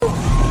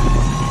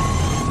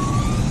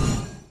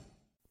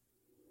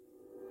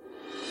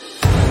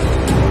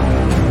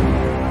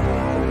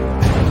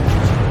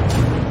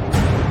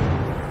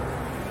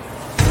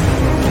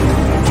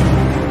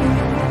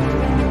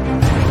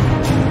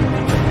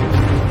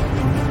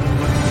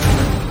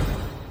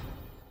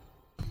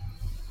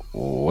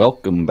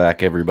Welcome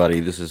back, everybody.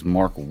 This is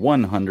Mark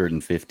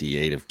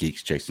 158 of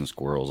Geeks Chasing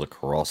Squirrels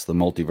Across the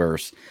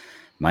Multiverse.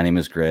 My name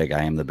is Greg.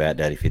 I am the Bat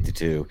Daddy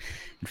 52.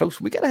 And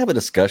folks, we got to have a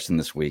discussion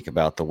this week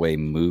about the way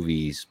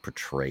movies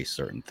portray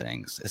certain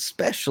things,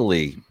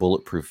 especially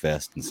Bulletproof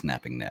Vest and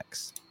Snapping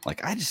Necks.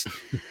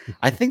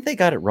 I think they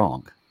got it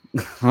wrong.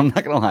 I'm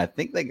not going to lie. I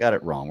think they got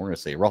it wrong. We're going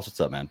to see. Ross, what's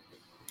up, man?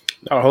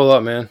 Not a whole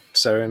lot, man.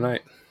 Saturday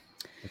night.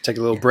 I take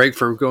a little break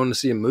for going to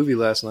see a movie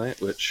last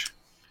night, which,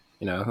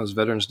 it was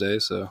Veterans Day,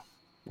 so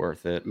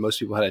worth it. Most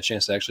people had a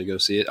chance to actually go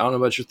see it. I don't know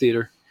about your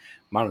theater.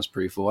 Mine was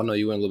pretty full. I know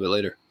you went a little bit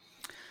later.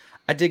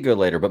 I did go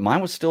later, but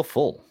mine was still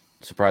full,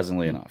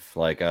 surprisingly enough.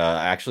 I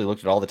actually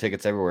looked at all the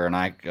tickets everywhere,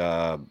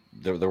 and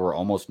there were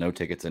almost no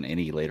tickets in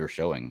any later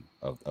showing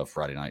of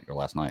Friday night or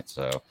last night.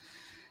 So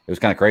it was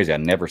kind of crazy. I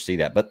never see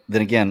that. But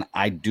then again,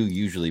 I do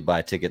usually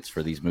buy tickets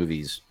for these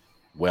movies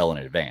well in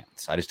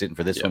advance. I just didn't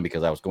for this one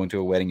because I was going to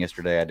a wedding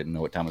yesterday. I didn't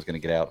know what time I was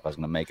going to get out, if I was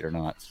going to make it or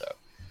not.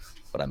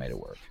 But I made it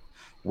work.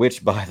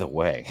 Which, by the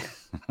way,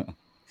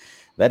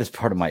 that is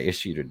part of my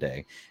issue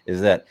today,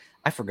 is that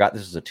I forgot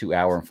this is a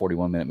 2-hour and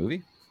 41-minute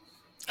movie.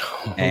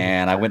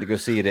 And I went to go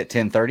see it at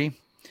 10:30.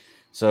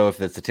 So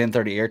if it's a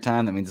 10:30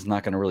 airtime, that means it's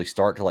not going to really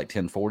start till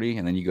 10:40.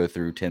 And then you go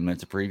through 10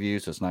 minutes of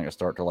preview. So it's not going to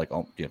start till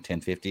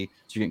 10:50. So you're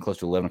getting close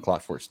to 11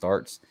 o'clock before it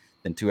starts.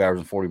 Then 2 hours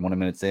and 41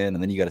 minutes in.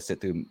 And then you got to sit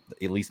through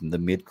at least the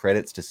mid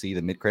credits to see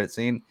the mid credit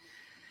scene.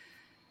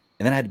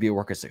 And then I had to be at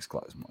work at 6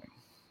 o'clock this morning.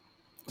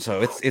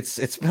 So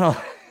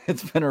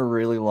it's been a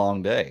really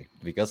long day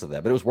because of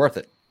that, but it was worth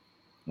it.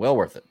 Well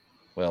worth it.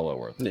 Well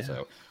worth it. Yeah.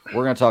 So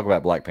we're going to talk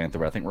about Black Panther,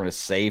 but I think we're going to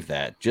save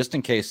that just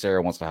in case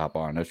Sarah wants to hop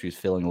on. I know she's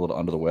feeling a little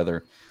under the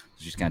weather.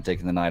 So she's kind of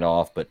taking the night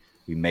off, but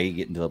we may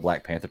get into the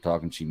Black Panther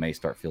talk, and she may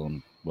start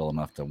feeling well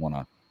enough to want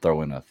to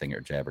throw in a thing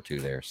or jab or two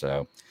there.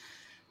 So,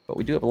 but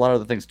we do have a lot of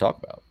other things to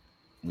talk about.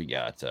 We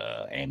got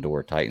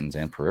Andor, Titans,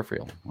 and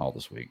Peripheral all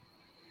this week.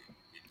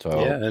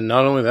 So yeah, and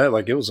not only that,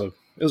 it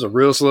was a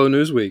real slow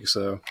news week,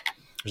 so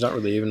there's not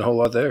really even a whole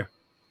lot there.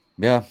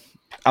 Yeah.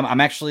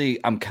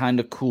 I'm kind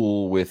of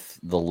cool with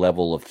the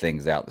level of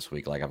things out this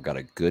week. I've got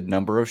a good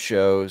number of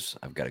shows.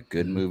 I've got a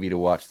good movie to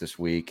watch this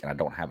week, and I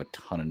don't have a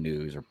ton of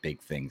news or big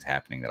things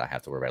happening that I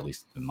have to worry about, at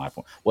least in my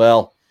point.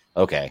 Well,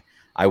 okay.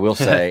 I will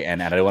say,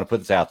 and I don't want to put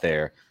this out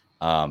there,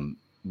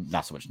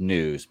 not so much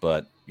news,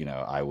 but,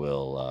 I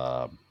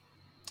will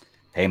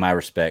pay my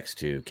respects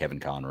to Kevin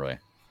Conroy.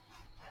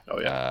 Oh,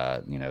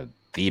 yeah.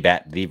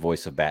 The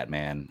voice of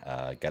Batman.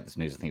 Got this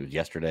news, I think it was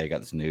yesterday.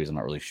 Got this news, I'm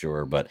not really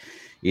sure, but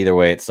either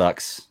way, it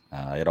sucks.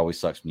 It always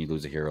sucks when you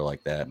lose a hero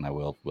like that, and I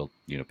will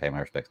pay my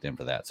respects to him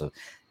for that. So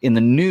in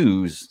the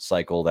news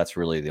cycle, that's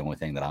really the only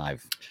thing that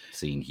I've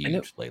seen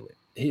huge lately.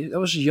 That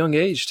was a young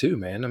age too,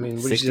 man. I mean,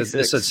 what did you say?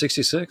 It said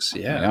 66.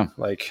 Yeah.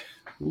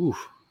 Ooh.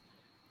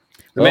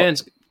 The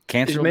man's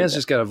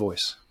just got a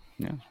voice.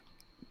 Yeah,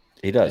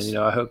 he does. And,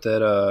 I hope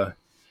that,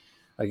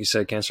 like you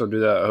said, Cancer will do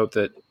that. I hope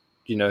that,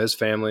 his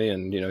family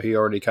and, he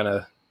already kind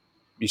of,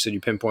 you said you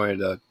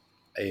pinpointed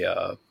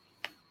a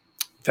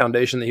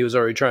foundation that he was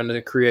already trying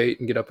to create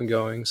and get up and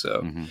going.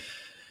 So,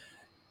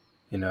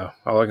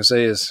 all I can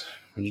say is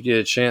when you get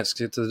a chance,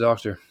 get to the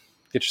doctor,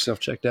 get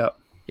yourself checked out.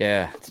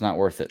 Yeah. It's not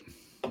worth it.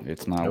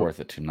 It's not worth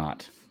it to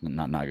not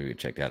go get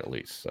checked out at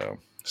least. So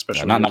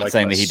especially not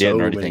saying that he didn't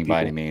or anything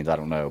by any means. I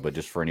don't know, but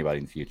just for anybody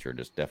in the future,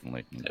 just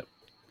definitely.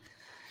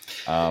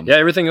 Yep.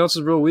 Everything else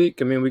is real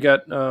weak. I mean, we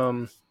got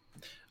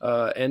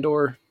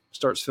Andor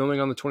starts filming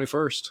on the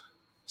 21st,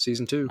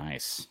 season 2.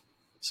 Nice.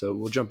 So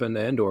we'll jump into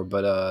Andor,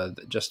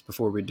 but just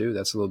before we do,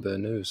 that's a little bit of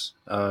news.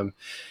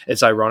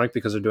 It's ironic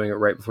because they're doing it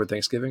right before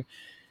Thanksgiving.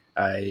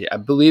 I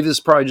believe this is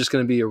probably just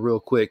going to be a real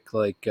quick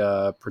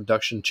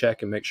production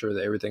check and make sure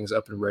that everything's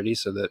up and ready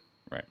so that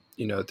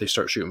if they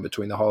start shooting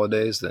between the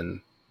holidays,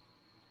 then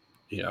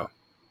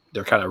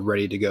they're kind of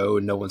ready to go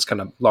and no one's kind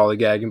of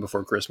lollygagging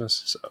before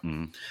Christmas.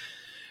 So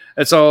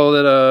that's all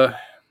that.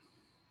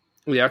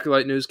 The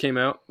Acolyte news came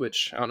out,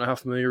 which I don't know how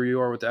familiar you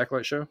are with the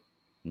Acolyte show.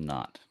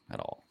 Not at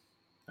all.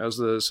 That was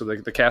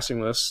the casting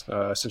list.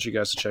 I sent you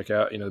guys to check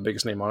out. The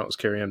biggest name on it was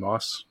Carrie Ann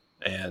Moss,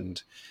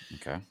 and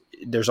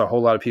there's a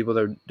whole lot of people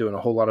that are doing a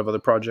whole lot of other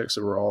projects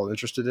that we're all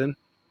interested in.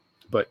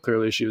 But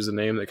clearly, she was the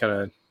name that kind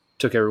of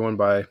took everyone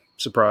by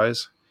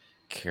surprise.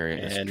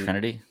 Carrie and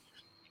Trinity.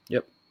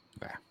 Yep.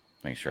 Okay.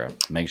 Make sure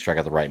I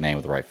got the right name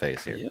with the right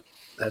face here. Yep.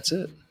 That's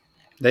it.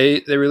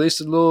 They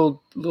released a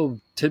little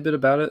tidbit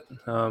about it,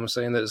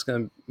 saying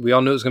that we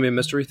all knew it was gonna be a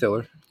mystery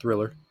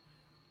thriller,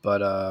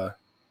 but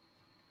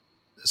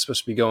it's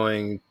supposed to be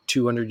going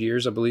 200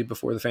 years, I believe,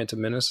 before the Phantom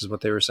Menace is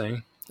what they were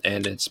saying,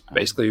 and it's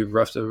basically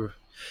rough.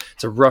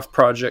 It's a rough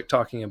project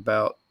talking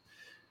about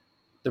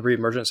the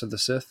reemergence of the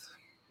Sith.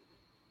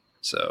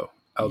 So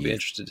I'll be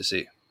interested to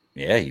see.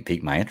 Yeah, you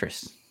piqued my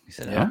interest. He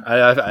said,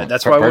 "Yeah,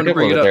 that's why I wanted to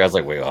bring it up." I was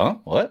like, "Wait, huh?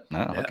 What?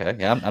 No, okay,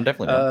 yeah, I'm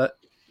definitely." Done.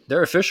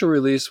 Their official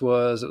release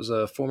was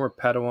a former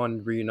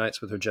Padawan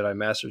reunites with her Jedi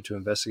Master to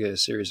investigate a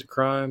series of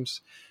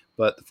crimes,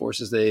 but the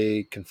forces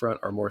they confront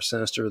are more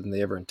sinister than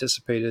they ever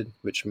anticipated,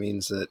 which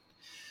means that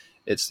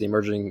it's the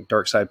emerging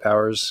dark side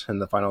powers in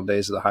the final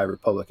days of the High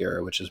Republic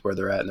era, which is where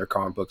they're at in their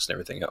comic books and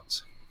everything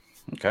else.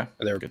 Okay.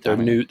 They're Good they're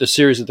timing. new, the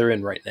series that they're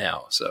in right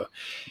now. So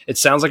it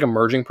sounds like a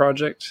merging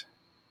project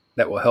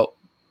that will help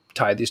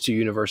tie these two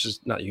universes,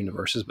 not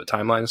universes, but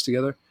timelines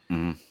together,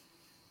 Mhm.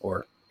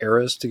 or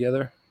eras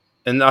together.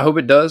 And I hope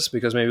it does,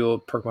 because maybe it'll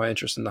perk my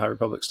interest in the High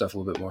Republic stuff a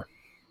little bit more.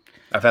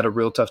 I've had a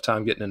real tough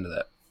time getting into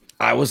that.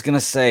 I was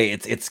gonna say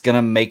it's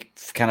gonna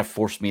kind of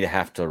force me to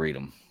have to read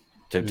them.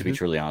 To be Mm-hmm.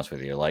 truly honest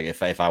with you, like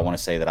if I want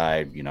to say that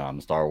I'm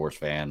a Star Wars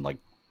fan, like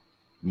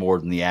more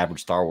than the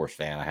average Star Wars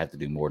fan, I have to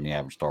do more than the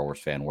average Star Wars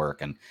fan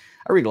work. And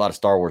I read a lot of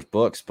Star Wars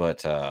books, but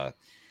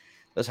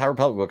those High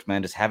Republic books,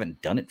 man, just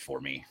haven't done it for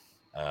me.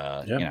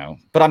 Yeah.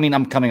 But I mean,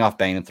 I'm coming off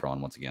Bane and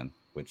Throne once again,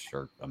 which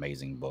are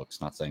amazing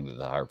books. Not saying that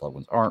the High Republic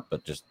ones aren't,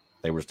 but just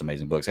they were just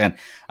amazing books. And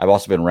I've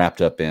also been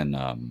wrapped up in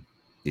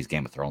these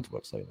Game of Thrones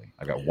books lately.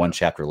 I've got one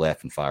chapter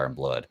left in Fire and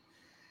Blood,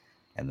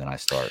 and then I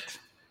start.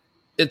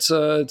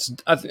 I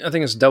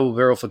think it's double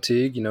barrel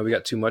fatigue. You know, we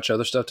got too much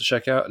other stuff to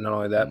check out, and not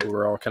only that, but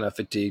we're all kind of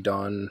fatigued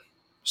on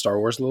Star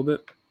Wars a little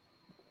bit.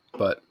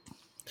 But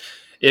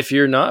if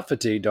you're not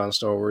fatigued on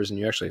Star Wars and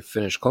you actually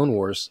finish Clone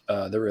Wars,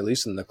 they're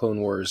releasing the Clone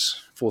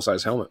Wars full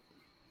size helmet.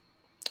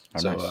 Oh,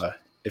 So nice.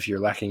 if you're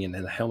lacking in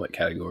the helmet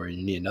category,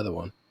 you need another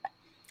one.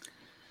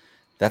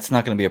 That's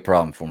not going to be a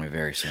problem for me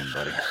very soon,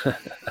 buddy.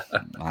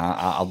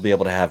 I'll be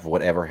able to have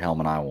whatever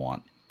helmet I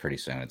want pretty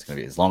soon. It's going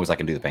to be, as long as I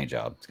can do the paint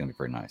job, it's going to be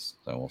pretty nice.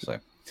 So we'll see.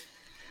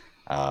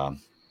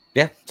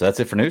 Yeah, so that's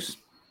it for news.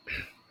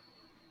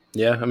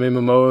 Yeah, I mean,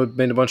 Momoa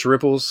made a bunch of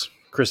ripples.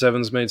 Chris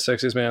Evans made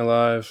Sexiest Man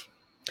Alive.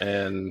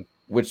 And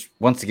which,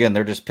 once again,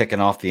 they're just picking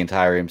off the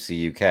entire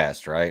MCU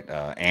cast, right?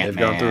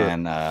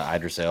 Ant-Man,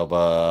 Idris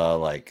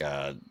Elba,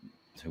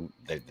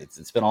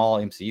 it's been all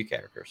MCU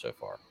characters so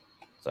far.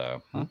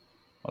 So,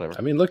 whatever.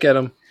 I mean, look at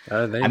them.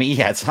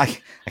 It's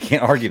like I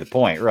can't argue the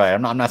point, right?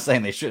 I'm not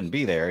saying they shouldn't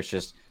be there. It's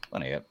just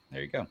funny. Yep,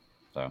 there you go.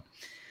 So,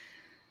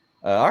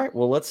 all right.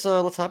 Well, let's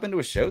hop into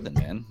a show then,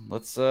 man.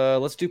 Let's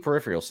do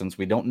Peripheral, since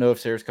we don't know if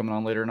Sarah's coming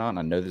on later or not. And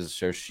I know this is a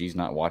show she's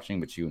not watching,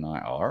 but you and I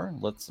are.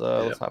 Let's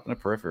hop into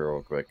Peripheral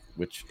real quick,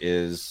 which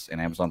is an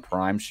Amazon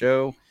Prime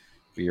show.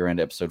 We are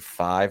into episode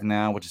 5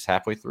 now, which is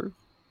halfway through.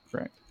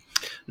 Correct?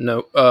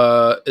 No,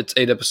 it's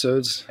 8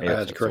 episodes. I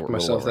had to correct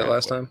myself that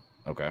last time.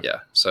 Okay. Yeah.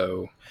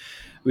 So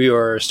we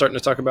are starting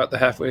to talk about the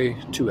halfway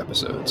 2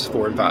 episodes,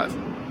 4 and 5.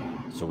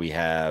 So we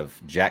have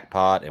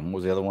Jackpot, and what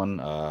was the other one?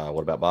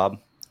 What About Bob?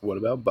 What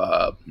About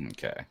Bob?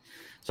 Okay.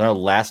 So I know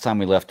last time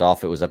we left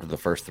off, it was up to the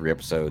first 3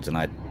 episodes, and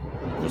I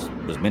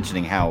was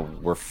mentioning how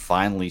we're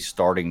finally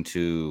starting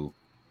to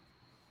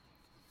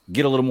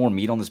get a little more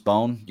meat on this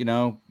bone,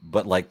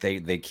 but like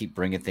they keep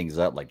bringing things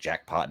up like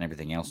Jackpot and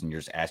everything else, and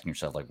you're just asking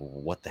yourself, like, well,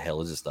 what the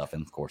hell is this stuff?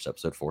 And of course,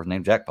 episode 4 is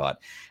named Jackpot.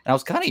 And I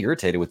was kind of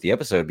irritated with the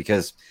episode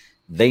because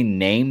they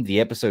named the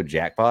episode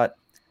Jackpot,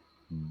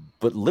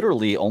 but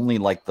literally only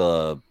like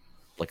a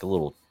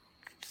little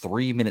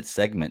 3-minute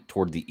segment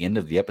toward the end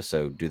of the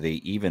episode do they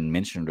even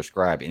mention or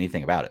describe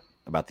anything about it,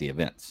 about the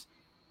events.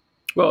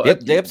 Well,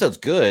 the episode's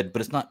good,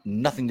 but it's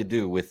nothing to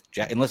do with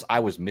Jack, unless I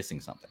was missing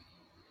something.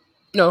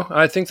 No,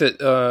 I think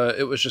that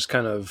it was just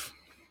kind of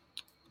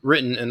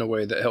written in a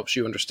way that helps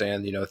you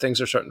understand, things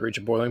are starting to reach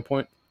a boiling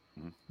point,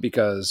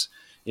 because,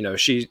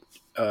 she,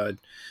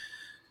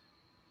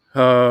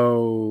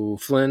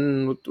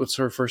 Flynn, what's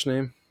her first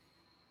name?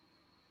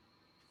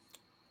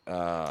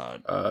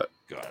 God,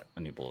 I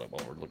need to pull it up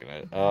while we're looking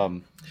at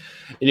it.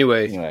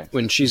 Anyway,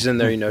 when she's in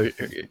there,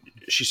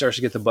 she starts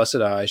to get the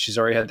busted eye. She's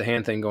already had the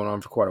hand thing going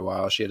on for quite a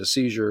while. She had a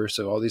seizure,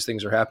 so all these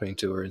things are happening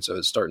to her, and so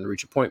it's starting to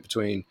reach a point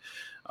between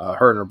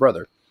her and her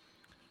brother.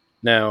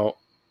 Now,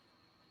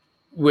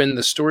 when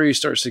the story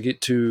starts to get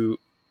to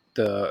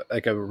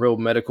a real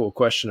medical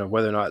question of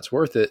whether or not it's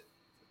worth it,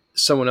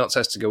 someone else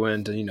has to go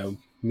in to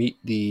meet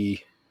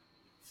the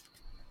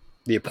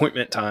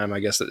appointment time, I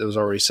guess, that was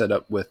already set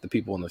up with the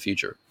people in the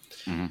future.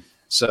 Mm-hmm.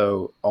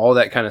 So all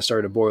that kind of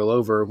started to boil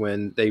over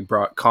when they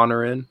brought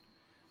Connor in.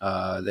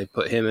 They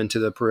put him into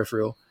the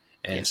peripheral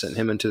and sent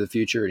him into the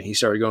future, and he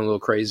started going a little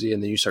crazy.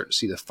 And then you start to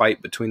see the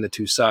fight between the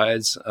two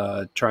sides,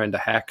 trying to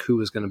hack who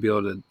was going to be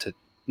able to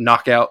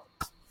knock out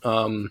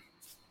whoever's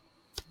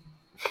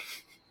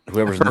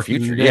in the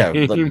future. Yeah,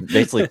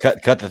 basically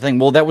cut the thing.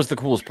 Well, that was the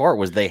coolest part,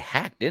 was they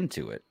hacked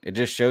into it. It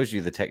just shows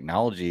you the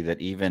technology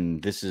that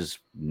even this is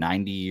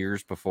 90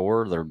 years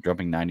before. They're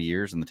jumping 90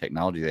 years in the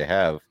technology they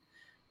have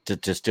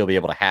to still be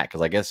able to hack.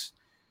 Because I guess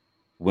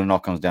when it all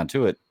comes down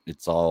to it,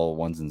 it's all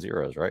ones and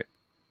zeros, right?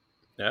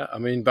 Yeah, I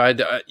mean,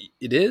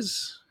 it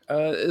is.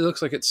 It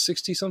looks like it's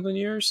 60-something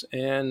years.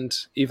 And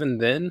even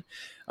then,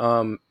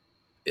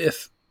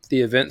 if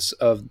the events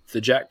of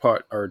the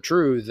Jackpot are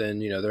true, then,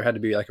 there had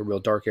to be like a real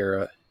dark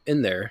era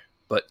in there.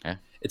 But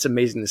it's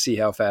amazing to see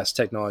how fast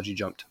technology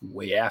jumped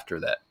way after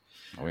that.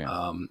 Oh,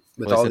 yeah.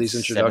 With all these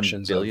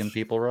introductions. 7 billion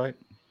people, right?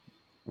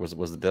 Was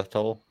the death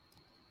toll?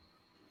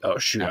 Oh,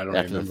 shoot, I don't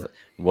remember.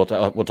 We'll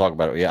talk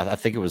about it. Yeah, I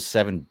think it was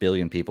 7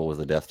 billion people was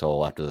the death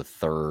toll after the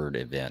third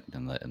event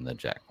in the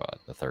Jackpot,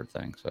 the third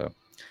thing. So,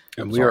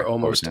 and we're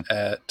almost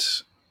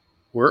at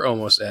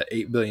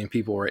 8 billion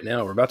people right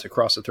now. We're about to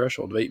cross the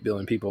threshold of 8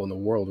 billion people in the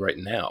world right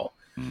now.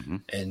 Mm-hmm.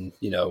 And,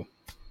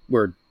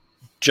 we're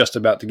just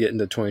about to get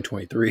into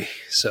 2023.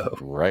 So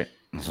right.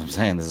 That's what I'm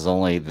saying. This is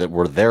only that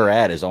where they're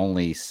at is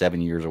only 7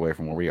 years away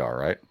from where we are,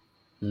 right?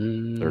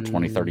 They're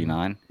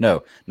 2039.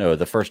 No,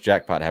 the first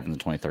jackpot happens in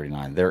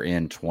 2039. They're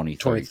in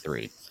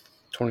 2033.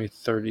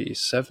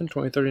 2037,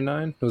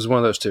 2039. It was one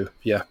of those two.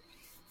 Yeah.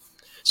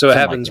 So it Something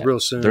happens like real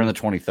soon. They're in the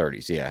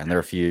 2030s, yeah, and they're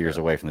a few years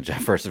away from the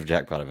first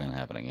jackpot event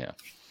happening, yeah.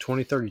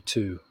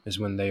 2032 is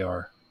when they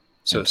are.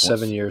 So it's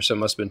 7 years. So it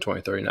must have been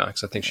 2039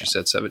 because I think she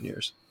said 7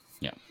 years.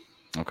 Yeah.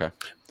 Okay.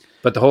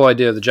 But the whole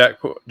idea of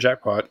the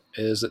jackpot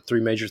is that three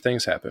major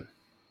things happen.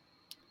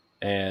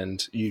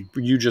 And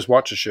you just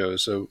watch the show.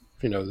 So,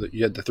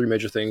 you had the three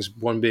major things,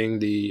 one being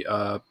the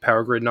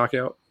power grid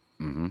knockout,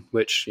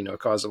 which,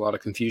 caused a lot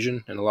of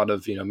confusion and a lot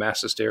of,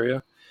 mass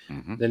hysteria.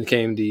 Then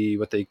came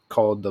what they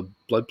called the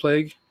blood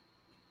plague.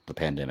 The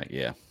pandemic,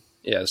 yeah.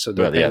 Yeah, so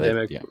the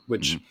pandemic,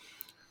 which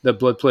the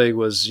blood plague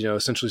was,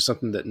 essentially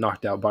something that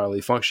knocked out bodily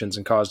functions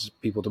and caused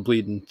people to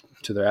bleed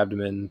into their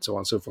abdomen and so on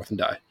and so forth and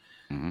die.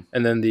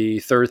 And then the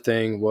third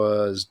thing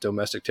was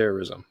domestic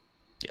terrorism.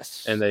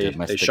 Yes. And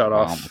they shot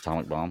off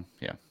atomic bomb.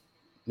 Yeah.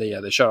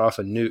 They shot off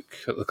a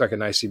nuke. It looked like an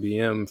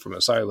ICBM from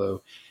a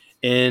silo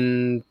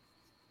in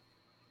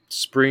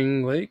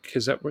Spring Lake.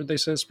 Is that where they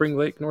said? Spring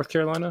Lake, North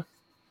Carolina?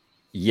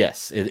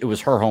 Yes. It was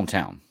her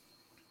hometown.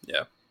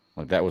 Yeah.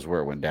 Like that was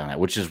where it went down at,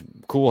 which is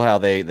cool how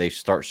they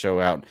start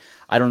show out.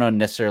 I don't know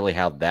necessarily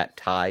how that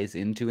ties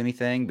into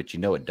anything, but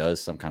it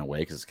does some kind of way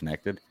because it's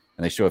connected.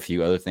 And they show a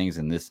few other things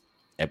in this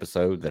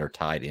episode that are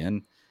tied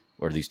in,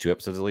 or these two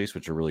episodes at least,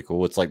 which are really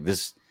cool. It's like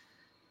this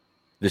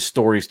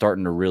story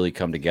starting to really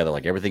come together.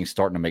 Like everything's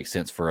starting to make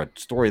sense for a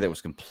story that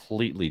was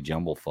completely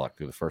jumblefucked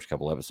through the first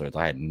couple episodes.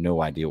 I had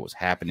no idea what was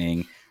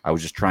happening. I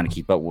was just trying to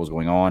keep up what was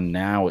going on.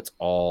 Now it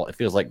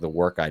feels like the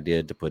work I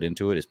did to put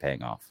into it is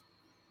paying off.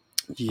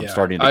 Yeah, I'm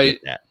starting to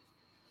get that.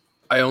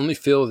 I only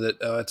feel that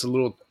it's a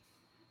little,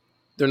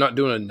 they're not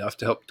doing enough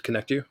to help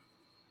connect you.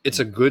 It's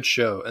a good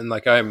show. And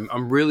like, I'm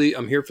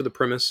here for the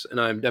premise,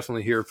 and I'm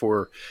definitely here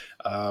for,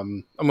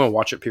 I'm going to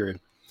watch it, period.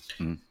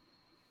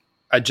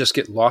 I just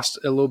get lost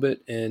a little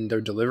bit in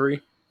their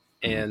delivery.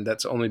 And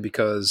that's only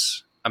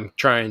because I'm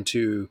trying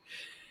to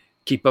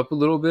keep up a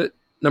little bit.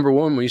 Number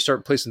one, when you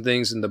start placing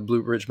things in the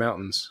Blue Ridge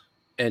Mountains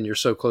and you're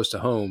so close to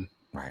home,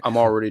 right, I'm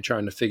already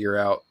trying to figure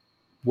out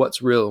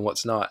what's real and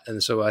what's not.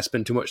 And so I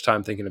spend too much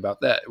time thinking about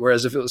that.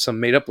 Whereas if it was some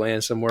made up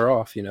land somewhere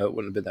off, it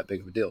wouldn't have been that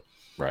big of a deal.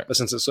 Right. But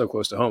since it's so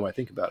close to home, I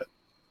think about it.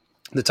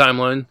 The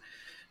timeline,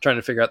 trying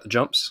to figure out the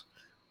jumps,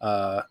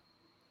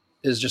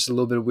 is just a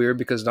little bit weird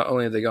because not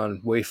only have they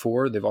gone way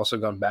forward, they've also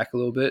gone back a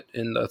little bit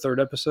in the third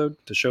episode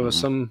to show us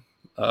some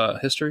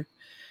history.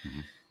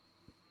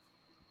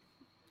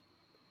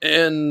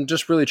 And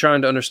just really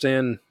trying to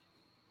understand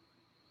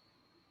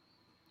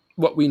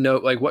what we know,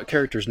 like what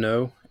characters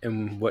know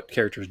and what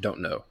characters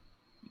don't know.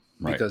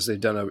 Right. Because they've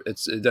done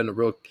a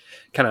real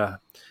kind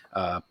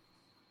of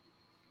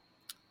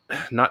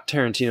not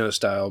Tarantino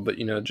style, but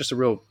just a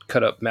real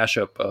cut up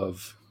mashup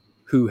of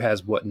who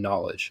has what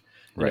knowledge.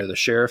 Right. The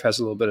sheriff has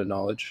a little bit of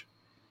knowledge.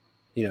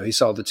 He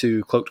saw the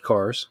two cloaked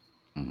cars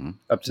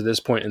up to this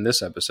point in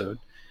this episode.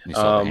 He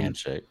saw the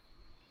handshake.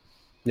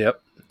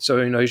 Yep.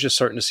 So he's just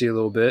starting to see a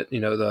little bit.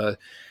 The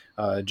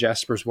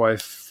Jasper's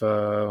wife,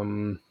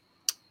 Billy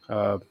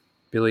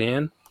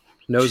Ann,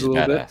 knows a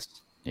little bit.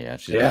 Yeah,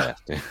 she's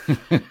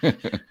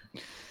badass.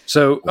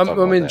 So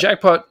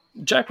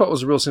Jackpot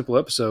was a real simple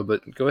episode,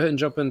 but go ahead and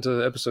jump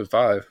into episode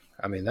 5.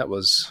 I mean, that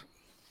was.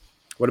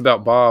 What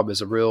About Bob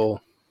is a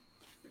real.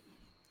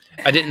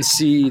 I didn't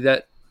see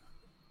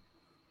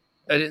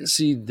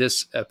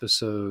this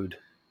episode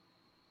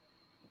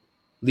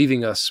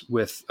leaving us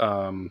with.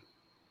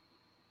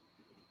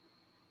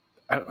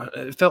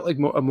 It felt like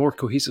a more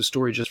cohesive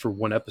story just for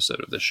one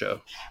episode of this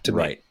show. To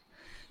me.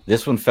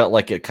 This one felt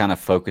like it kind of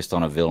focused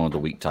on a villain of the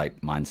week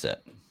type mindset.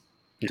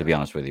 To be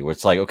honest with you, where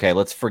it's like, okay,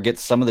 let's forget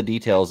some of the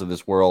details of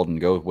this world and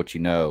go with what you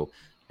know,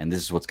 and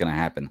this is what's going to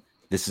happen.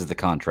 This is the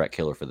contract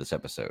killer for this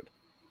episode.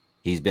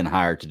 He's been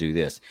hired to do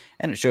this,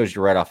 and it shows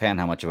you right offhand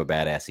how much of a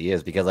badass he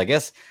is. Because I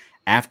guess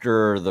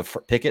after the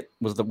Pickett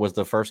was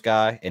the first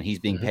guy, and he's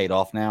being paid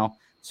off now,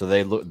 so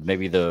they look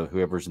maybe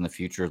whoever's in the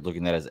future is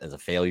looking at that as a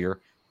failure,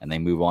 and they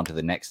move on to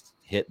the next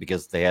hit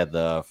because they had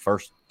the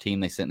first team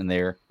they sent in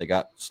there, they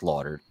got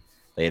slaughtered.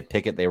 They had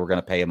Pickett, they were going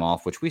to pay him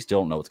off, which we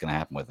still don't know what's going to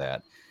happen with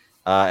that.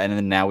 And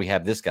then now we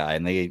have this guy,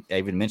 and they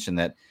even mentioned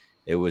that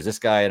it was this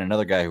guy and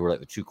another guy who were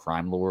like the two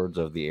crime lords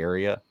of the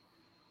area,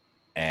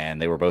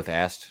 and they were both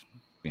asked,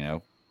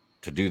 to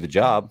do the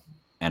job.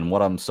 And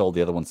one of them sold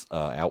the other one's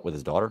out with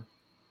his daughter,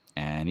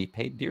 and he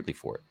paid dearly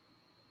for it.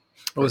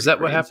 Oh, is that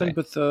what happened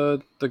with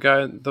the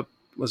guy?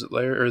 Was it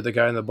Larry or the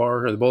guy in the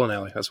bar or the bowling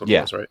alley? That's what it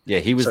was, right? Yeah,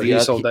 he was. So he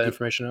sold that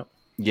information out.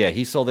 Yeah,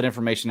 he sold that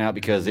information out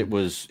because it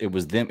was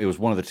them. It was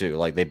one of the two.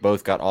 Like they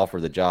both got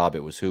offered the job.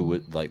 It was who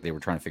would like they were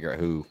trying to figure out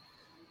who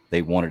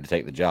they wanted to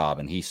take the job,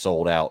 and he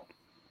sold out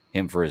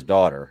him for his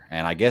daughter.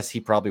 And I guess he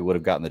probably would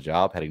have gotten the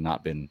job had he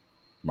not been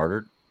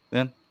murdered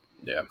then.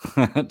 Yeah,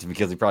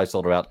 because he probably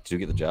sold her out to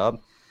get the job.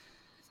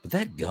 But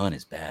that gun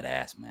is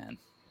badass, man.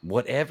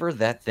 whatever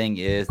that thing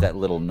is, that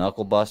little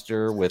knuckle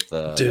buster with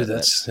Dude,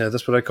 that.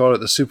 that's what I call it,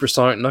 the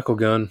supersonic knuckle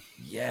gun.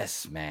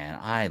 Yes, man,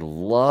 I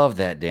love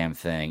that damn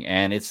thing,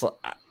 and it's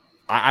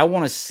I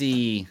want to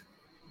see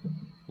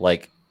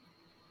like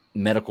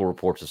medical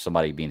reports of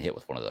somebody being hit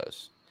with one of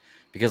those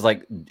because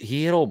like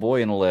he hit old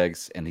boy in the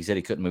legs, and he said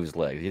he couldn't move his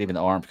legs. He hit him in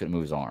the arms, couldn't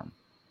move his arm.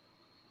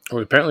 Well,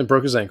 he apparently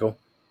broke his ankle,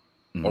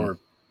 Mm-hmm. or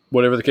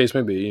whatever the case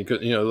may be.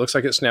 It looks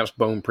like it snaps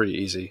bone pretty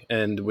easy,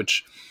 and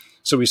which,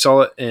 so we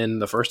saw it in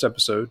the first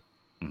episode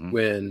Mm-hmm.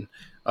 when,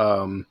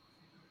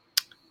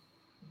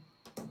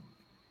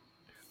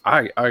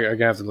 I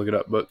gonna have to look it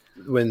up, but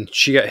when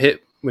she got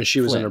hit when she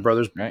was in her Flynn,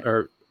 brother's, right?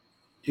 or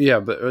yeah,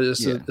 but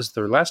Yeah. is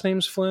their last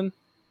name's Flynn?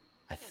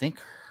 I think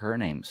her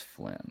name's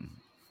Flynn.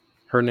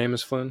 Her name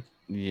is Flynn.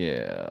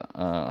 Yeah,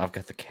 I've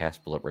got the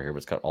cast pulled up right here, but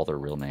it's got all their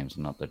real names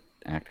and not the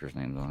actors'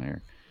 names on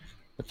here.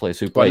 The place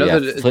who Well, I play, know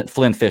yeah, that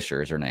Flynn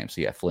Fisher is her name.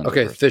 So yeah, Flynn.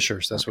 okay, Rivers.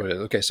 Fishers. That's Okay. what it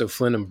is. Okay, so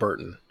Flynn and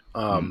Burton.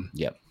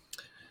 Yep.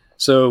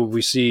 So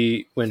we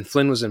see when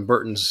Flynn was in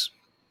Burton's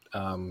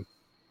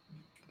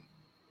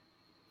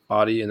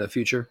body in the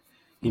future,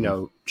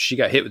 she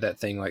got hit with that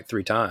thing like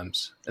 3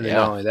 times. And then Yeah.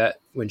 not only that,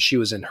 when she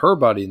was in her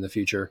body in the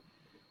future,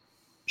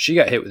 she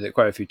got hit with it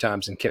quite a few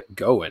times and kept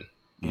going,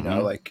 and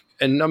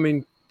I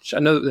mean, I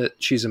know that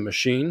she's a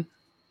machine.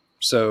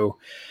 So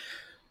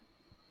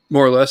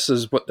more or less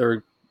is what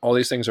all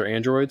these things are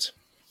androids.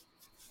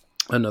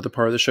 Another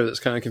part of the show that's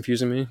kind of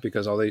confusing me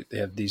because they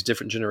have these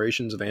different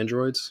generations of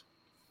androids.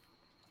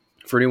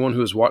 For anyone who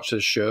has watched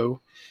this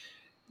show,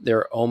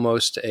 they're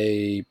almost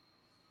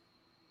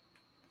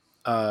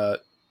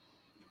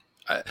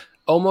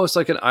almost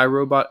like an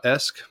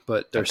iRobot-esque,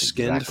 but they're That's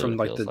skinned exactly from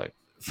what it like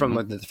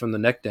feels like. from the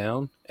neck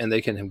down, and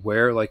they can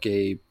wear like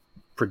a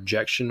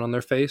projection on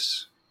their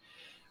face.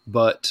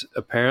 But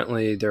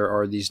apparently, there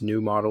are these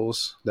new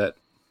models that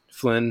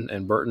Flynn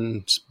and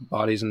Burton's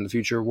bodies in the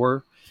future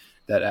were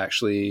that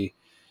actually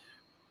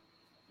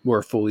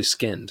were fully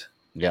skinned.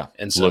 Yeah,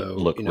 And so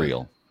look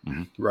real.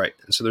 Mm-hmm. Right.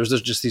 And so there's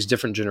just these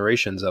different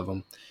generations of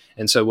them.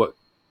 And so what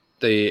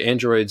the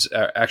androids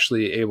are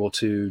actually able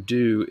to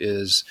do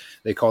is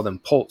they call them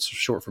pults,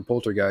 short for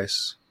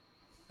poltergeists.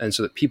 And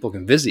so that people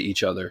can visit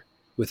each other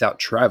without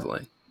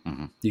traveling.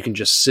 Mm-hmm. You can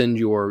just send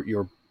your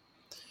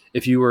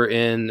if you were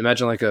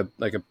imagine like a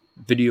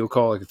video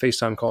call, like a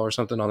FaceTime call or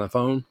something on the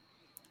phone,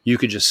 you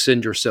could just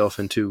send yourself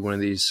into one of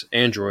these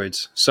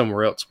androids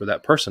somewhere else where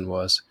that person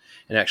was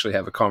and actually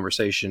have a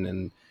conversation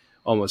and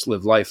almost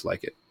live life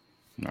like it.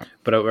 Right.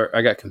 But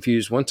I got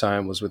confused one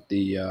time was with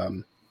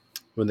the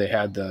when they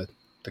had the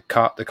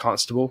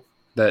constable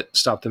that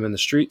stopped them in the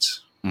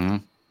streets, Mm-hmm.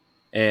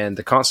 and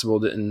the constable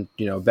didn't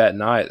bat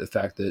an eye at the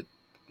fact that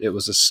it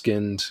was a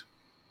skinned,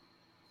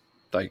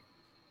 like,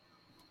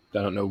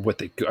 I don't know I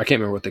can't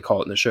remember what they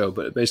call it in the show,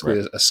 but it basically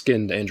is a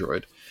skinned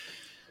android.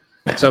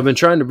 So I've been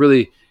trying to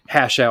really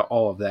hash out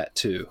all of that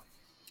too.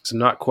 So I'm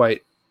not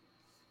quite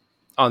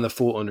on the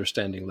full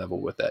understanding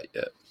level with that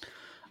yet.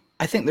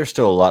 I think there's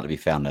still a lot to be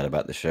found out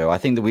about the show. I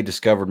think that we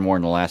discovered more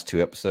in the last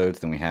 2 episodes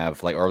than we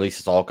have, or at least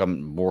it's all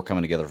more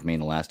coming together for me in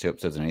the last 2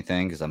 episodes than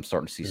anything, because I'm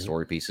starting to see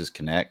story pieces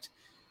connect.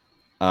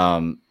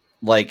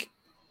 Like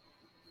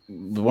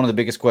one of the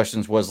biggest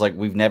questions was like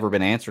we've never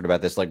been answered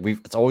about this. Like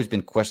it's always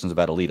been questions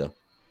about Alita,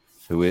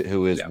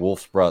 who is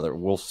Wolf's brother,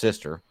 Wolf's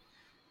sister.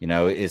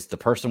 Is the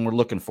person we're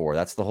looking for.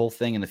 That's the whole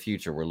thing in the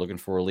future. We're looking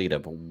for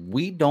Alita, but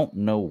we don't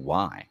know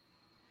why.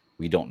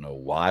 We don't know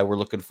why we're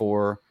looking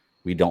for her.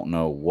 We don't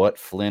know what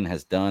Flynn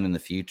has done in the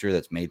future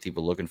that's made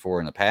people looking for her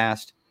in the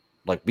past.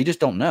 Like, we just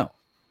don't know.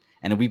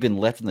 And we've been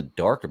left in the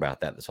dark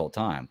about that this whole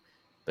time.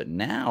 But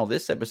now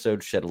this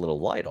episode shed a little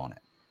light on it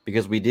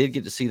because we did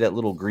get to see that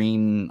little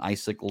green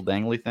icicle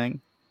dangly thing,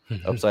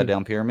 upside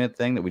down pyramid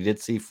thing that we did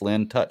see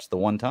Flynn touch the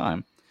one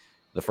time,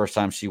 the first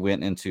time she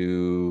went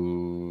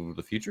into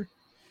the future.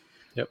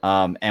 Yep.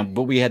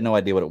 But we had no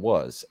idea what it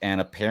was. And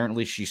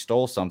apparently she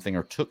stole something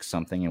or took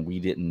something and we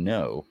didn't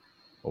know.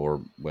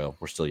 Or, well,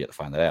 we're still yet to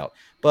find that out.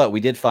 But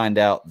we did find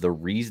out the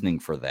reasoning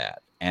for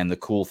that. And the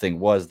cool thing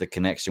was the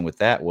connection with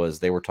that was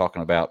they were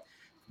talking about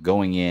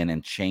going in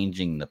and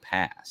changing the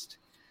past.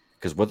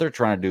 Because what they're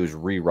trying to do is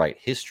rewrite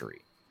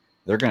history.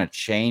 They're going to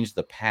change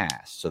the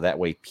past so that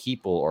way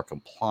people are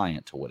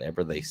compliant to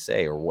whatever they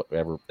say or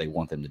whatever they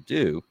want them to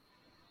do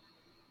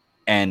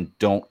and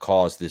don't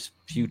cause this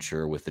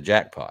future with the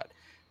jackpot.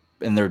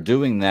 And they're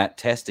doing that,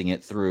 testing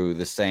it through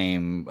the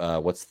same,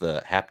 what's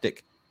the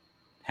haptic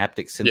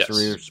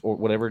sensors or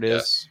whatever it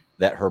is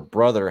that her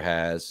brother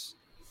has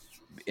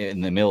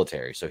in the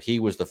military. So he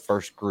was the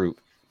first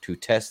group to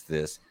test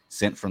this,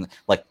 sent from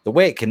the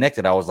way it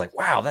connected. I was like,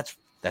 wow, that's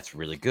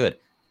really good.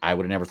 I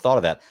would have never thought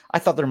of that. I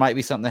thought there might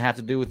be something that had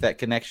to do with that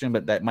connection,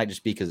 but that might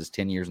just be because it's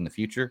 10 years in the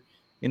future,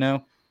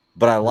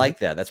 but I like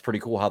that. That's pretty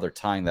cool how they're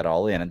tying that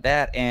all in.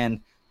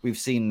 And we've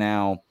seen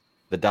now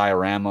the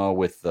diorama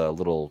with the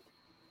little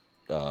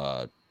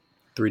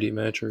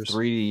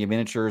 3D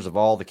miniatures of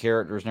all the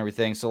characters and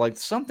everything. So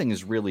something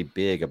is really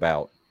big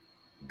about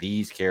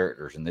these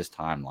characters in this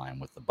timeline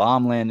with the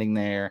bomb landing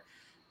there,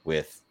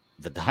 with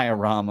the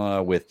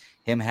diorama with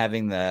him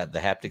having the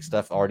haptic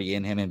stuff already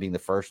in him and being the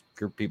first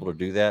group of people to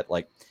do that.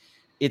 Like,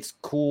 it's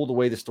cool the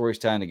way the story's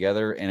tying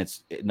together, and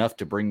it's enough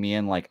to bring me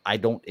in. Like, I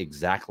don't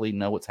exactly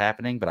know what's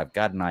happening, but I've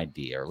got an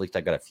idea, or at least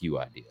I got a few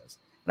ideas,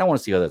 and I want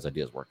to see how those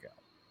ideas work out.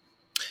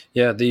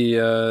 Yeah,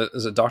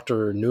 is it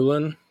Dr.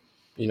 Newland?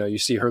 You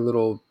see her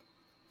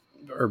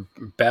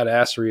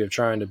badassery of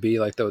trying to be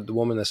like the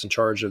woman that's in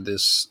charge of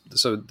this.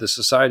 So the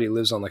society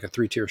lives on like a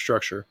 3-tier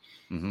structure.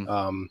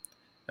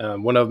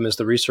 One of them is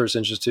the Research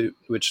Institute,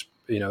 which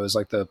is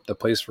like the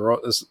place for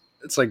all this.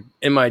 It's like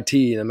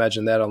MIT, and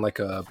imagine that on like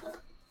a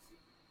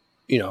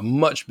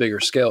much bigger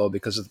scale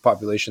because the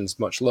population's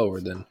much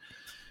lower. Than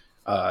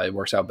it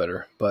works out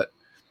better. But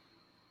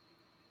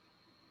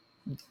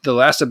the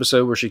last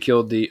episode where she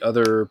killed the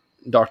other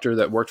doctor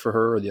that worked for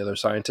her, or the other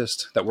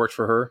scientist that worked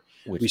for her,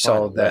 we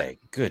saw that.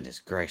 Goodness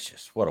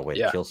gracious, what a way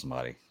to kill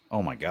somebody!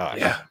 Oh my gosh!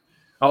 Yeah,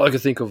 all I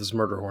could think of was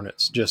murder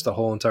hornets just the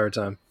whole entire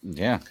time.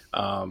 Yeah.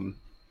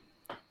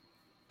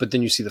 But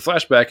then you see the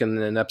flashback, and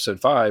then in episode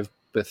 5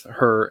 with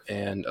her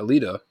and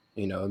Alita,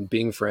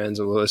 being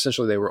friends. Well,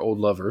 essentially they were old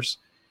lovers,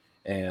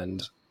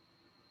 and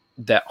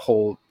that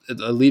whole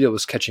Alita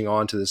was catching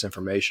on to this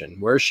information.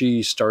 Where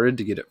she started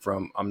to get it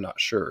from, I'm not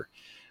sure,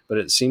 but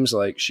it seems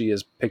like she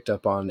has picked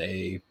up on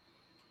the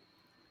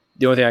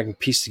only thing I can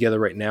piece together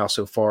right now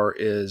so far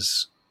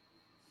is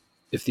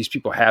if these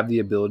people have the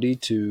ability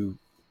to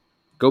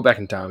go back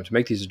in time to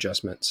make these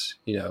adjustments,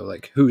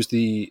 like who's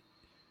the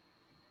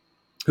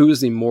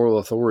moral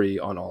authority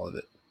on all of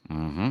it?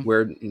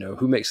 Where,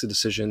 who makes the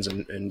decisions,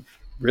 and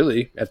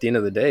really at the end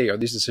of the day, are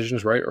these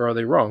decisions right or are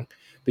they wrong?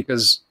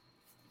 Because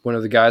one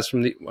of the guys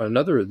from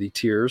another of the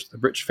tiers, the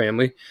rich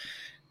family,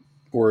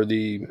 or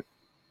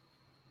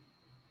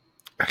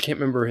I can't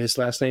remember his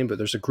last name, but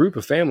there's a group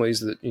of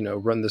families that,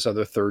 run this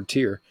other 3rd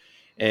tier.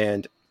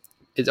 And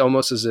it's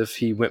almost as if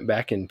he went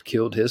back and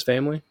killed his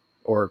family,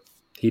 or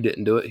he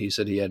didn't do it. He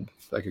said he had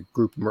like a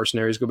group of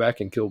mercenaries go back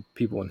and kill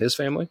people in his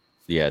family.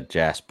 Yeah,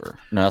 Jasper.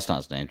 No, that's not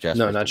his name. Jasper.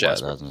 No, not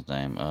Jasper. That's his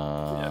name.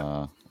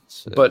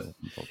 But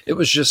it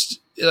was just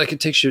like it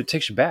takes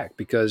you back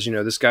because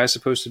this guy's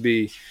supposed to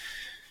be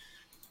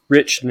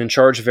rich and in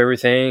charge of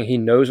everything. He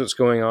knows what's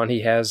going on.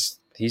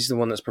 He's the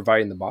one that's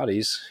providing the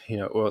bodies.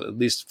 Or at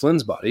least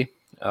Flynn's body.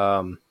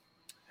 How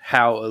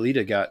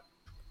Alita got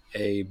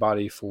a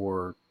body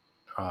for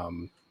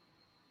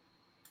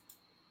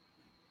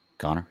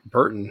Connor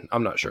Burton,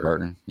 I'm not sure.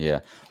 Burton, yeah.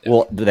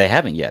 Well, they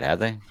haven't yet, have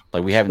they?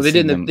 Like we haven't. Well,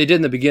 seen them. They did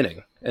in the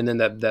beginning, and then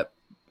that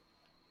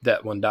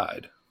one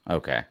died.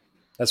 Okay,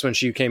 that's when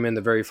she came in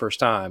the very first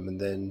time, and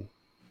then,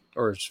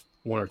 or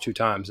 1 or 2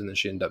 times, and then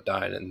she ended up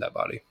dying in that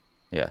body.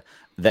 Yeah,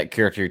 that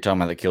character you're talking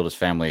about that killed his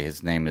family,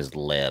 his name is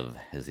Lev.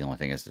 Is the only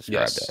thing that's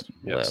described as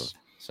Lev.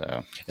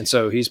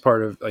 So he's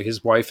part of, like,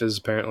 his wife is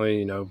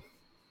apparently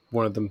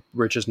one of the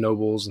richest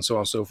nobles and so on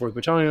and so forth.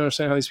 But I don't even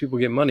understand how these people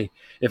get money.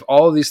 If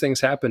all of these things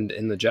happened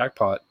in the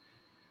jackpot,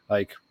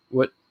 like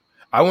what?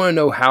 I want to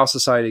know how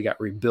society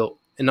got rebuilt,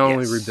 and not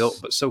only rebuilt,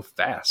 but so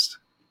fast.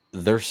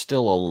 There's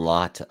still a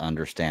lot to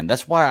understand.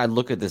 That's why I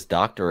look at this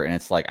doctor and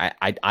it's like,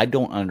 I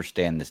don't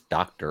understand this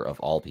doctor of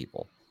all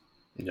people.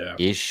 Yeah.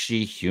 Is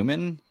she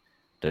human?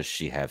 Does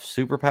she have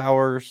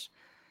superpowers?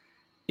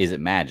 Is it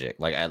magic?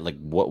 Like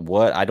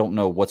what? I don't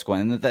know what's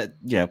going on. That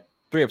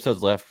 3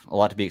 episodes left, a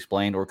lot to be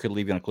explained, or it could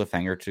leave you on a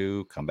cliffhanger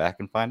to come back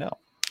and find out.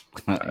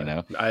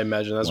 I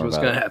imagine that's what's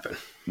going to happen.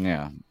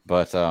 Yeah,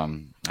 but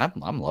I'm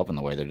loving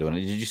the way they're doing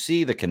it. Did you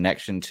see the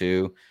connection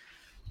to,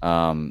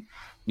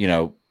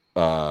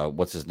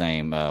 what's his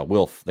name?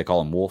 Wilf. They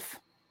call him Wolf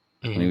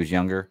when he was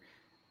younger,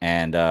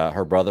 and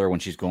her brother when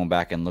she's going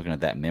back and looking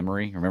at that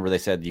memory. Remember they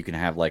said you can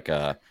have like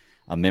a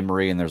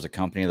memory, and there's a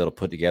company that'll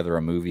put together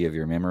a movie of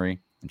your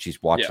memory, and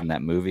she's watching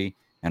that movie,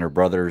 and her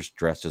brother's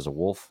dressed as a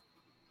wolf.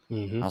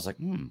 I was like,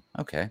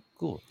 okay,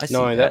 cool. I see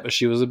that, but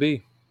she was a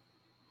bee.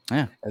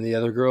 Yeah. And the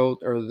other girl,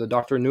 or the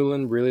Dr.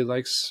 Newland, really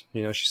likes,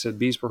 she said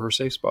bees were her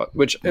safe spot,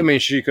 which, I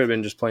mean, she could have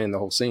been just playing the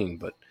whole scene,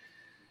 but,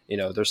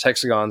 there's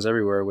hexagons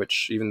everywhere,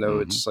 which even though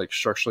it's like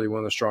structurally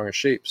one of the strongest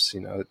shapes,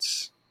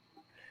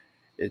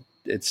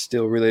 it's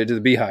still related to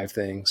the beehive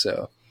thing.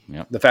 So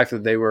the fact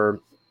that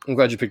I'm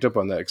glad you picked up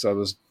on that,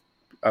 because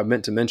I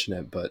meant to mention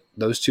it, but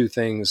those 2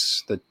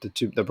 things,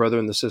 the brother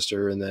and the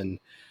sister, and then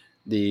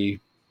the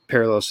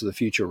parallels to the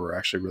future were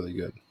actually really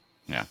good.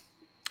 Yeah.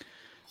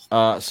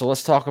 So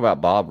let's talk about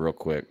Bob real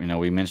quick.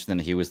 We mentioned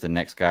that he was the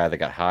next guy that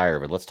got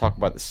hired, but let's talk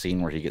about the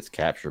scene where he gets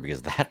captured,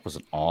 because that was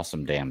an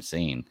awesome damn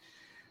scene.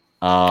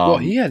 Well,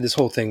 he had this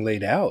whole thing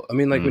laid out. I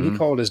mean, like when he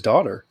called his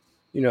daughter,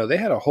 they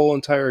had a whole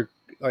entire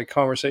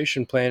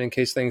conversation plan in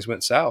case things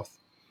went south.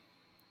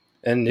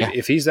 And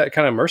if he's that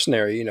kind of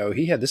mercenary,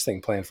 he had this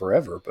thing planned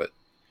forever. But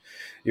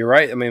you're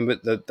right. I mean,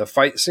 but the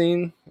fight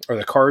scene, or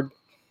the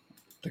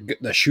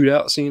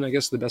shootout scene, I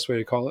guess is the best way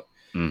to call it.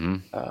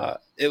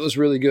 It was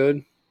really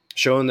good,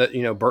 showing that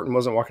Burton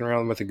wasn't walking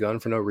around with a gun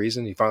for no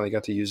reason. He finally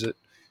got to use it.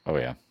 Oh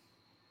yeah.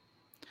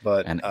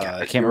 But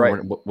I can't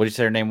remember what did you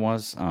say her name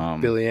was?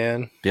 Billy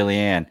Ann. Billy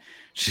Ann.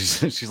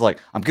 She's like,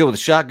 I'm good with a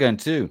shotgun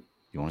too.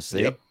 You want to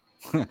see? Yep.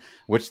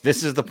 Which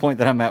this is the point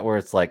that I'm at where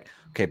it's like,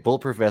 okay,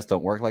 bulletproof vests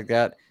don't work like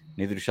that.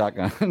 Neither do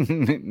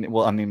shotgun.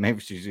 Well, I mean, maybe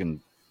she's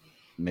using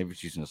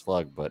a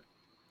slug, but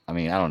I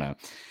mean, I don't know.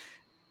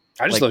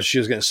 I just Like, thought she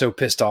was getting so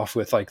pissed off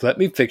with like, let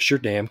me fix your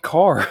damn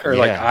car, or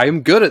like, yeah.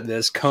 I'm good at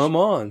this. Come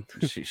on.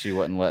 She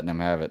wasn't letting him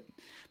have it.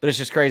 But it's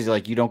just crazy.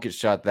 Like, you don't get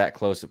shot that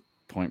close at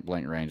point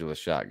blank range with a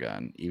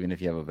shotgun, even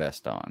if you have a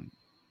vest on,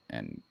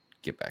 and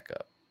get back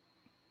up.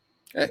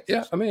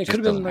 Yeah, I mean, it just could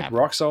have been doesn't like happen.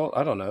 rock salt.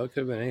 I don't know. It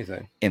could have been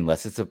anything.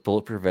 Unless it's a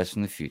bulletproof vest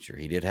from the future.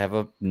 He did have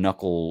a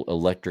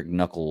electric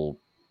knuckle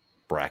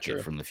bracket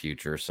True. from the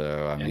future.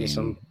 So I And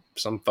mean,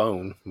 some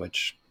phone,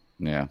 which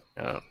yeah.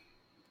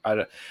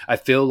 I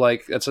feel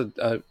like that's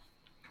I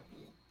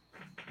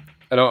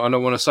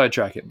don't want to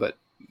sidetrack it, but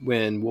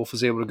when Wolf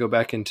was able to go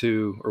back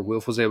into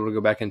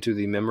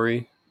the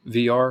memory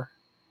VR,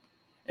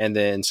 and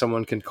then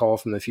someone can call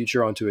from the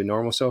future onto a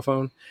normal cell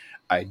phone.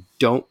 I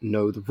don't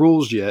know the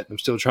rules yet. I'm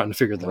still trying to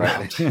figure them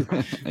out.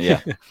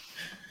 Yeah.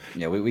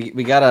 Yeah,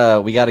 we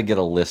gotta get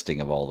a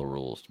listing of all the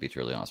rules, to be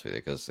truly honest with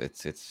you, because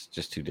it's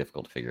just too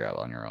difficult to figure out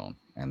on your own,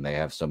 and they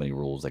have so many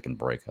rules they can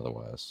break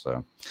otherwise.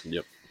 So,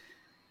 Yep.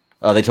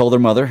 They told their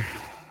mother,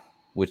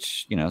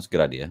 which is a good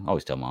idea.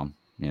 Always tell mom,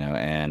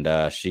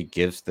 and she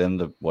gives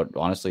them what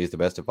honestly is the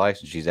best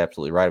advice, and she's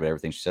absolutely right about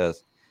everything she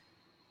says.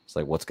 It's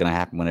like, what's going to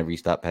happen whenever you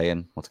stop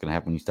paying? What's going to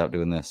happen when you stop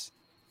doing this?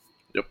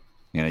 Yep.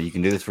 You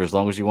can do this for as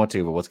long as you want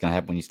to, but what's going to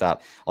happen when you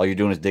stop? All you're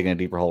doing is digging a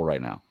deeper hole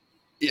right now.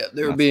 Yeah,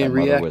 they're being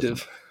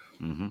reactive.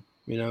 Mm-hmm.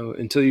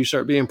 Until you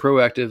start being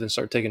proactive and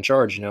start taking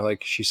charge.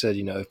 Like she said,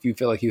 if you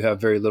feel like you have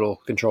very little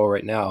control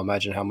right now,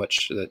 imagine how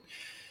much that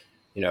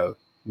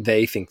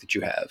they think that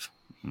you have.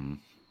 Mm-hmm.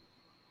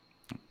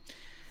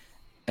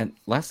 And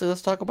lastly,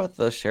 let's talk about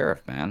the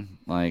sheriff, man.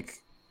 Like,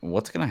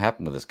 what's going to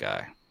happen with this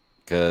guy?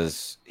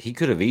 Because he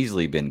could have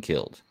easily been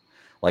killed.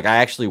 Like, I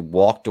actually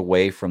walked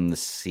away from the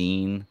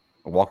scene,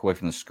 walked away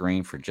from the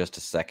screen for just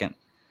a second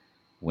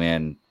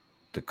when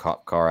the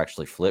cop car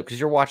actually flipped. Because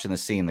you're watching the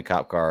scene, the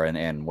cop car,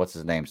 and what's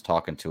his name's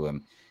talking to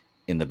him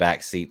in the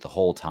back seat the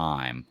whole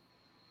time.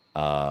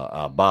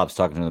 Bob's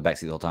talking to him in the back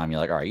seat the whole time. You're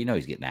like, all right,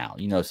 he's getting out.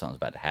 Something's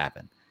about to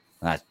happen.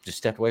 And I just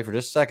stepped away for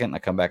just a second, and I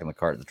come back in the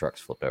car, and the truck's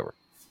flipped over.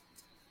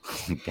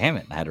 Damn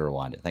it! I had to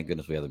rewind it. Thank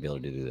goodness we have the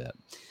ability to do that.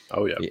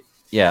 Oh yeah,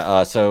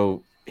 yeah.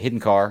 So hidden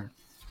car.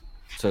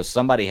 So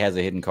somebody has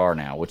a hidden car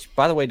now. Which,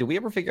 by the way, did we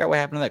ever figure out what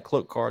happened to that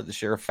cloak car the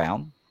sheriff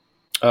found?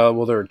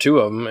 Well, there are two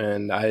of them,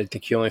 and I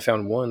think he only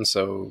found one.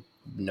 So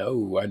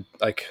no, I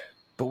like.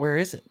 But where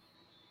is it?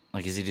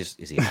 Like, is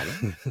he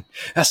hiding?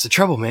 That's the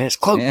trouble, man. It's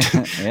cloaked.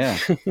 Yeah.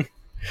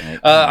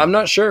 I'm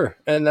not sure,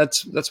 and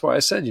that's why I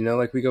said,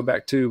 like we go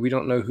back to, we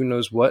don't know who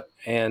knows what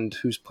and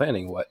who's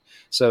planning what.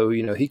 So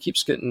he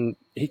keeps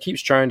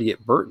trying to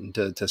get Burton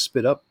to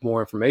spit up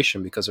more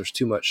information because there's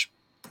too much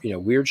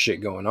weird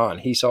shit going on.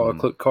 He saw a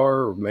cloaked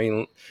car, or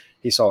mainly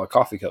he saw a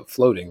coffee cup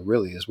floating.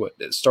 Really, is what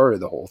it started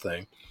the whole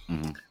thing.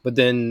 Mm-hmm. But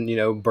then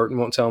Burton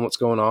won't tell him what's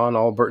going on.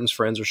 All Burton's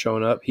friends are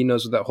showing up. He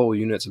knows what that whole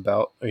unit's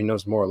about. Or he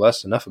knows more or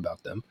less enough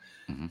about them.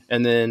 Mm-hmm.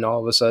 And then all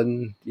of a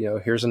sudden,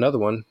 here's another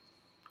one.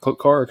 Cloaked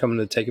car coming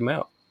to take him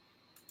out.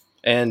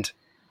 And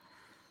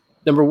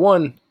number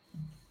one,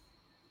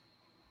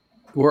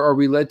 where are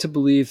we led to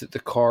believe that the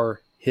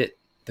car hit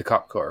the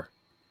cop car?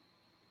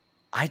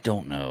 I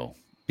don't know,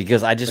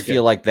 because I just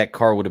feel like that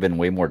car would have been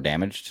way more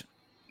damaged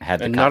had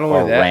the cop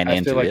car ran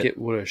into it. I feel like it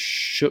would have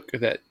shook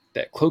that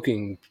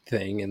cloaking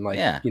thing, and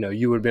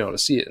you would have been able to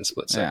see it in a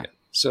split second. Yeah.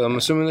 So I'm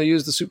assuming they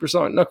used the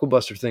supersonic knuckle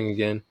buster thing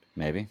again.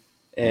 Maybe.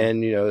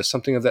 And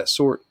something of that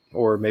sort,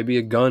 or maybe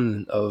a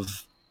gun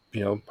of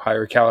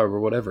higher caliber,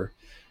 whatever.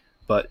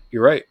 But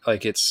you're right.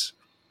 Like,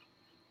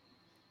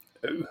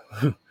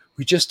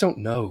 we just don't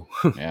know.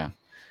 Yeah.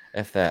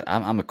 F that.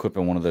 I'm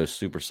equipping one of those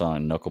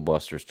supersonic knuckle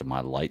busters to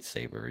my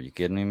lightsaber. Are you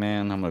kidding me,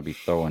 man? I'm going to be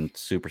throwing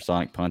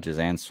supersonic punches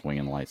and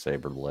swinging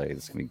lightsaber blades.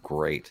 It's going to be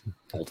great.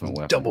 Ultimate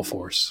weapon. Double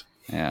force.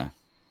 Yeah.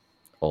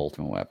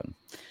 Ultimate weapon.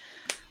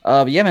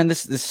 But yeah, man,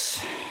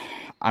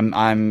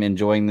 I'm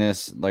enjoying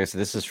this. Like I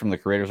said, this is from the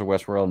creators of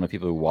Westworld, and the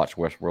people who watch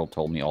Westworld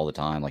told me all the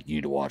time, like, you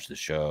need to watch the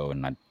show,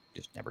 and I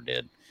just never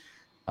did.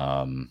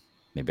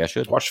 Maybe I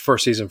should watch the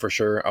first season for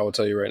sure. I will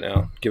tell you right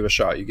now, give it a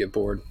shot. You get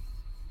bored,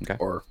 okay,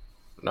 or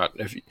not.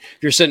 If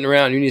you're sitting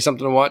around, you need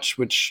something to watch.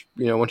 Which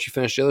once you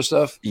finish the other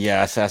stuff,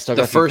 yeah, I still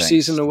the first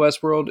season of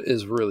Westworld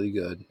is really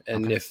good,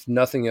 and if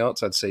nothing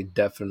else, I'd say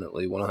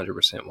definitely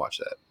 100% watch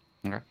that.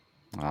 Okay,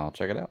 I'll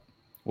check it out.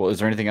 Well, is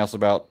there anything else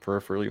about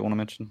Peripheral you want to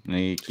mention?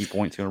 Any key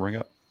points you want to bring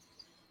up?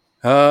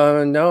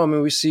 No. I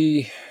mean, we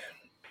see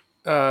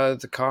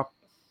the cop.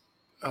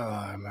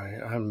 I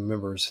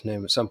remember his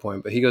name at some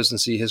point, but he goes and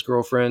see his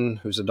girlfriend,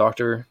 who's a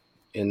doctor,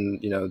 in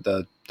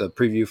the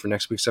preview for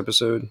next week's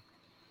episode.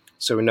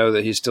 So we know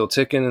that he's still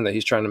ticking and that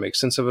he's trying to make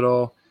sense of it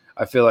all.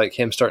 I feel like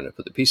him starting to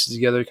put the pieces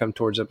together, come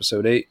towards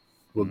episode 8,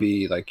 will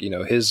be like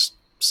his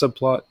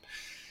subplot.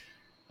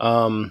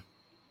 I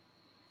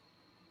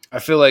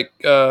feel like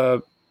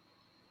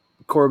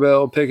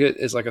Corbell Pickett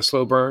is like a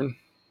slow burn.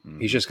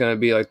 He's just going to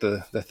be like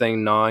the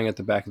thing gnawing at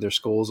the back of their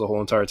skulls the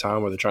whole entire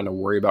time, where they're trying to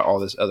worry about all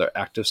this other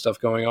active stuff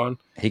going on.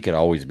 He could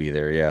always be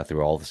there, yeah,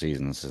 through all the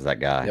seasons. Is that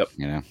guy? Yep.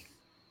 You know.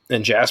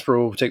 And Jasper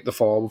will take the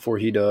fall before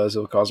he does.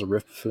 It'll cause a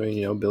rift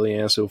between, Billy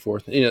Ann and so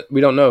forth.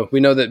 We don't know. We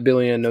know that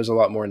Billy Ann knows a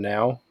lot more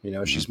now.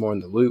 She's more in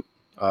the loop.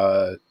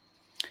 Put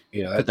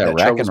that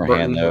rack in troubles her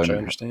Burton, hand, though, which I and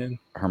understand.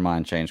 her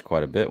mind changed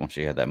quite a bit when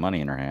she had that money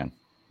in her hand.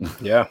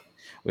 Yeah.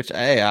 Which,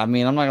 hey, I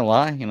mean, I'm not gonna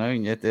lie.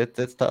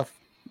 It's tough.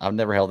 I've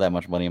never held that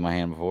much money in my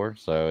hand before,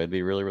 so it'd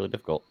be really, really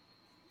difficult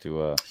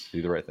to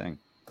do the right thing.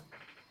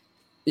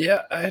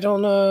 Yeah, I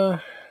don't.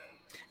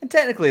 And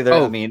technically,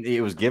 I mean,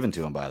 it was given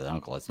to him by the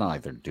uncle. It's not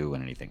like they're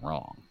doing anything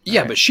wrong.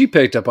 Yeah, right? But she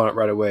picked up on it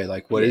right away.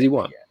 Like, what did he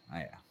want?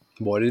 Yeah.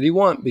 What did he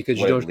want? Because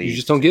you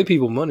just don't give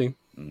people money.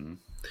 Mm-hmm.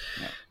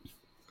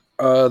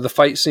 Yeah. The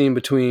fight scene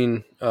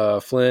between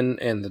Flynn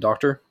and the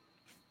Doctor,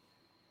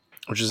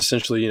 which is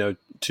essentially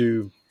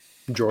two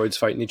droids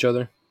fighting each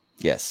other.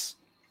 Yes,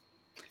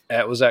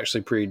 that was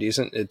actually pretty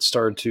decent. It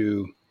started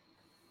to.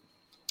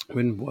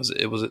 When was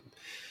it? Was it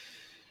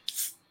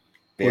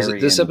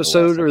this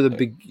episode or the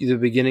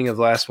beginning of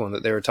the last one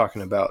that they were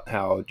talking about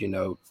how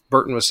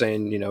Burton was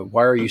saying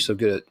why are you so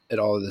good at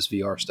all of this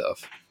VR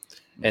stuff,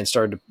 and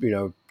started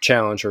to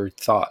challenge her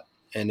thought,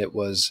 and it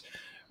was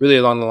really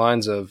along the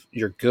lines of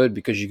you're good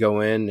because you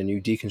go in and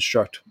you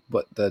deconstruct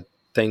what the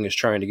thing is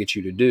trying to get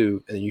you to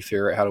do, and then you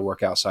figure out how to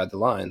work outside the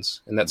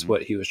lines, and that's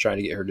what he was trying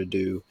to get her to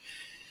do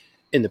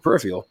in the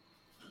peripheral.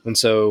 And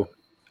so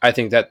I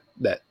think that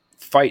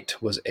fight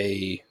was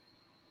a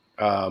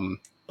kind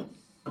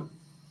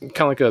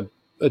of like a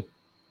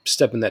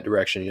step in that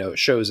direction. It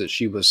shows that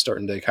she was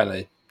starting to kind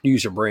of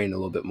use her brain a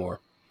little bit more.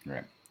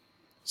 Right.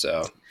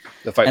 So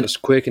the fight was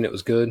quick and it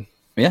was good.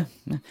 Yeah.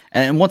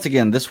 And once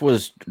again, this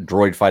was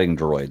droid fighting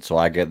droid. So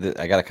I got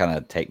to kind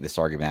of take this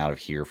argument out of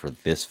here for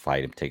this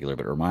fight in particular,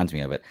 but it reminds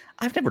me of it.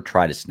 I've never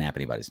tried to snap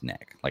anybody's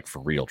neck, like for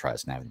real, try to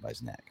snap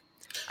anybody's neck.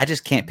 I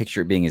just can't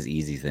picture it being as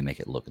easy as they make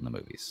it look in the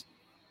movies.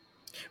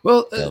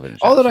 Well,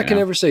 all that I can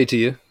ever say to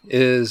you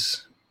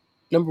is,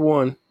 number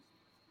one,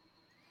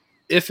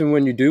 if and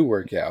when you do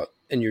work out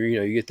and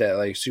you get that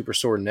like super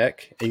sore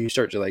neck and you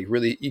start to like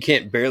really, you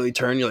can't barely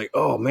turn. You're like,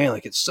 oh man,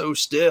 like it's so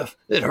stiff.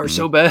 It hurts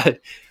so bad.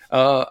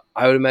 I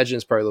would imagine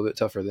it's probably a little bit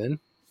tougher then.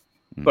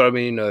 But I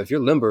mean, if you're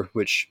limber,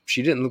 which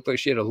she didn't look like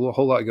she had a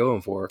whole lot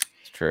going for her.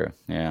 It's true.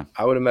 Yeah.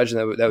 I would imagine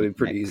that would be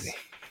pretty easy.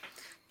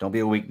 Don't be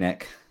a weak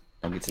neck.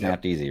 Don't get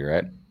snapped easy,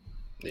 right?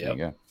 Yeah. There you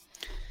go.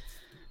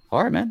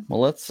 All right, man.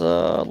 Well,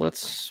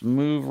 let's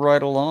move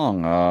right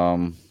along.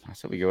 I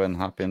said we go ahead and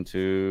hop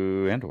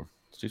into Andor.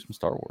 Let's do some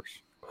Star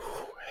Wars.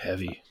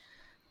 Heavy.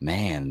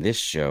 Man, this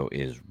show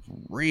is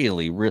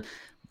really, really,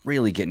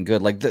 really getting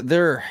good. Like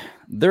there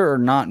are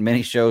not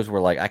many shows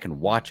where like I can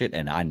watch it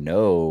and I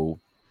know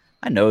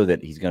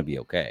that he's gonna be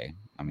okay.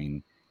 I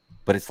mean,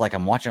 but it's like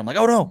I'm watching. I'm like,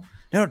 oh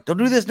no, don't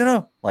do this,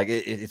 no. Like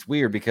it's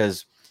weird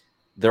because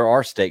there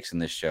are stakes in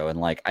this show, and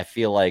like I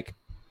feel like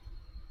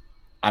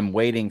I'm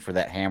waiting for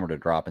that hammer to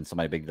drop and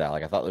somebody big die.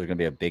 Like I thought there was gonna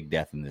be a big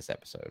death in this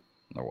episode.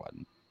 There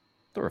wasn't.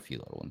 There were a few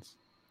little ones,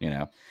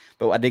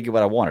 But I did get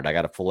what I wanted. I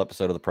got a full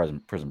episode of the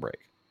Prison Break.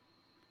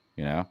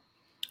 Damn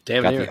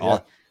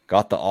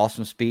got the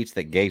awesome speech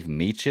that gave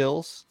me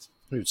chills.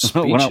 Dude,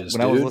 speeches,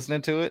 when I was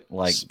listening to it,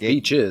 like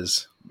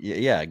speeches.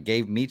 It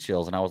gave me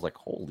chills, and I was like,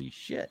 "Holy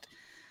shit!"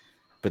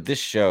 But this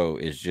show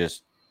is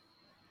just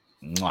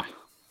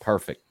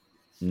perfect,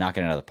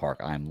 knocking it out of the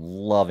park. I'm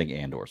loving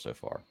Andor so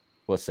far.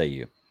 What say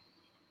you,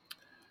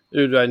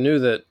 dude? I knew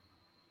that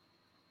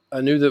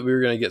we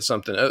were going to get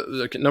something.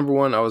 Number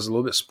one, I was a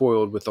little bit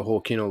spoiled with the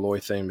whole Kino Loy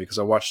thing because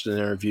I watched an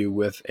interview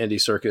with Andy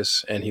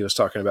Serkis, and he was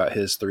talking about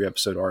his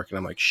 3-episode arc, and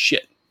I'm like,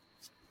 shit.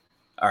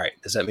 All right,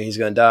 does that mean he's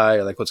going to die,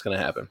 or like what's going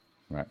to happen?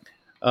 Right.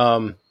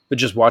 But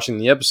just watching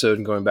the episode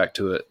and going back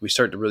to it, we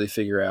start to really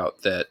figure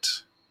out that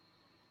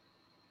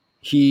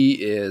he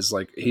is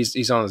like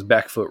he's on his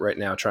back foot right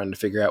now, trying to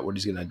figure out what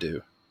he's going to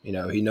do.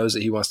 He knows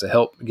that he wants to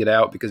help get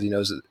out because he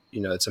knows that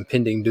it's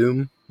impending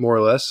doom, more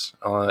or less,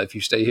 if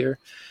you stay here.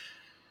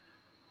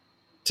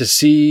 To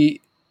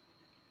see,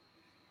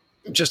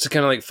 just to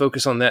kind of like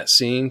focus on that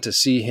scene, to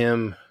see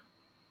him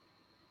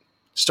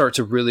start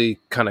to really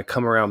kind of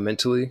come around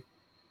mentally,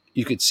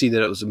 you could see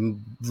that it was a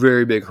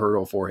very big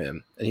hurdle for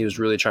him, and he was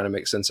really trying to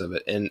make sense of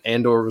it. And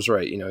Andor was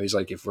right. He's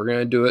like, if we're going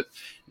to do it,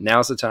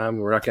 now's the time.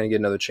 We're not going to get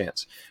another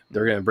chance.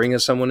 They're going to bring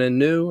us someone in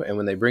new, and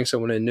when they bring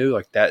someone in new,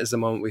 like that is the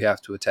moment we have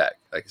to attack.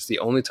 Like it's the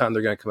only time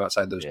they're going to come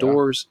outside those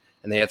doors,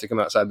 and they have to come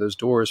outside those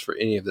doors for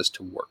any of this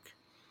to work.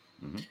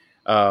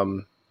 Mm-hmm.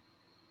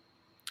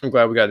 I'm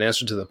glad we got an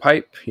answer to the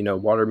pipe.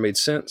 Water made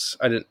sense.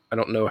 I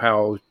don't know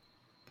how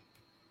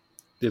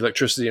the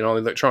electricity and all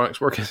the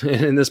electronics work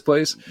in this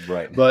place,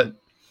 right? But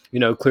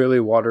clearly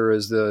water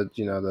is the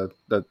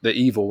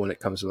evil when it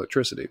comes to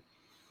electricity.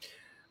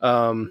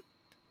 One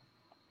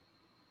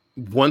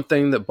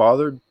thing that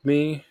bothered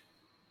me,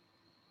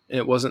 and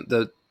it wasn't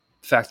the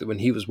fact that when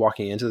he was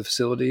walking into the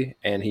facility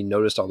and he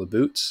noticed all the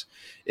boots,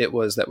 it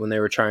was that when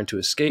they were trying to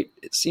escape,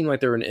 it seemed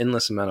like there were an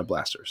endless amount of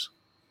blasters.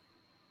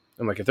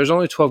 I'm like, if there's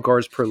only 12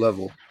 guards per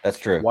level, That's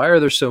true. why are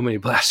there so many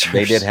blasters?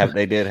 They did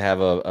have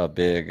a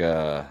big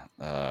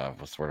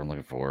what's the word I'm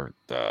looking for?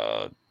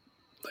 Like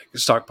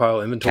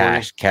stockpile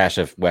inventory. Cache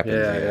of weapons.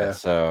 Yeah.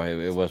 So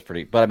it was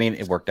pretty, but I mean,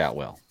 it worked out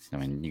well. I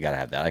mean, you got to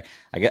have that.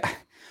 I get.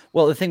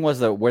 Well, the thing was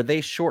though, were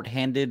they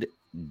shorthanded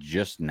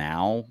just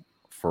now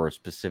for a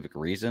specific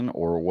reason,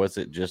 or was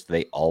it just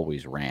they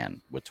always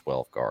ran with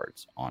 12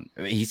 guards on?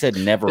 I mean, he said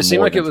never It seemed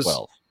more like than it was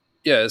 12.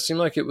 Yeah, it seemed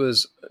like it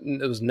was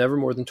never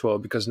more than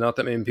 12 because not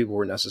that many people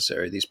were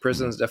necessary. These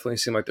prisons definitely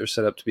seem like they're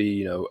set up to be,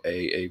 you know,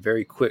 a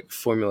very quick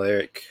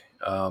formulaic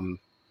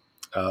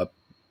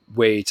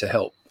way to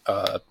help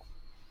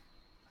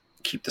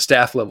keep the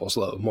staff levels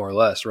low, more or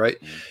less, right?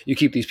 You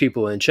keep these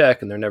people in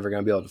check and they're never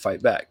going to be able to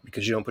fight back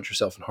because you don't put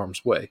yourself in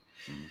harm's way.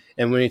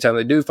 And anytime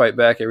they do fight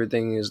back,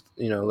 everything is,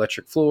 you know,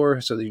 electric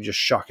floor, so that you just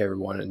shock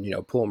everyone and, you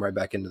know, pull them right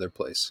back into their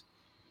place.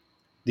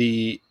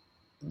 The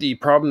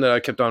problem that I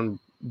kept on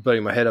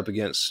butting my head up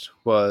against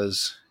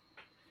was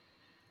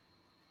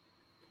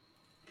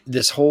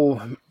this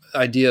whole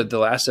idea of the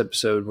last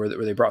episode where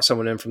they brought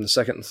someone in from the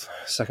second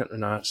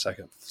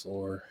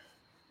floor.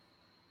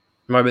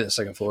 It might have been the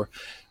second floor,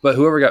 but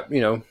whoever got,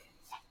 you know,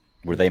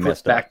 Were they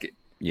messed back, up?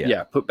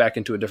 Yeah, put back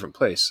into a different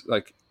place.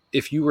 Like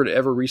if you were to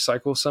ever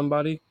recycle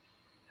somebody,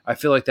 I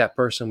feel like that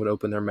person would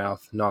open their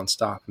mouth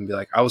nonstop and be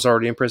like, I was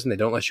already in prison. They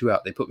don't let you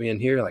out. They put me in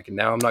here. Like,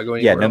 now I'm not going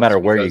anywhere. Yeah, no matter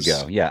where you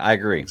go. Yeah, I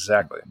agree.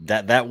 Exactly.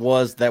 That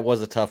was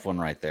a tough one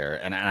right there.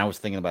 And I was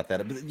thinking about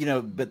that. But, you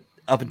know, but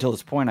up until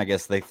this point, I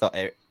guess they thought,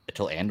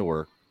 until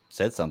Andor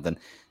said something,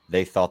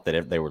 they thought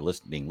that they were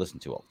being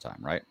listened to all the time,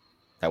 right?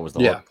 That was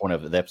the whole point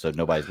of the episode.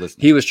 Nobody's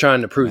listening. He was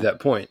trying to prove that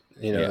point,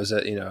 you know, is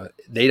that, you know,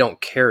 they don't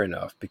care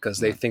enough because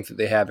they think that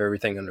they have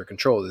everything under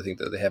control. They think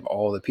that they have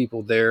all the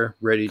people there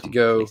ready to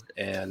go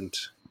and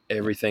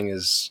everything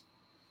is,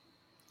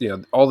 you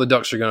know, all the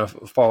ducks are going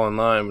to fall in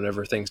line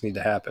whenever things need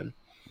to happen.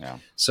 Yeah.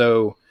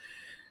 So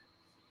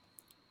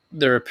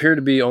there appear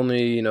to be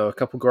only, you know, a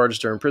couple guards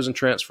during prison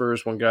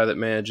transfers, one guy that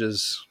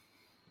manages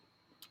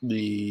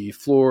the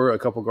floor, a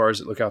couple guards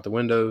that look out the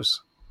windows.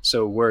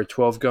 So where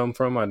 12 come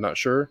from, I'm not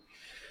sure.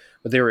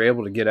 But they were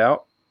able to get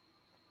out.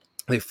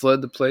 They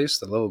fled the place.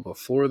 The level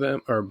before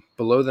them or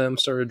below them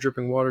started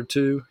dripping water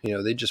too. You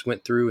know, they just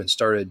went through and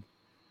started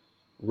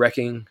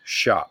wrecking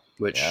shop,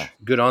 which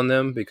good on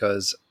them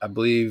because I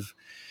believe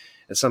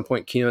at some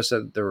point Kino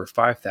said there were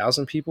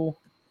 5,000 people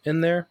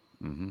in there.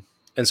 Mm-hmm.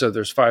 And so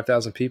there's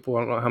 5,000 people. I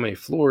don't know how many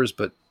floors,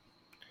 but,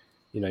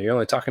 you know, you're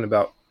only talking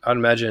about, I'd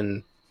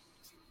imagine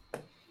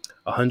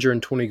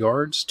 120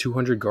 guards,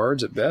 200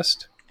 guards at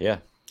best. Yeah.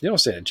 You don't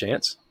stand a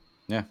chance.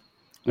 Yeah.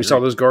 We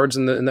saw those guards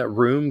in that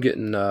room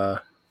getting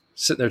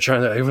sitting there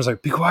trying to. Everyone's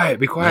like, "Be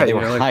quiet, be quiet." Yeah, they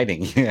were like,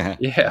 hiding.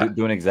 Yeah,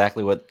 doing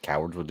exactly what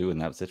cowards would do in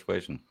that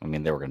situation. I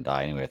mean, they were going to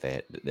die anyway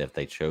if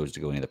they chose to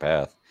go any other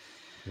path.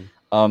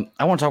 I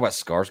want to talk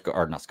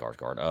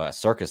about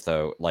Circus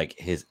though. Like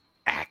his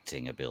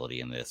acting ability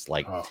in this,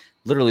 like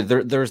literally,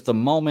 there's the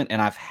moment,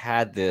 and I've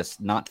had this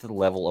not to the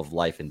level of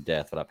life and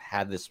death, but I've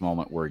had this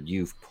moment where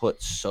you've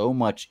put so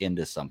much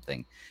into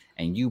something,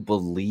 and you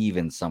believe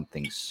in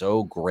something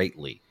so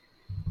greatly.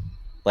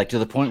 Like to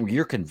the point where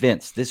you're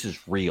convinced this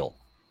is real,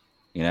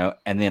 you know,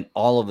 and then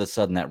all of a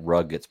sudden that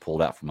rug gets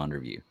pulled out from under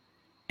you.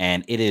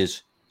 And it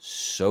is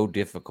so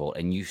difficult.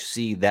 And you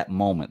see that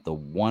moment, the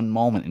one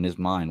moment in his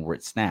mind where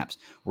it snaps,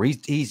 where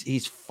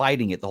he's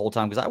fighting it the whole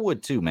time. Because I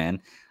would too,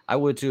 man. I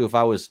would too if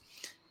I was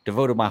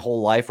devoted my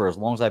whole life or as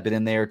long as I've been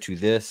in there to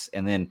this.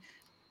 And then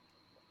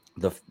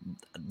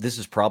this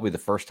is probably the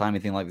first time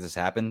anything like this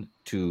happened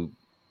to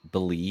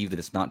believe that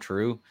it's not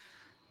true.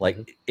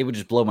 Like it would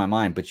just blow my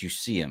mind, but you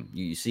see him.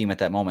 You see him at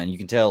that moment, and you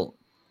can tell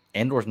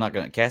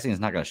Cassian's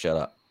not gonna shut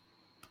up.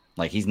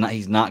 Like he's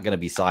not gonna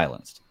be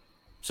silenced.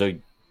 So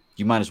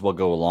you might as well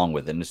go along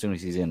with it. And as soon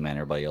as he's in, man,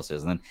 everybody else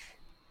is. And then,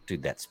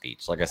 dude, that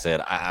speech. Like I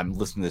said, I'm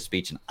listening to the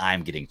speech and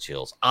I'm getting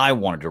chills. I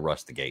wanted to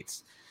rush the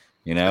gates.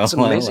 You know, it's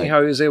amazing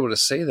how he was able to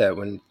say that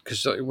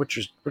because what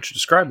you're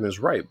describing is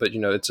right, but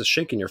you know, it's a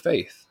shake in your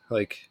faith.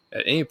 Like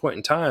at any point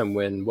in time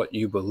when what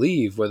you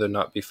believe, whether or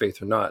not be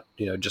faith or not,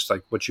 you know, just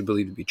like what you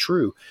believe to be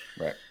true,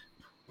 right?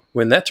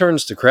 When that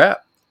turns to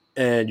crap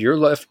and you're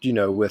left, you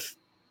know, with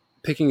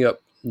picking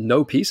up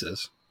no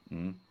pieces,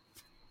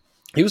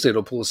 he was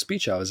able to pull a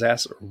speech out of his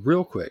ass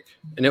real quick,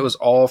 and it was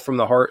all from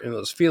the heart and it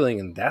was feeling,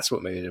 and that's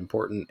what made it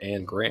important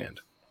and grand.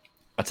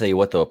 I'll tell you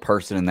what, though, a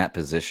person in that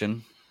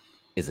position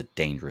is a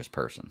dangerous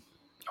person.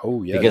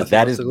 Oh yeah, because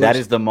that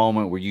is the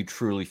moment where you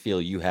truly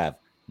feel you have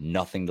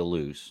nothing to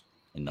lose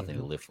and nothing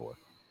to live for.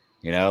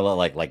 You know,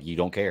 like you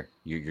don't care.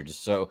 You're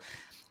just so.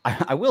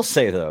 I will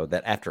say though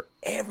that after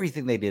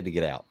everything they did to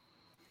get out,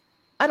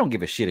 I don't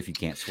give a shit if you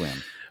can't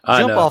swim.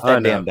 Jump off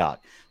that damn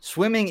dock.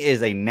 Swimming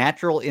is a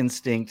natural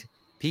instinct.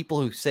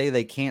 People who say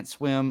they can't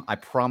swim, I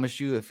promise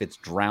you, if it's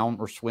drown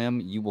or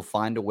swim, you will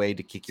find a way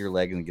to kick your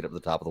leg and get up to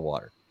the top of the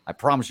water. I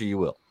promise you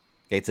will.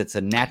 Okay, it's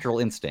a natural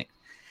instinct.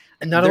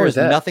 And not there's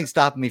nothing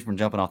stopping me from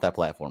jumping off that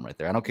platform right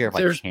there. I don't care if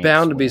there's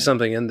bound to be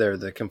something in there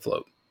that can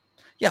float.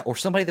 Yeah, or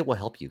somebody that will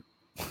help you.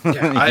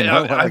 Yeah, like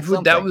that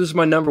something. was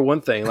my number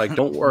one thing. Like,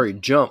 don't worry,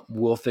 jump.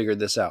 We'll figure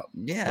this out.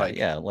 Yeah, Like,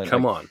 yeah.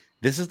 come on.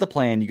 This is the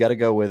plan. You got to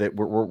go with it.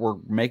 We're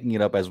making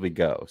it up as we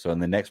go. So,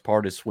 and the next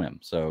part is swim.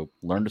 So,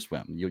 learn to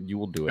swim. You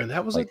will do it. And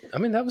that was Like,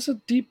 that was a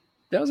deep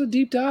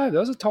dive. That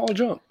was a tall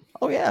jump.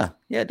 oh yeah,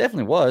 yeah, it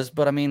definitely was.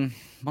 But I mean,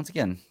 once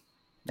again,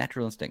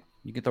 natural instinct.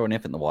 You can throw an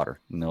infant in the water,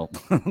 and they'll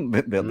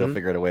they'll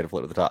figure out a way to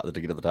float to the top to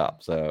get to the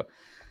top. So,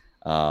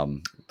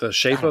 the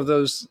shape of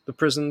the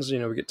prisons, we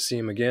get to see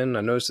them again.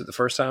 I noticed it the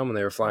first time when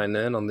they were flying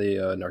in on the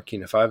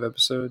Narkina 5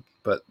 episode,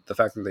 but the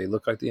fact that they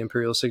look like the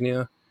Imperial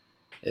insignia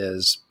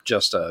is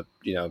just a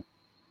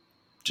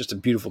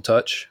beautiful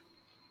touch,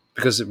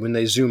 because when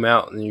they zoom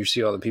out and you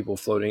see all the people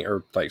floating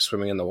or like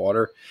swimming in the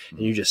water,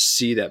 and you just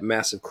see that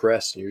massive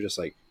crest, and you're just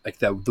like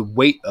that, the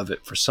weight of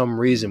it for some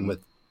reason,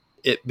 with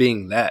it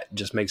being that,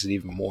 just makes it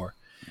even more.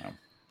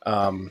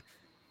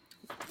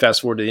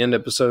 Fast forward to the end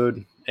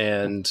episode,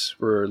 and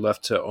we're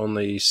left to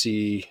only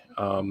see,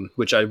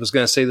 which I was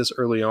going to say this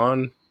early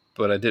on,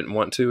 but I didn't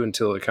want to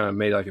until it kind of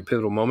made like a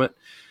pivotal moment.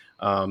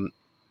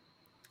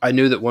 I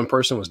knew that one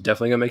person was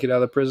definitely going to make it out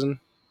of the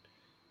prison,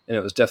 and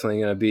it was definitely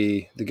going to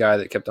be the guy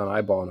that kept on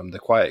eyeballing him, the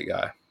quiet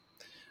guy.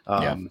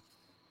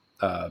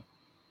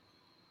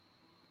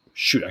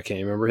 Shoot, I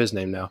can't remember his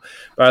name now.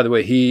 By the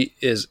way, he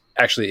is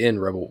actually in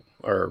Rogue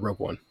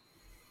One.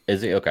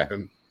 is he okay?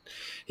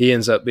 He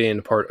ends up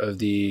being part of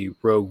the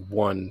Rogue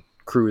One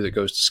crew that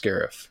goes to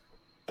Scarif.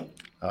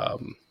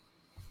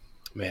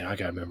 Man, I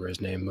gotta remember his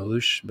name,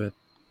 Malouche. But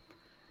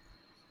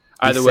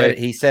either way,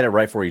 he said it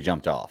right before he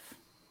jumped off.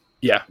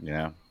 Yeah,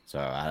 So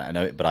I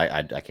know, but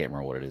I can't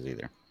remember what it is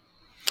either.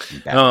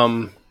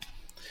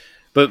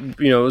 But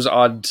it was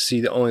odd to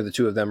see only the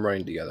two of them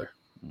running together,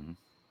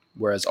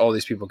 whereas all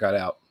these people got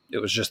out. It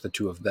was just the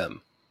two of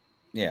them.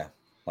 Yeah,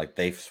 like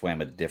they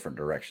swam a different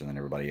direction than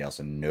everybody else,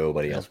 and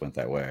nobody else went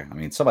that way. I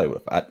mean, somebody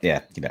would have.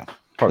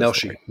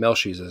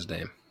 Melchi's his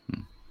name.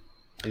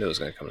 I knew it was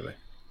going to come to me.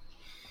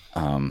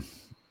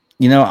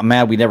 I'm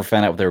mad we never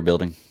found out what they were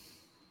building.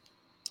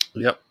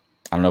 Yep.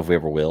 I don't know if we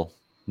ever will.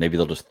 Maybe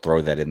they'll just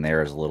throw that in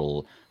there as a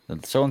little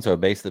so-and-so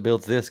base that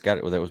builds this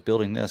that was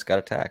building this got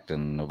attacked,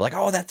 and they'll be like,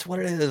 oh, that's what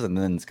it is, and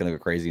then it's going to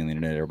go crazy on the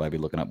internet. Everybody be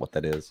looking up what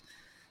that is.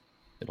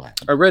 It'll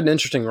happen. I read an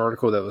interesting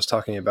article that was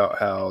talking about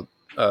how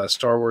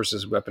Star Wars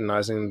is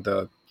weaponizing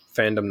the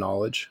fandom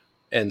knowledge,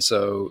 and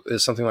so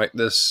it's something like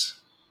this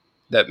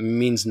that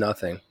means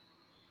nothing,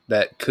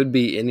 that could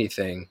be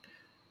anything,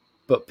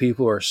 but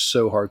people are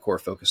so hardcore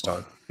focused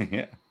on.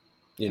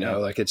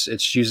 Like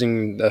it's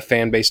using the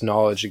fan base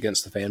knowledge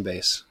against the fan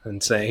base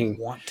and saying,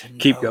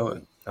 keep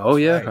going. Oh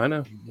yeah, right. I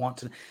know. You want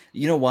to,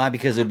 why?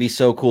 Because it'd be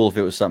so cool if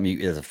it was something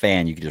you, as a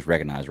fan, you could just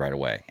recognize right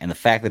away. And the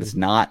fact that it's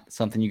not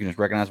something you can just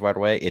recognize right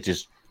away, it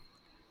just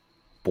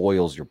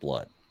boils your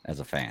blood as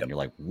a fan. Yep. You're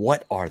like,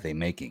 what are they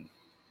making?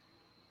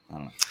 I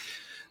don't know.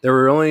 There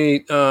were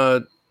only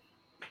 3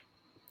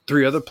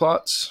 other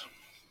plots.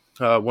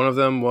 One of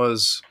them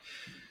was,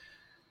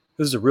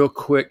 this is a real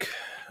quick,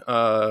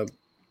 and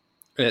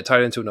it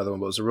tied into another one,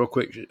 but it was a real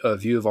quick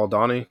view of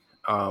Aldani.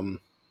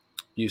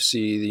 You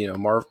see,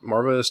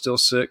 Marva is still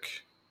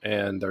sick,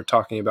 and they're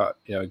talking about,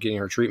 getting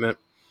her treatment.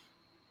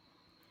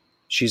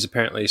 She's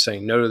apparently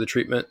saying no to the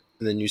treatment.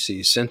 And then you see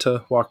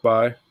Cinta walk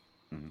by,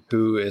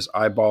 who is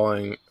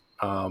eyeballing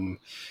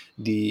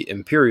the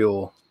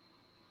Imperial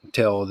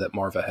tail that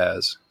Marva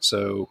has.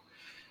 So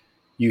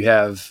you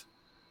have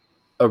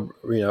a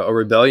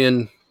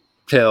rebellion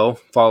tail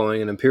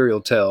following an Imperial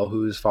tail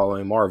who's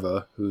following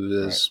Marva,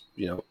 who is,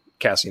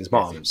 Cassian's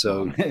mom.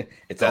 So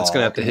that's going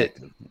to have to hit.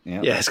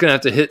 Yep. Yeah, it's going to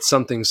have to hit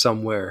something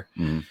somewhere.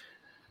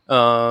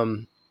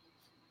 Did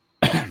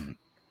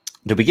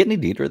we get any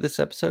Deidre this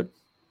episode?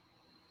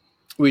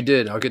 We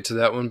did. I'll get to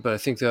that one, but I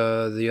think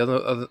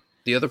the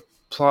other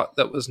plot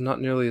that was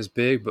not nearly as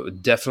big,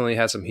 but definitely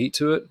had some heat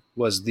to it,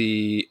 was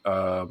the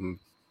Mon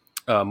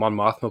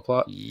Mothma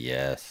plot.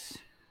 Yes.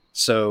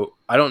 So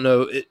I don't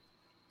know.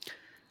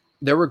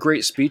 There were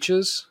great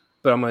speeches,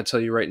 but I'm going to tell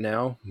you right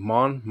now,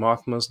 Mon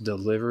Mothma's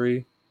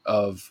delivery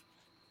of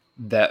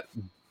that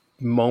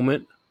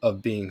moment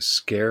of being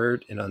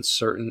scared and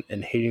uncertain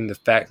and hating the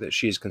fact that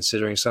she is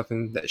considering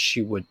something that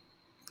she would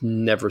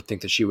never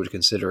think that she would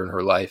consider in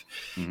her life.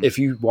 If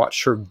you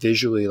watch her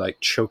visually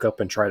like choke up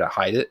and try to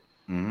hide it,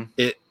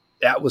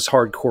 that was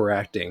hardcore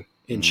acting,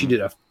 and she did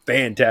a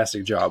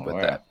fantastic job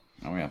with that.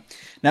 Oh yeah.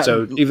 Now,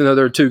 so even though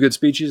there were 2 good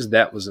speeches,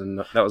 that was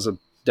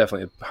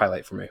definitely a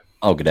highlight for me.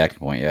 Oh, good acting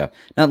point. Yeah.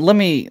 Now let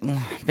me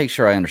make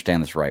sure I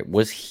understand this right.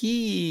 Was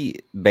he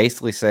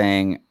basically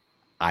saying,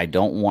 I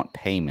don't want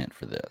payment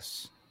for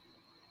this.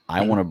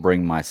 I want to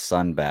bring my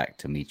son back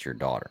to meet your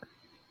daughter.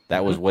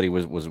 That was what he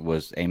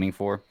was aiming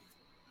for.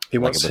 He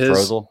wants a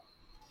betrothal.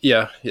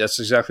 Yeah, that's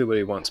exactly what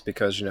he wants,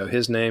 because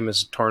his name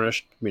is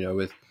tarnished,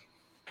 with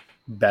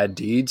bad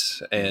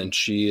deeds, and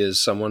she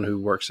is someone who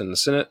works in the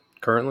Senate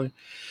currently.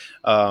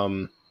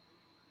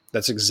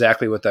 That's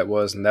exactly what that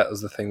was, and that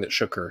was the thing that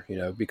shook her.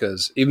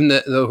 Because even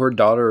though her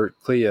daughter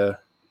Lita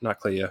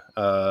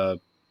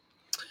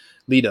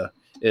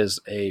is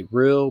a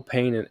real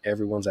pain in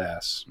everyone's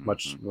ass,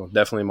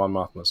 definitely Mon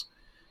Mothma's.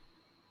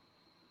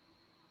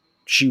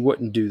 she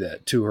wouldn't do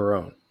that to her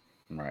own.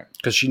 Right.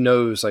 Because she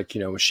knows, like,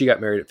 when she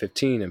got married at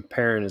 15 and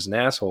Perrin is an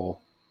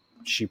asshole,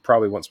 she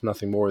probably wants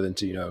nothing more than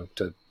to,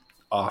 to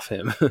off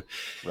him.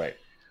 Right.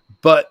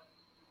 But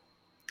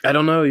I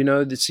don't know,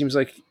 it seems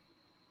like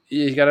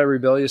you got a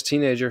rebellious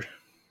teenager.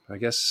 I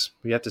guess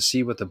we have to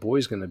see what the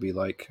boy's going to be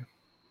like.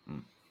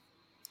 Mm.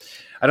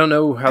 I don't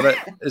know how that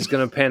is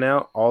going to pan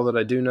out. All that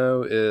I do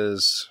know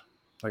is,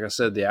 like I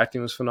said, the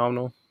acting was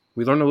phenomenal.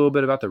 We learned a little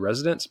bit about the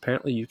residents.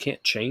 Apparently, you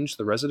can't change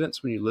the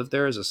residents when you live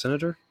there as a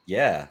senator.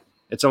 Yeah.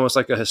 It's almost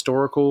like a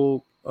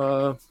historical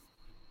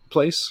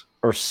place.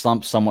 Or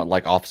somewhat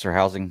like officer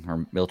housing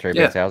or military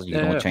base housing. You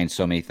can only change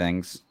so many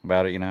things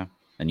about it,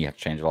 and you have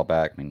to change it all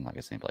back. I mean, like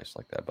I say, place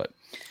like that, but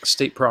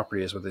state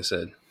property is what they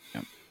said.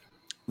 Yeah.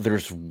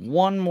 There's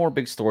one more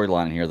big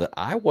storyline in here that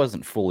I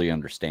wasn't fully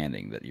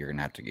understanding that you're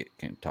gonna have to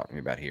talk to me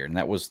about here, and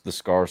that was the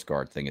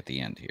Skarsgård thing at the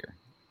end here.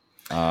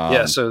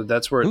 Yeah, so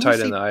that's where it tied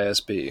in the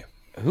ISB.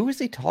 Who is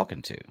he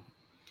talking to?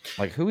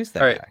 Like, who is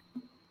that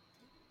guy?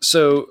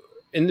 So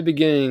in the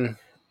beginning,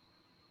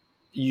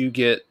 you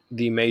get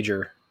the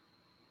major,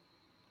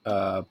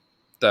 the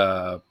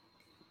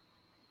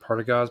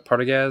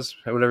Partagaz,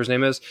 whatever his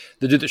name is,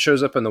 the dude that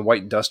shows up in the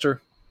white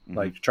duster,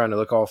 like trying to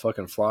look all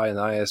fucking fly in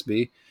the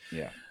ISB.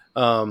 Yeah.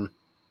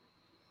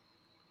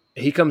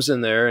 He comes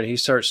in there and he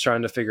starts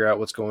trying to figure out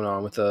what's going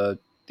on with the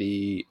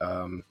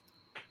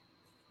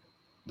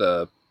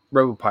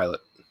rebel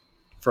pilot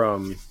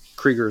from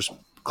Krieger's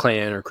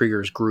clan or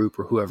Krieger's group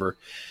or whoever.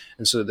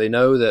 And so they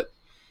know that,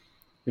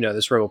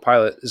 this rebel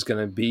pilot is going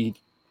to be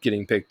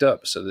getting picked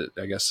up. So that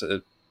I guess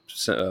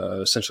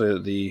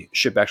essentially the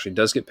ship actually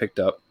does get picked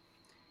up.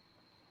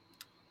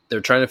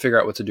 They're trying to figure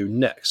out what to do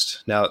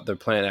next now that their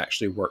plan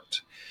actually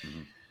worked.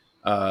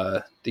 Mm-hmm.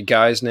 The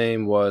guy's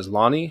name was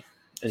Lonnie,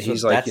 and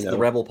he's like, that's the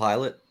rebel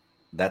pilot.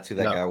 That's who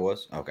that guy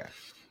was. Okay.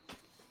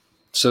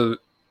 So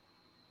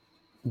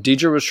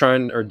Dedra was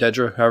trying, or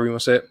Dedra, however you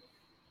want to say it,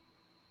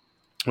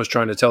 was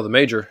trying to tell the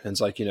major, and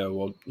it's like,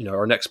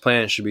 our next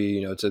plan should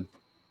be, to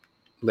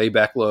lay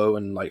back low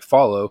and like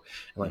follow,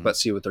 and like,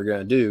 let's see what they're going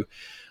to do.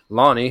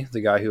 Lonnie,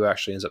 the guy who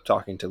actually ends up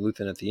talking to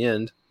Luthen at the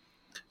end,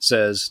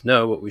 says,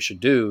 no, what we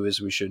should do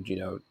is we should,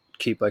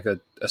 keep like a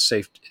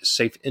safe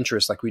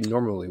interest like we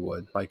normally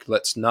would. Like,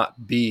 let's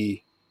not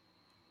be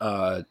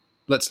all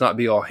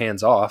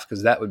hands off,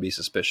 because that would be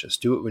suspicious.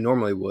 Do what we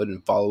normally would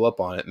and follow up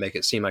on it, make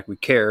it seem like we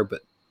care,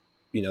 but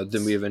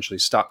then we eventually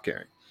stop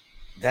caring.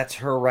 That's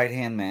her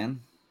right-hand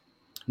man?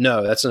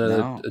 No, that's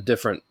a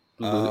different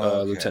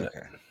lieutenant.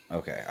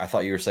 Okay. I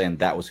thought you were saying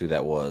that was who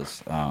that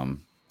was.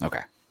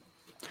 Okay.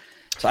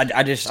 So I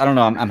don't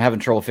know. I'm having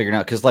trouble figuring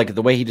out, because like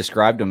the way he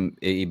described him,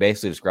 he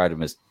basically described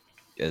him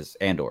as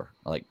Andor,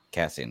 like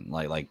Cassian,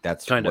 like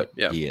that's what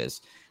he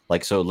is.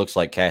 Like, so it looks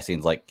like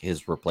Cassian's like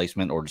his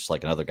replacement, or just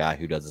like another guy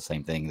who does the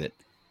same thing, that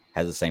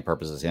has the same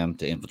purpose as him,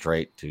 to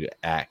infiltrate, to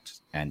act,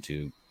 and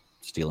to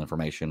steal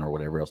information or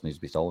whatever else needs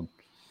to be stolen.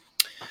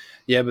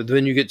 Yeah, but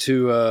then you get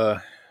to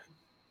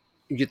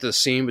the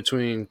scene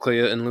between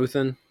Clea and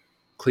Luthen,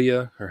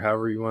 Clea, or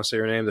however you want to say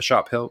her name, the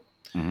shop help.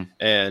 Mm-hmm.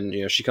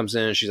 And, she comes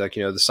in and she's like,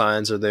 the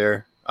signs are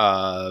there.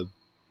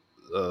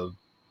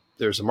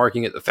 There's a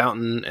marking at the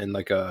fountain, and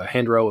like a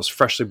handrail was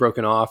freshly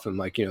broken off. And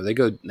like, they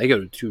go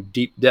to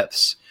deep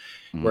depths.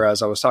 Mm-hmm.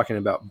 Whereas I was talking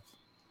about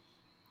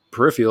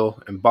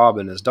Peripheral and Bob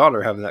and his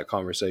daughter having that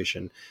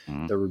conversation.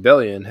 Mm-hmm. The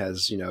rebellion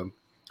has,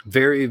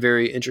 very,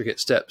 very intricate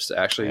steps to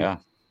actually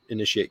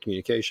initiate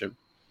communication.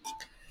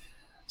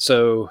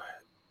 So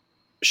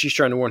she's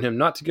trying to warn him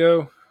not to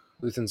go.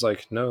 Luthen's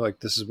like, no, like,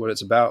 this is what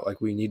it's about.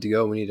 Like, we need to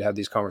go. We need to have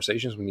these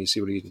conversations. We need to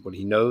see what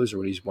he knows or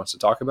what he wants to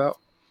talk about.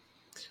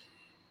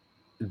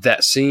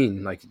 That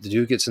scene, like, the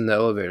dude gets in the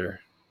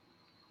elevator.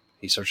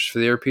 He searches for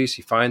the earpiece.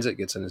 He finds it,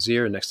 gets in his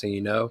ear. Next thing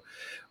you know,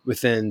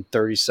 within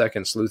 30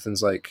 seconds,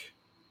 Luthen's like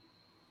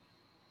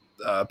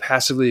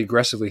passively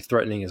aggressively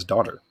threatening his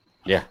daughter.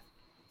 Yeah.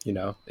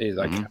 He's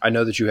like, I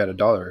know that you had a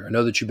daughter. I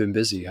know that you've been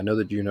busy. I know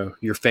that,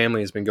 your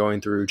family has been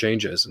going through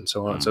changes and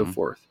so on and so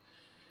forth.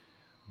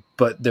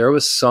 But there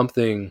was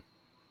something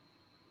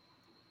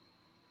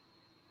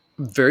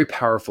very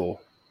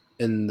powerful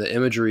in the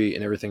imagery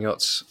and everything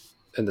else,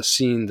 and the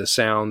scene, the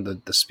sound,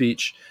 the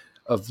speech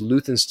of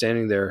Luthen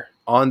standing there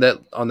on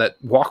that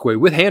walkway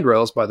with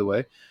handrails, by the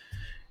way,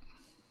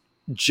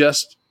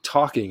 just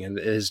talking, and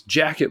his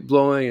jacket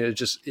blowing, and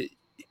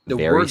the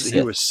very words Sith. That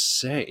he was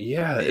saying.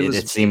 Yeah,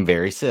 it seemed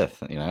very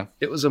Sith,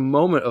 It was a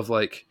moment of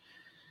like,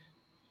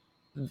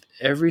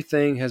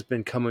 everything has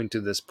been coming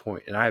to this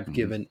point, and I've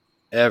given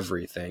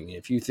everything.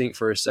 If you think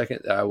for a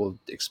second that I will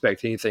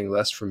expect anything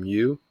less from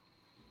you,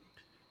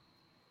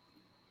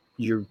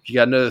 you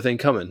got another thing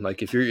coming.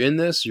 Like, if you're in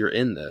this, you're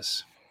in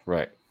this.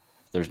 Right.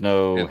 There's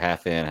no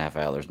half in, half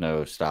out. There's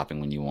no stopping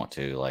when you want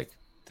to. Like,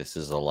 this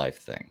is a life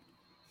thing.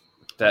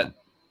 But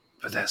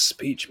that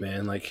speech,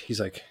 man, like, he's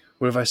like,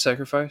 what have I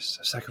sacrificed?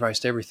 I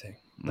sacrificed everything.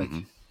 Like,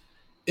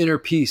 inner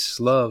peace,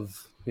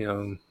 love,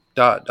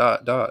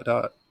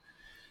 dot.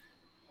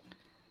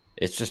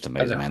 It's just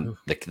amazing, man.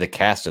 The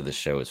cast of this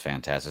show is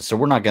fantastic. So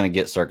we're not going to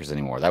get Circus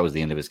anymore. That was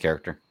the end of his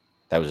character.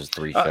 That was his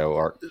 3-show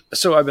arc.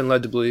 So I've been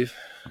led to believe.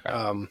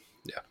 Okay.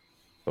 Yeah.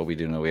 But we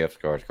do know we have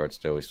Skarsgård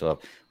still. We still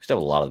have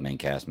a lot of the main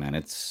cast, man.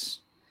 It's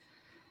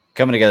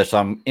coming together. So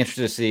I'm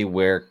interested to see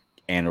where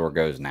Andor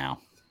goes now.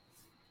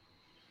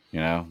 You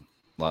know,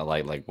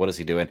 like what is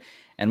he doing?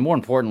 And more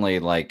importantly,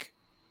 like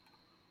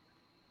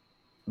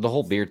the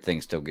whole beard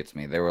thing still gets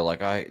me. They were like,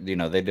 they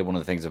did one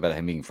of the things about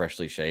him being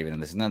freshly shaven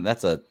and this and that.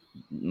 That's a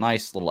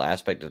nice little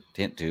aspect to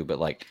tint to, but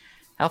like,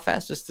 how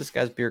fast does this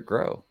guy's beard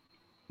grow?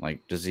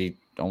 Like, does he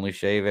only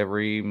shave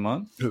every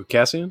month? Who,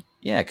 Cassian?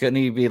 Yeah, couldn't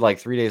he be like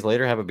 3 days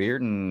later have a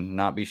beard and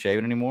not be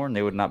shaven anymore, and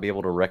they would not be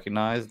able to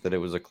recognize that it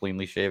was a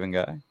cleanly shaven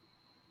guy?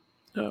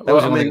 That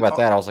was the one thing about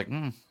that. I was like,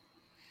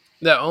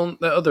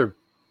 that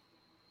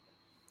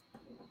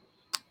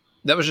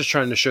was just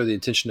trying to show the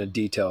attention to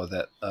detail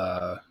that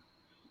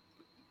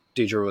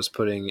Deidre was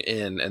putting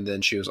in, and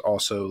then she was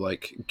also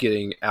like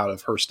getting out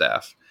of her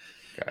staff.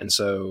 Okay. And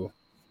so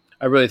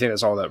I really think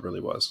that's all that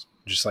really was.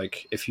 Just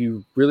like, if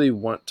you really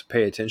want to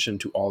pay attention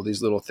to all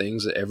these little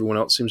things that everyone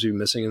else seems to be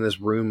missing in this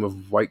room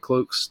of white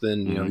cloaks,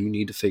 then you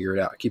need to figure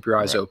it out. Keep your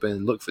eyes open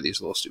and look for these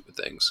little stupid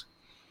things.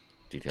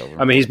 Details.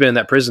 I mean, he's been in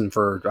that prison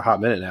for a hot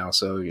minute now,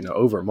 so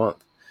over a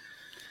month.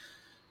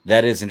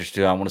 That is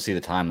interesting. I want to see the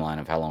timeline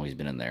of how long he's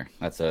been in there.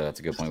 That's a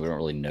good point. We don't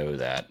really know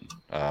that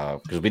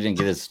because we didn't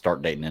get his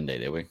start date and end date,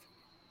 did we?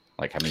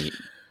 Like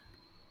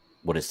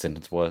what his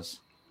sentence was.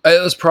 It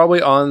was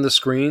probably on the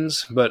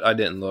screens, but I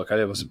didn't look.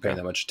 I wasn't paying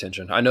that much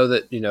attention. I know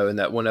that in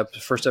that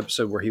first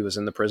episode where he was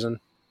in the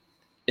prison,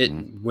 it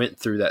went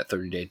through that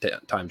 30-day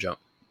time jump.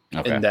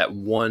 Okay. In that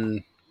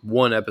one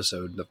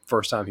episode, the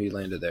first time he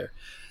landed there.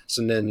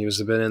 So then he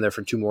was been in there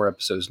for 2 more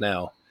episodes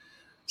now.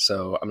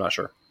 So I'm not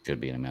sure. Could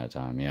be an amount of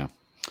time, yeah.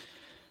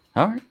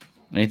 All right.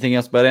 Anything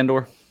else about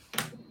Andor?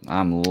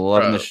 I'm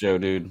loving the show,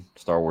 dude.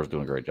 Star Wars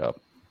doing a great job.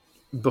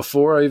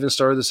 Before I even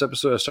started this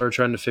episode, I started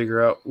trying to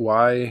figure out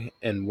why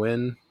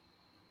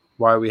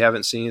we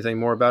haven't seen anything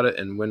more about it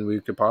and when we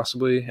could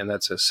possibly. And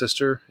that's his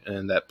sister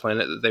and that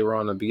planet that they were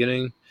on in the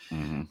beginning.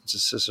 Mm-hmm.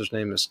 His sister's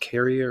name is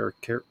Carrie or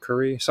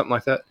Curry, something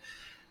like that.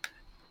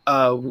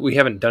 We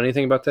haven't done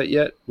anything about that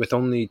yet. With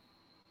only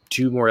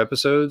 2 more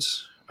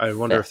episodes, I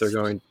wonder if they're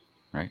going.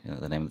 Right,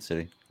 the name of the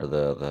city or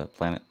the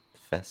planet,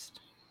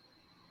 Fest.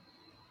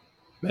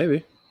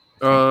 Maybe.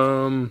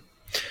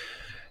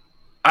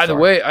 Either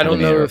way, I don't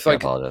know if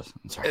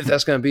if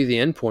that's going to be the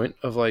end point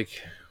of like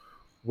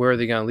where are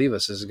they going to leave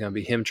us? Is it going to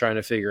be him trying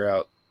to figure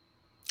out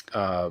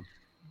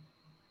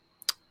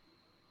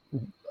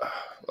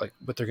like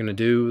what they're going to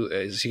do?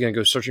 Is he going to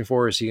go searching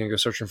for? Is he going to go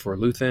searching for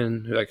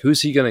Luthen? Like,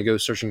 who's he going to go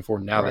searching for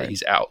now that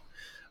he's out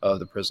of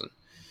the prison?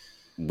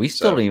 We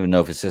still don't even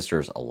know if his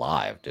sister's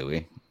alive, do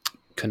we?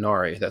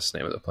 Kanari, that's the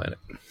name of the planet.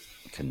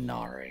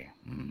 Kanari.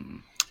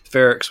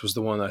 Ferrex was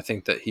the one I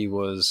think that he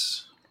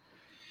was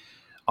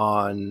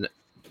on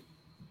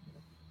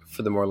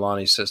for the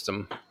Morlani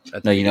system.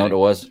 No, you know what it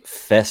was?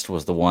 Fest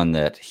was the one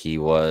that he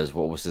was.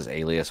 What was his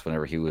alias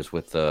whenever he was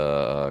with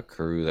the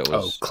crew that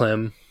was?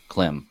 Clem.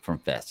 Clem from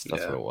Fest.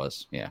 That's what it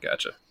was. Yeah.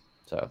 Gotcha.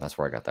 So that's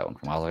where I got that one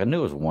from. I was like, I knew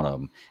it was one of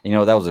them. And,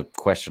 that was a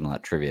question on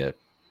that trivia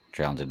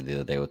challenge I did the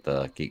other day with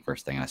the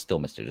Geekverse thing, and I still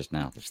missed it just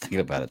now. Just thinking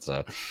about it.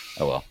 So,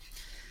 oh well.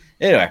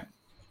 Anyway,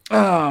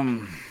 all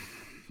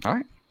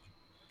right.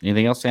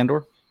 Anything else,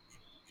 Sandor?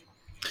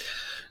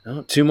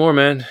 No, 2 more,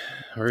 man.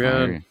 We're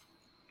gonna.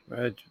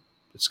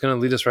 It's gonna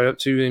lead us right up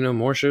to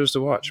more shows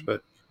to watch,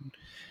 but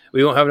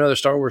we won't have another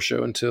Star Wars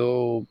show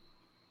until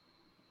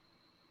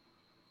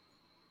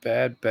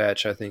Bad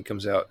Batch, I think,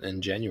 comes out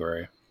in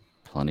January.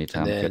 Plenty of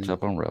time to catch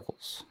up on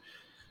Rebels.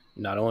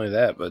 Not only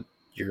that, but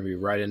you're gonna be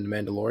right into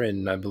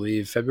Mandalorian. I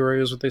believe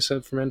February is what they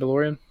said for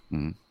Mandalorian.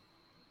 Mm-hmm.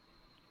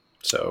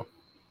 So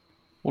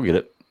we'll get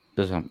it.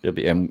 It'll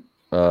be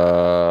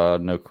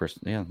no Chris.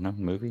 Yeah, no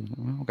movie.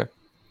 Okay,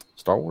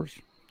 Star Wars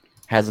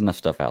has enough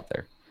stuff out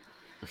there.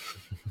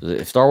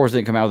 If Star Wars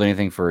didn't come out with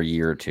anything for a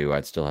year or 2,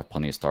 I'd still have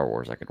plenty of Star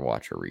Wars I could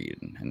watch or read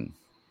and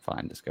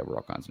discover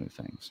all kinds of new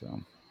things. So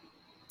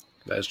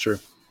that's true.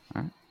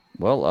 All right.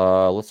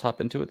 Well, let's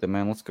hop into it then,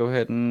 man. Let's go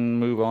ahead and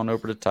move on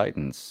over to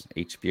Titans.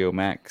 HBO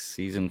Max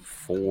Season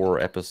 4,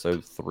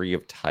 Episode 3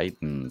 of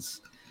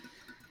Titans.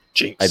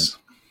 Jinx.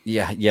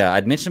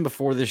 I'd mentioned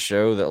before this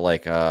show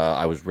that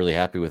I was really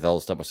happy with all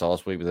the stuff I saw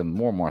this week, but then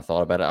more and more I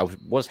thought about it, I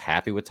was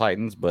happy with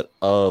Titans, but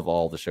of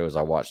all the shows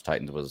I watched,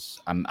 Titans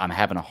I'm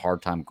having a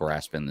hard time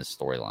grasping this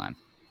storyline.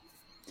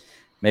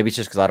 Maybe it's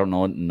just because I don't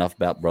know enough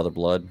about Brother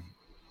Blood,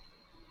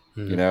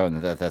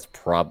 and that's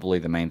probably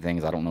the main thing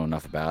is I don't know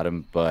enough about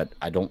him, but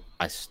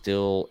I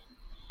still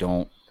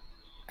don't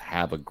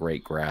have a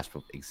great grasp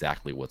of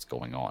exactly what's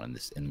going on in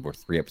this, and we're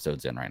 3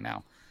 episodes in right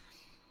now.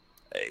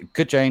 It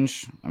could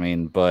change.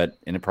 And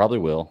it probably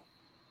will.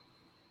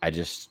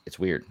 It's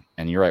weird.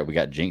 And you're right. We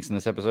got Jinx in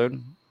this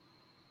episode.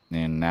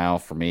 And now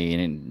for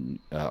me,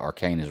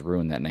 Arcane has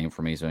ruined that name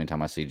for me. So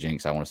anytime I see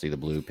Jinx, I want to see the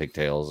blue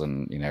pigtails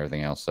and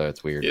everything else. So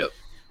it's weird. Yep.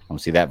 I want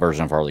to see that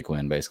version of Harley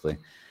Quinn, basically.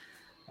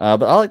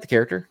 But I like the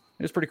character.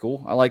 It was pretty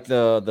cool. I like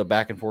the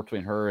back and forth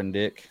between her and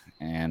Dick.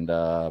 And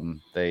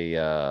they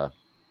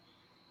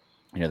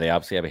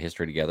obviously have a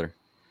history together.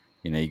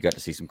 You got to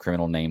see some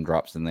criminal name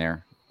drops in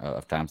there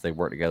of times they've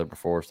worked together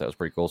before, so that was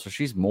pretty cool. So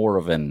she's more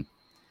of an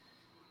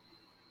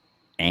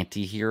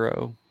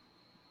anti-hero.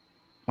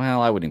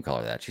 Well, I wouldn't even call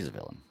her that. She's a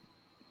villain.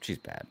 She's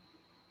bad.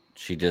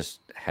 She just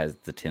has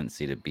the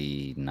tendency to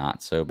be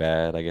not so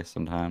bad, I guess,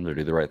 sometimes, or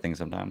do the right thing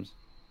sometimes.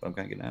 But I'm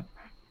kind of getting at.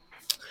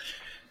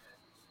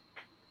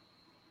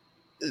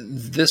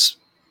 This,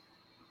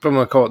 I'm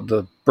going to call it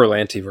the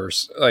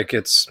Berlanti-verse. Like,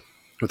 it's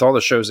with all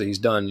the shows that he's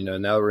done,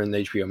 now we're in the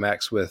HBO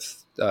Max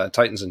with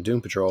Titans and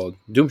Doom Patrol.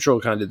 Doom Patrol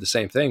kind of did the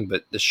same thing,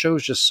 but the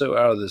show's just so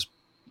out of this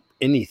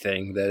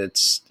anything that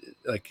it's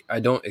like I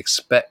don't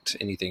expect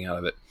anything out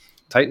of it.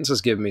 Titans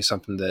has given me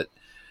something that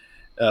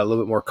a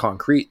little bit more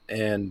concrete,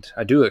 and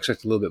I do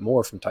expect a little bit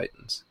more from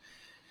Titans.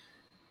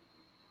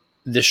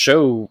 This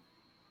show,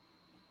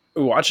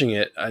 watching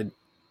it, I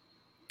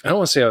don't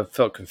want to say I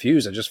felt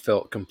confused. I just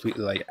felt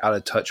completely like out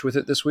of touch with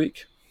it this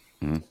week.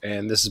 Mm-hmm.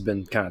 And this has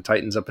been kind of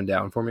Titans up and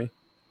down for me.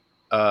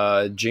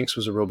 Jinx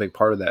was a real big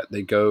part of that.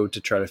 They go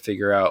to try to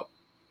figure out,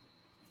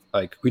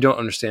 like, we don't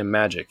understand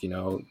magic,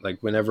 like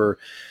whenever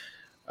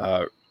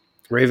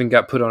Raven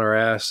got put on her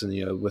ass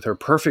and, with her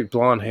perfect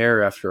blonde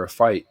hair after a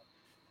fight,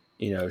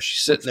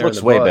 she's sitting there. It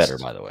looks way better,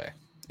 by the way.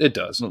 It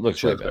does. It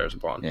looks way better better as a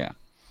blonde. Yeah.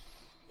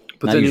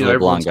 But not then, usually a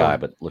blonde guy,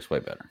 but looks way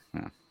better.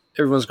 Yeah.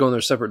 Everyone's going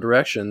their separate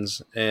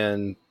directions,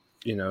 and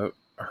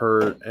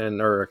her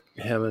and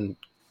him and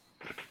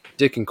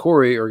Dick and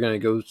Corey are going to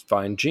go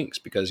find Jinx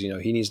because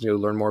he needs to go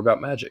learn more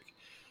about magic.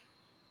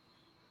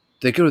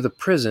 They go to the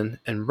prison,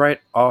 and right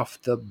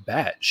off the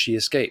bat, she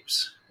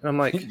escapes. And I'm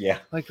like, yeah,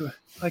 like,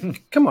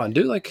 come on,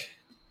 dude, like.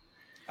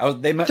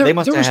 They must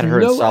have had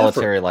her in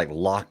solitary, like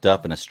locked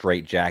up in a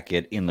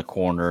straitjacket in the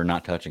corner,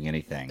 not touching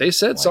anything. They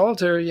said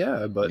solitary,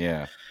 yeah, but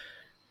yeah,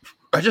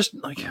 I just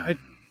I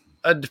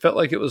felt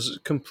like it was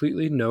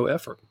completely no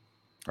effort.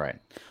 Right.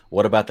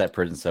 What about that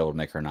prison cell would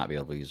make her not be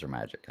able to use her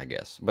magic, I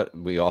guess. But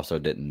we also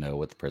didn't know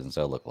what the prison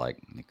cell looked like.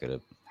 It could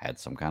have had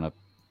some kind of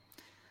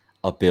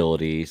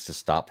abilities to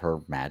stop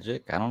her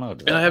magic. I don't know.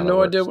 And I have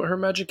no idea what her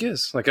magic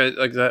is. Like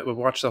that would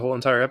watch the whole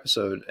entire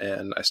episode,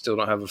 and I still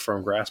don't have a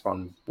firm grasp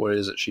on what it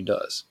is that she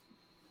does.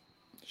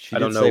 I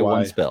don't know why.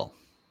 One spell.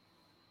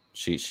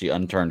 She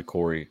unturned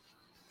Corey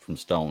from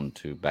stone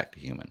to back to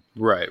human.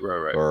 Right.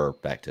 Or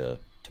back to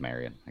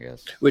Marion, I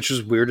guess. Which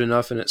was weird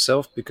enough in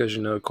itself because,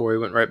 Corey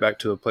went right back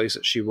to a place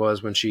that she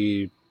was when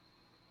she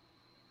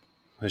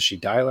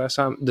died last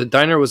time. The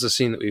diner was a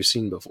scene that we've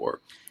seen before.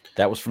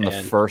 That was from the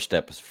first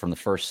episode, from the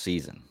first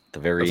season. The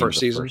very end of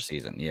the first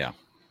season, yeah.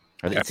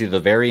 I think it's either the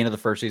very end of the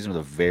first season or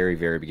the very,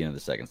 very beginning of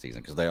the second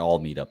season because they all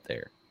meet up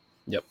there.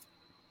 Yep.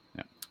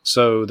 Yeah.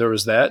 So there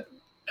was that.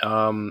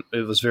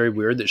 It was very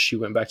weird that she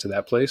went back to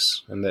that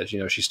place and that,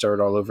 she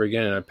started all over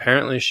again. And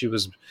apparently she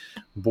was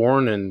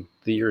born in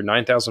the year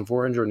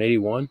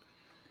 9,481.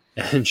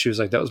 And she was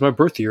like, that was my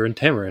birth year in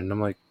Tamarin. And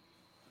I'm like,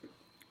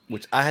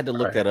 which I had to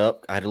look that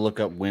up. I had to look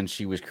up when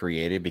she was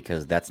created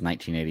because that's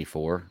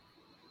 1984,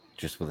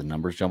 just with the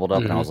numbers jumbled up.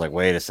 Mm-hmm. And I was like,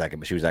 wait a second,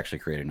 but she was actually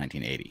created in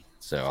 1980.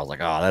 So I was like,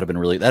 oh, that'd have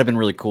been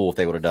really cool if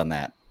they would have done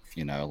that,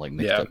 like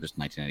mixed up just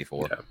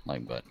 1984. Yeah.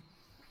 But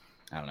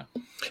I don't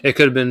know. It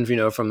could have been,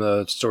 from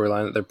the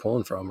storyline that they're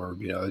pulling from or,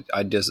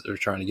 ideas that they're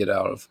trying to get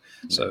out of.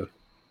 So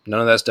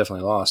none of that's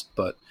definitely lost.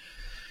 But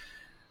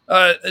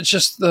it's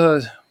just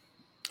that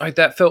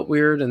felt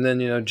weird. And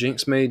then,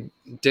 Jinx made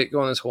Dick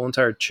go on this whole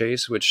entire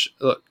chase, which,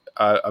 look,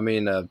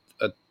 a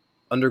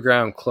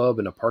underground club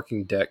and a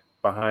parking deck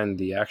behind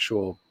the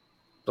actual,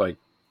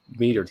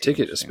 meat or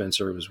ticket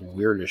dispenser was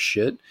weird as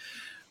shit.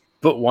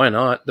 But why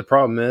not? The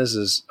problem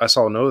is I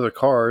saw no other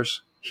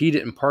cars. He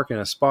didn't park in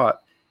a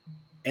spot.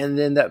 And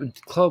then that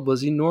club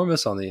was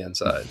enormous on the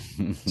inside.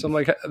 So I'm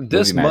like,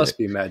 this must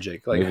be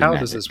magic. Like, how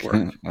does this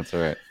work? That's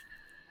all right.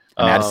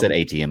 And I just said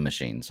ATM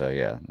machine. So,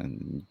 yeah.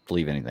 And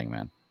believe anything,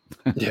 man.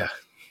 Yeah.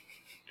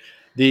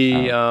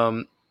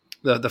 The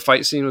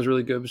fight scene was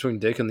really good between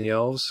Dick and the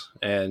elves.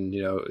 And,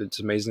 it's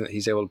amazing that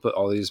he's able to put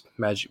all these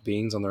magic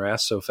beans on their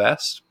ass so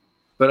fast.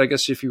 But I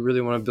guess if you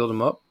really want to build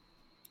them up,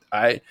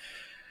 I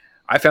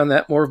found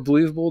that more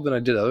believable than I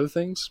did other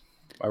things,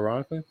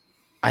 ironically.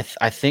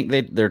 I think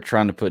they're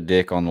trying to put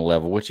Dick on the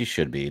level, which he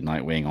should be,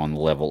 Nightwing on the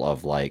level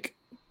of like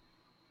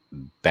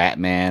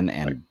Batman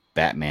and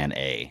Batman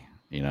A,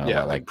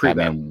 like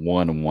Batman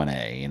 1 and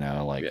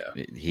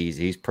 1A,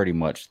 he's pretty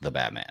much the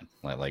Batman.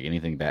 Like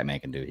anything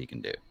Batman can do, he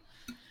can do.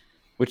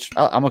 Which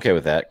I'm okay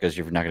with that because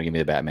if you're not going to give me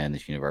the Batman in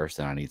this universe,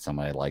 then I need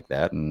somebody like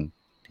that, and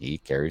he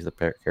carries the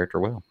character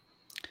well.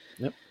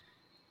 Yep.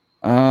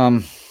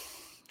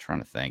 Trying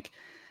to think.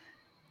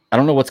 I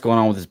don't know what's going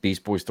on with this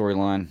Beast Boy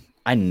storyline.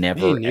 I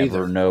never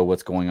ever know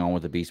what's going on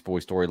with the Beast Boy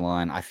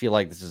storyline. I feel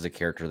like this is a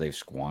character they've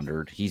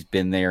squandered. He's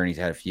been there and he's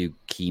had a few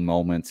key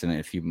moments and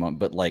a few months,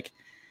 but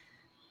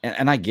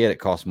and I get it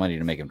costs money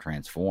to make him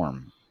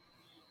transform,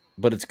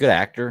 but it's a good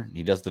actor.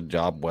 He does the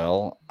job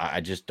well.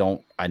 I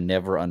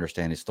never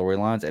understand his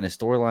storylines, and his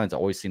storylines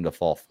always seem to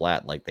fall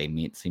flat. Like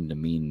they seem to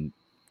mean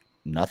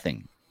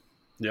nothing.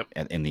 Yep.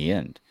 In the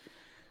end,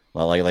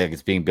 well, like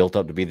it's being built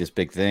up to be this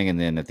big thing, and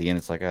then at the end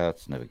it's like, oh,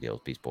 it's no big deal.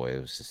 It's Beast Boy.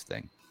 It was this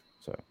thing.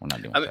 So we're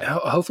not doing I mean, that.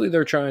 hopefully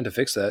they're trying to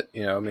fix that.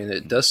 I mean,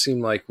 it does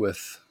seem like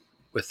with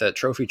that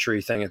trophy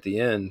tree thing at the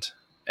end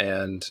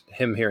and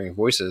him hearing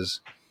voices,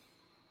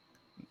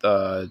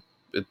 uh,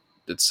 it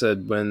it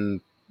said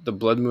when the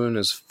blood moon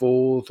is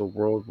full, the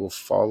world will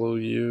follow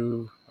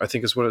you. I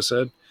think is what it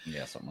said.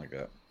 Yeah, something like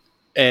that.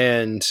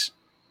 And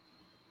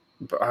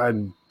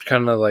I'm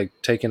kind of like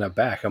taken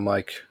aback. I'm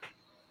like,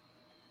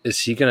 is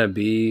he gonna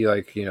be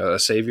like a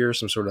savior,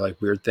 some sort of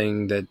like weird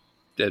thing that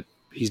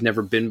he's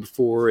never been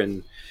before?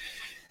 And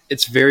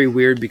it's very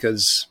weird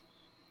because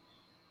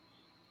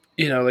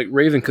like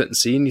Raven couldn't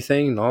see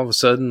anything, and all of a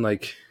sudden,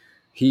 like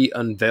he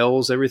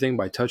unveils everything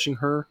by touching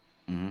her.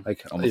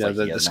 Like Almost like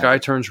the sky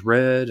turns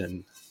red,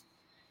 and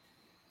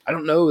I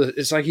don't know.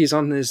 It's like he's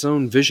on his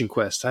own vision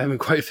quest. I haven't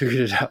quite figured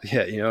it out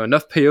yet.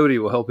 Enough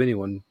peyote will help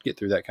anyone get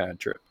through that kind of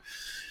trip.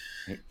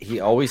 He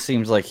always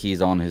seems like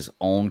he's on his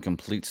own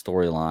complete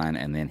storyline,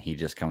 and then he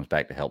just comes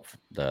back to help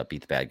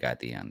beat the bad guy at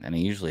the end. And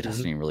he usually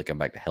doesn't even really come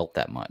back to help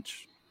that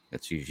much.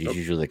 It's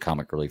usually the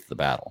comic relief of the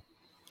battle.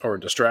 Or a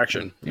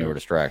distraction. Or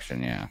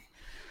distraction, yeah.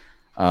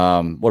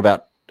 What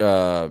about,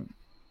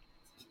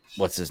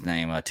 what's his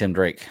name? Tim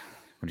Drake.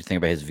 What do you think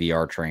about his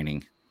VR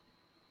training?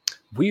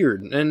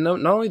 Weird. And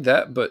not only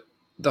that, but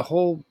the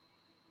whole,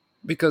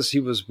 because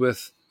he was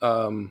with,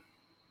 man,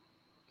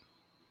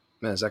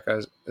 is that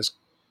guy's, is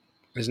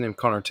his name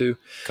Connor too?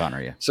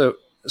 Connor, yeah. So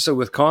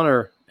with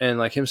Connor and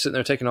like him sitting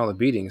there taking all the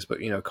beatings, but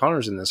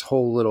Connor's in this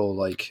whole little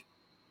like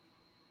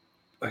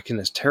in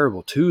this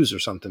terrible twos or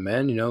something,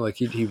 man. Like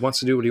he wants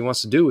to do what he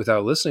wants to do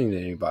without listening to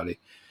anybody.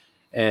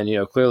 And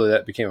clearly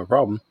that became a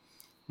problem.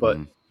 But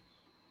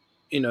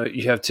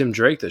you have Tim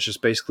Drake that's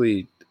just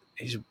basically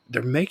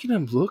they're making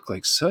him look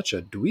like such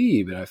a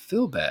dweeb, and I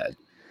feel bad.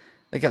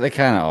 They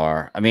kind of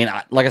are. I mean,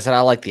 like I said,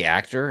 I like the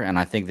actor, and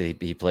I think that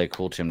he played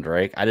cool Tim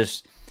Drake. I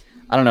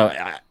don't know.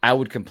 I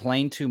would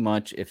complain too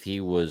much if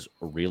he was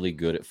really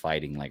good at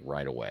fighting like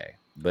right away.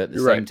 But at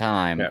the same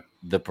time,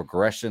 the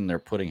progression they're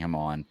putting him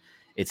on,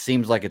 it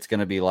seems like it's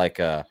going to be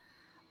like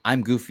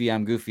I'm goofy,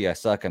 I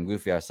suck, I'm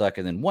goofy, I suck.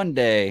 And then one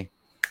day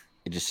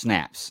it just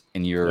snaps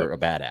and you're a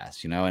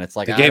badass, And it's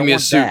like, they gave me a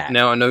suit. That.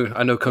 Now I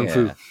know Kung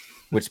Fu.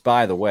 Which,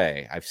 by the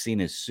way, I've seen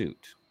his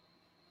suit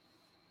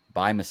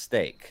by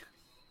mistake,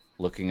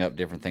 looking up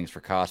different things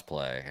for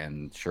cosplay.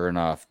 And sure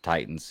enough,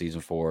 Titans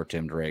season 4,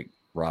 Tim Drake,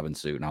 Robin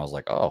suit. And I was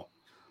like, oh,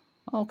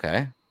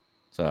 okay.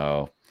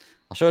 So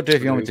I'll show it to you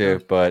if you want me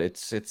to, but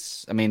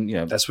it's, I mean,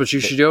 that's what you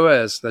should go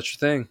as. That's your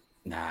thing.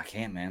 Nah, I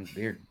can't, man.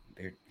 Beard,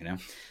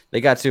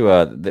 they got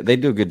to, they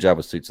do a good job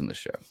with suits in this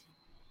show.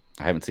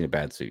 I haven't seen a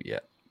bad suit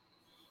yet.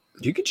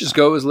 You could just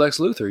go as Lex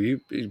Luthor.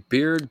 You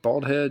beard,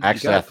 bald head.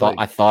 Actually,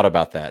 I thought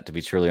about that, to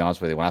be truly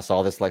honest with you. When I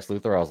saw this Lex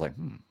Luthor, I was like,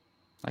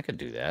 I could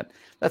do that.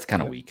 That's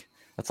kind of weak.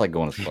 That's like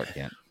going as Clark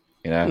Kent,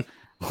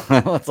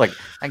 It's like,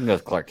 I can go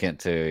as Clark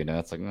Kent too,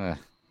 It's like,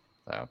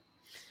 So,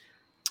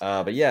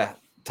 but yeah,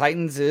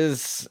 Titans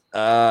is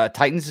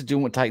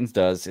doing what Titans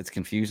does. It's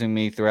confusing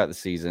me throughout the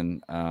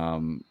season.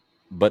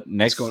 But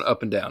next, it's going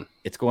up and down.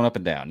 It's going up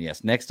and down.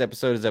 Yes. Next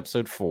episode is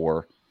episode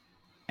 4.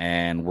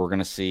 And we're going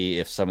to see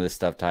if some of this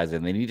stuff ties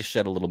in. They need to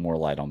shed a little more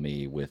light on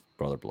me with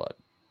Brother Blood.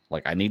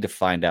 Like, I need to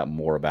find out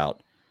more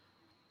about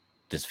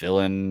this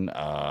villain,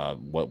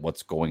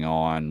 what's going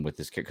on with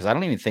this character. Because I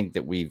don't even think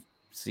that we've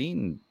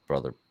seen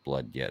Brother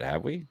Blood yet,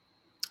 have we?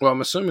 Well,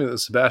 I'm assuming that the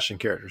Sebastian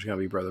character is going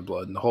to be Brother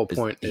Blood. And the whole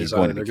point is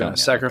either they're going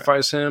to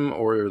sacrifice him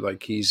or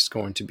like he's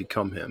going to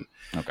become him.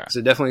 Okay. So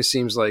it definitely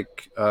seems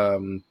like,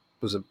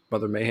 was it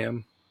Mother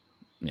Mayhem?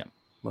 Yeah.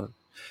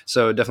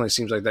 So it definitely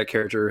seems like that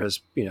character has,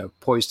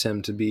 poised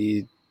him to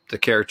be the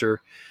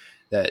character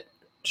that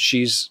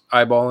she's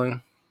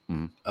eyeballing.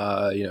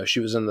 She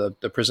was in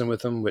the prison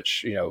with him,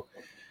 which,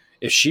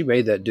 if she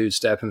made that dude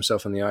stab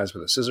himself in the eyes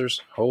with the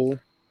scissors, holy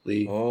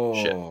shit.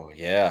 Oh,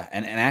 yeah.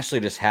 And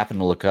Ashley just happened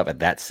to look up at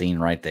that scene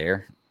right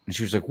there. And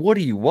she was like, what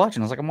are you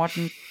watching? I was like, I'm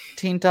watching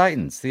Teen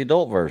Titans, the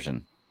adult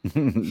version.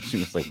 She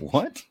was like,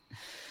 what?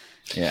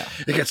 Yeah.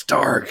 It gets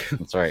dark.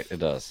 That's right. It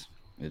does.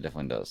 It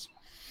definitely does.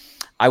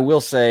 I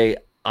will say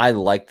I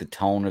like the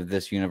tone of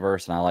this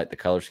universe and I like the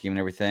color scheme and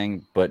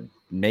everything, but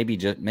maybe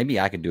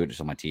I could do it just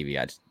on my TV.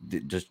 I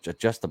just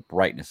adjust the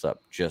brightness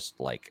up just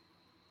like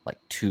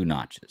 2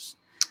 notches.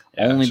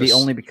 Yeah,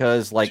 only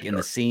because like in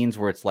the scenes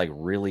where it's like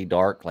really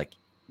dark, like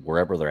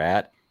wherever they're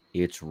at,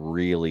 it's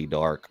really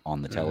dark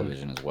on the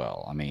television as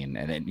well. I mean,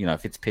 and it,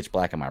 if it's pitch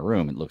black in my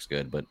room, it looks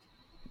good, but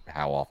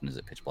how often is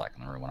it pitch black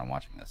in the room when I'm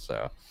watching this?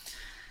 So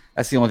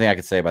that's the only thing I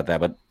could say about that.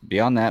 But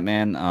beyond that,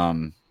 man,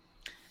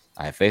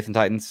 I have faith in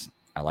Titans.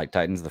 I like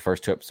Titans. The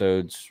first 2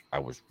 episodes I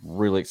was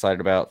really excited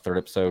about. 3rd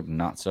episode,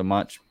 not so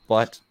much.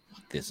 But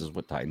this is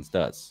what Titans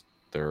does.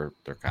 They're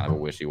kind of a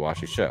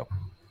wishy-washy show.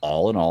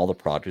 All in all, the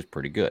product is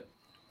pretty good.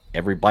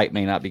 Every bite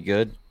may not be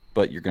good,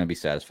 but you're going to be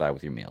satisfied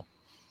with your meal.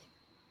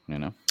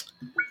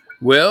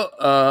 Well,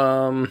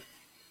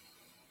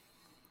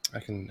 I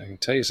can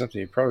tell you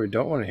something you probably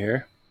don't want to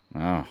hear.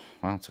 Oh,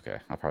 well, it's okay.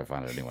 I'll probably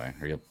find it anyway.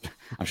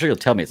 I'm sure you'll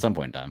tell me at some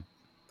point in time.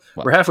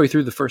 What? We're halfway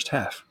through the first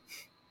half.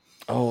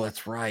 Oh,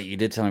 that's right. You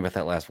did tell me about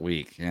that last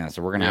week. Yeah,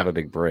 so we're going to have a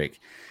big break.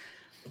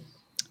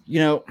 You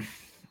know,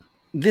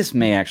 this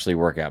may actually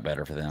work out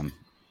better for them,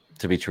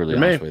 to be truly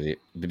honest with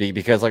you.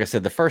 Because, like I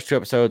said, the first 2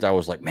 episodes, I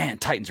was like, man,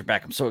 Titans are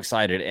back. I'm so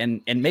excited.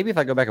 And maybe if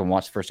I go back and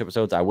watch the first 2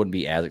 episodes, I wouldn't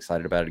be as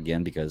excited about it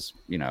again because,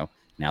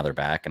 now they're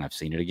back and I've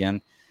seen it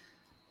again.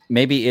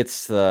 Maybe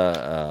it's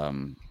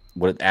the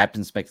what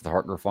happens makes the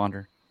heart grow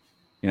fonder.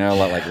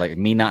 Like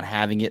me not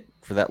having it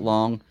for that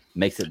long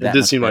makes it that did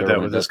much seem like better that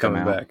when it with does this come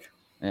coming out. back.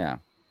 Yeah.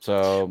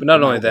 So, but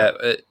not only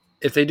that,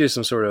 if they do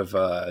some sort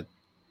of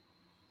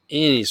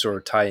any sort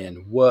of tie-in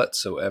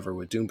whatsoever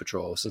with Doom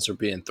Patrol, since they're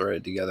being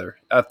threaded together,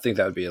 I think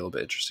that would be a little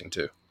bit interesting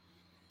too.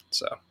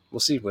 So we'll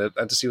see. We'll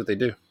have to see what they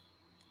do.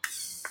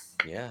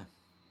 Yeah,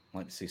 I'd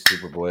like to see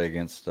Superboy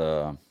against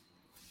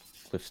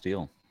Cliff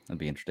Steele. That'd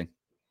be interesting.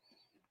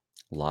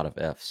 A lot of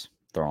Fs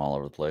thrown all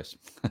over the place.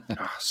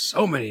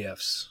 So many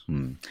Fs.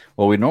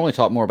 Well, we normally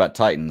talk more about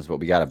Titans, but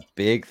we got a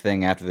big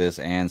thing after this,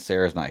 and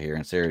Sarah's not here,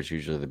 and Sarah's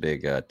usually the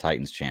big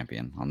Titans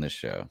champion on this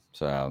show.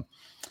 So,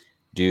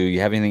 do you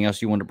have anything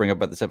else you want to bring up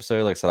about this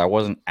episode? Like I said, I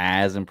wasn't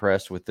as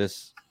impressed with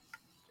this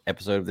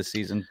episode of this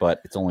season, but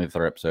it's only the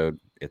 3rd episode.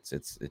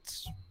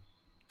 It's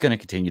going to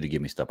continue to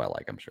give me stuff I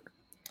like, I'm sure.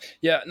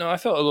 Yeah, no, I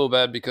felt a little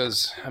bad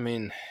because,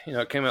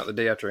 it came out the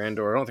day after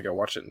Andor. I don't think I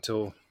watched it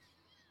until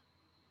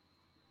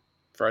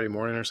Friday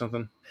morning or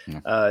something.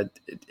 Yeah.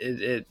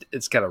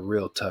 It's got a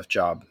real tough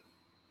job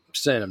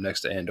standing up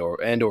next to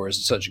Andor. Andor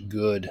is such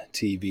good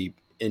TV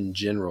in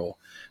general,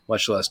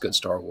 much less good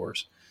Star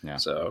Wars. Yeah.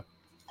 So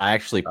I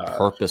actually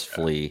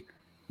purposefully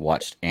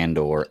watched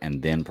Andor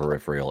and then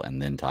Peripheral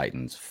and then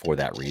Titans for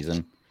that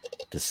reason,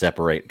 to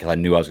separate, because I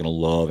knew I was going to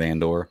love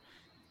Andor,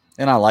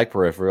 and I like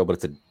Peripheral, but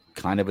it's a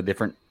kind of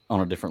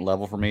on a different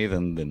level for me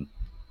than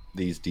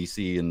these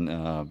DC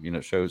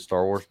and shows,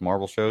 Star Wars,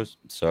 Marvel shows.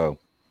 So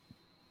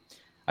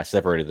I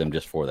separated them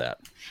just for that,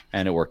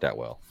 and it worked out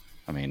well.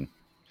 It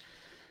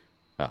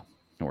worked out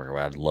well.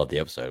 I love the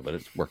episode, but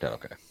it worked out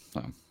okay. So,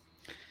 all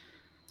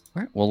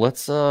right, well,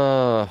 let's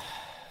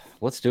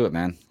do it,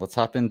 man. Let's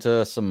hop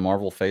into some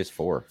Marvel Phase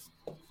 4.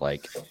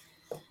 Like,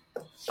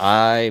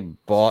 I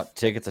bought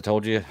tickets. I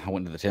told you I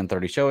went to the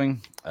 10:30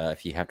 showing.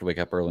 If you have to wake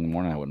up early in the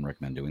morning, I wouldn't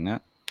recommend doing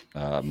that.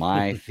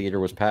 My theater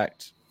was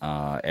packed.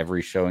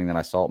 Every showing that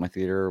I saw at my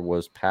theater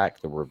was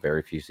packed. There were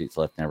very few seats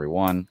left in every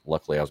one.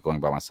 Luckily, I was going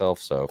by myself,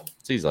 so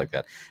it's easy like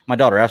that. My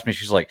daughter asked me,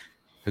 she's like,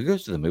 who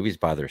goes to the movies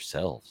by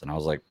themselves? And I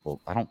was like,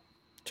 well, I don't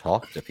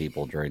talk to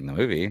people during the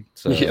movie.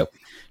 So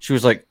She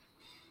was like,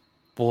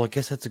 well, I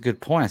guess that's a good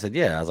point. I said,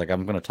 yeah. I was like,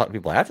 I'm going to talk to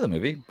people after the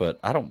movie, but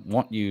I don't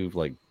want you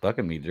like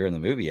bucking me during the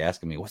movie,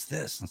 asking me, what's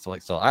this? And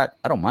so I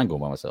don't mind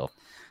going by myself.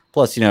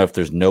 Plus, if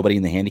there's nobody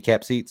in the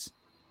handicap seats,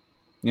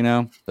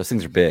 those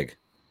things are big.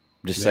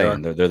 I'm just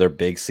saying, they're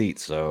big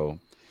seats. So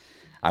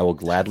I will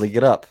gladly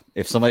get up.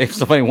 If somebody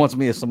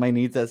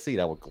needs that seat,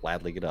 I will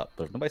gladly get up.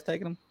 But if nobody's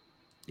taking them,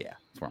 yeah,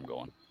 that's where I'm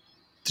going.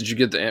 Did you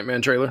get the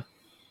Ant-Man trailer?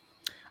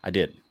 I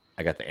did.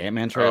 I got the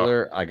Ant-Man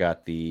trailer. I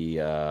got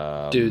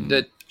the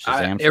dude.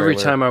 Every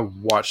time I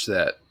watch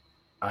that,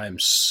 I'm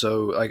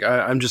so like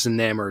I'm just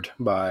enamored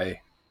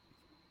by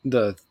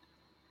the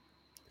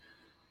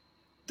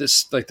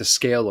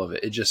scale of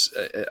it. It just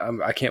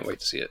I can't wait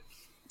to see it.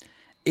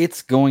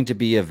 It's going to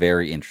be a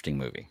very interesting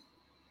movie.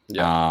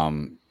 Yeah.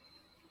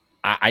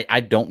 I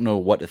don't know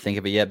what to think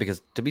of it yet,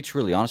 because to be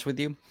truly honest with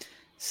you,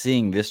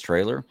 seeing this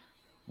trailer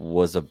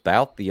was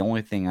about the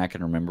only thing I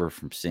can remember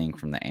from seeing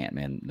from the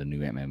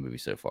new Ant-Man movie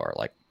so far.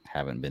 Like,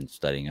 haven't been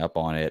studying up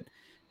on it,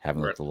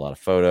 haven't looked at a lot of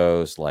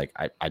photos. Like,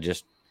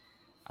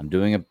 I'm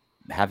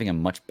having a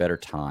much better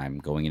time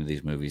going into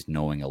these movies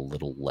knowing a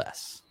little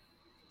less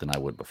than I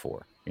would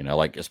before.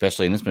 Like,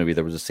 especially in this movie,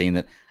 there was a scene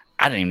that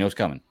I didn't even know was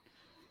coming.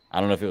 I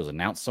don't know if it was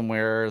announced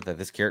somewhere that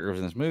this character was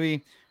in this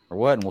movie or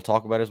what, and we'll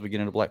talk about it as we get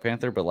into Black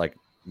Panther, but like,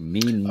 me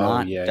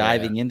not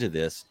diving into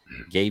this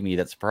gave me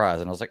that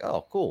surprise, and I was like,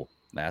 oh, cool.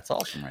 That's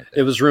awesome right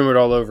there. It was rumored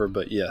all over,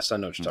 but yes, I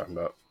know what you're talking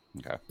about.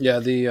 Okay. Yeah,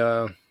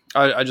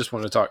 I just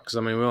wanted to talk, because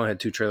we only had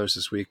 2 trailers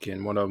this week,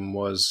 and one of them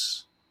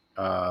was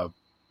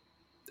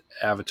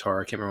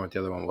Avatar. I can't remember what the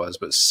other one was,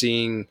 but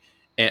seeing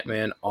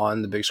Ant-Man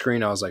on the big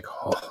screen, I was like,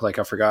 oh, like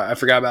I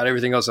forgot about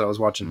everything else that I was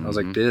watching. Mm-hmm. I was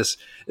like, this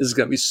is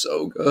gonna be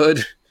so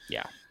good.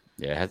 Yeah,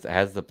 it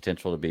has the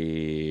potential to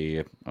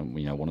be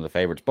one of the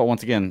favorites. But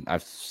once again,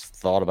 I've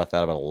thought about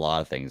a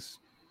lot of things,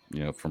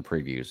 from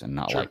previews, and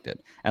not liked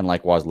it. And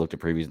likewise, looked at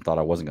previews and thought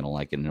I wasn't going to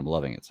like it and ended up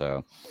loving it.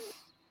 So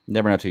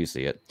never know till you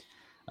see it.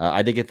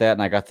 I did get that,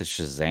 and I got the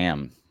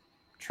Shazam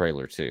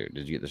trailer too.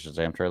 Did you get the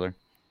Shazam trailer?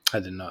 I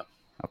did not.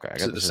 Okay, I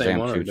got the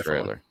Shazam 2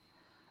 trailer.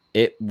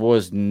 It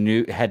was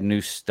new, had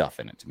new stuff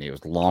in it to me. It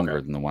was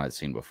longer than the one I'd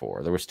seen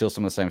before. There was still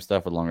some of the same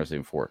stuff, but longer than I'd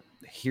seen before.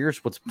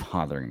 Here's what's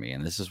bothering me,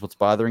 and this is what's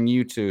bothering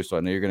you too, so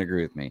I know you're going to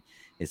agree with me,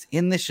 is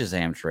in the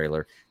Shazam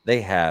trailer, they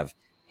have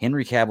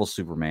Henry Cavill's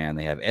Superman,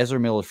 they have Ezra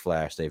Miller's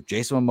Flash, they have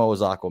Jason Momoa's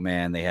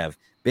Aquaman, they have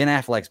Ben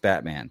Affleck's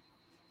Batman.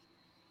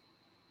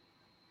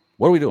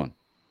 What are we doing?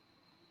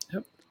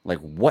 Yep. Like,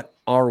 what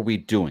are we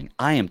doing?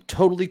 I am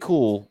totally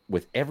cool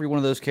with every one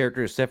of those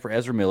characters except for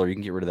Ezra Miller. You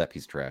can get rid of that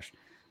piece of trash.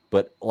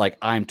 But, like,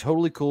 I'm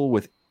totally cool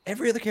with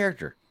every other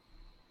character.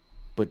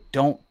 But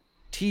don't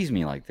tease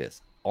me like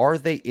this. Are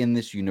they in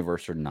this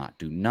universe or not?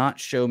 Do not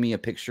show me a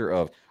picture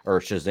of or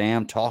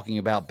Shazam talking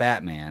about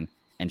Batman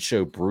and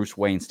show Bruce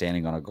Wayne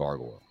standing on a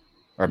gargoyle.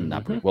 Or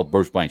not Bruce, well,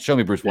 Bruce Wayne. Show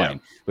me Bruce Yeah.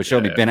 Wayne, but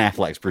show me Ben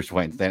Affleck's Bruce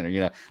Wayne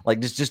standing.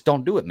 Like just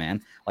don't do it,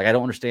 man. Like I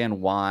don't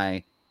understand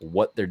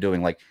what they're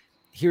doing. Like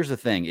here's the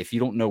thing: if you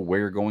don't know where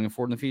you're going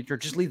for in the future,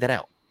 just leave that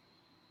out.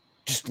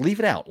 Just leave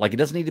it out. Like it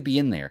doesn't need to be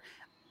in there.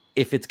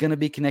 If it's going to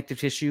be connective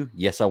tissue,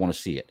 yes, I want to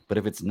see it. But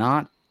if it's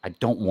not, I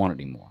don't want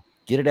it anymore.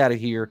 Get it out of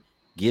here.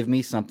 Give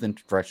me something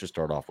fresh to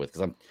start off with,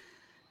 because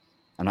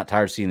I'm not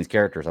tired of seeing these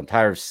characters. I'm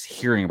tired of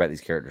hearing about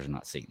these characters and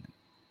not seeing them.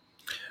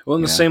 Well,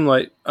 in the same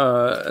light,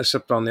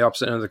 except on the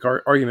opposite end of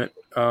the argument,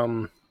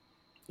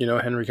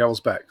 Henry Cavill's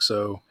back.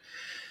 So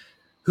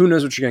who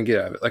knows what you're going to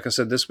get out of it? Like I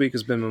said, this week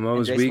has been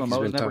Momoa's week.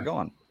 Momoa's never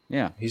gone.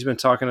 Yeah. He's been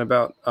talking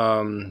about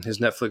his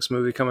Netflix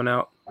movie coming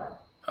out.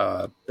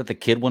 Is that the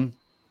kid one?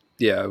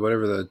 Yeah,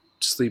 whatever the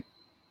sleep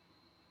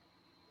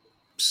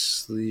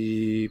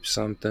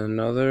something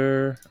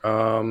other.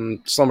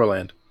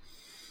 Slumberland.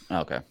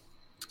 Okay.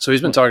 So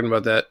he's been talking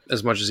about that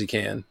as much as he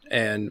can,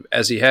 and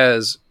as he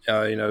has,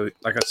 like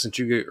I sent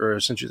you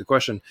the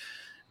question.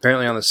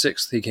 Apparently, on the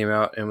 6th, he came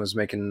out and was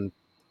making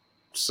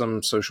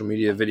some social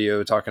media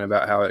video talking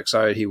about how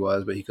excited he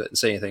was, but he couldn't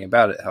say anything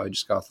about it. How he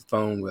just got off the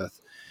phone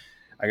with,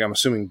 I'm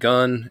assuming,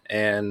 Gunn,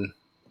 and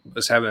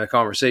was having a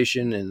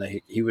conversation,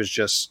 and he was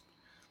just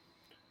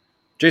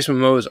Jason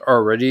Momoa is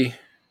already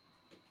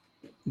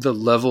the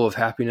level of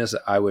happiness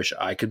that I wish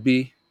I could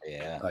be.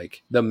 Yeah,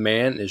 like the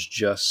man is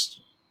just.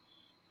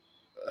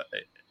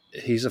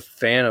 He's a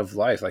fan of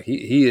life. Like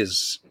he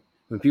is.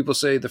 When people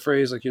say the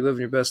phrase like "you're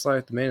living your best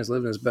life," the man is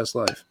living his best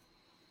life.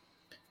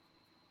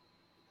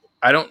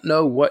 I don't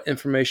know what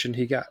information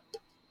he got.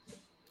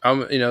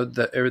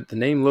 The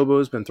name Lobo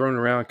has been thrown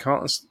around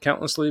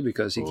countlessly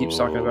because he keeps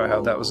talking about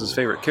how that was his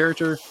favorite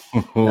character.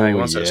 Now he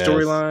wants that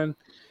storyline,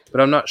 but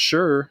I'm not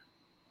sure.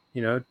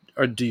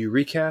 Or do you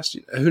recast?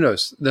 Who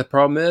knows? The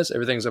problem is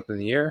everything's up in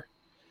the air.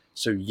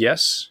 So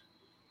yes.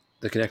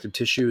 The connective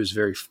tissue is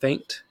very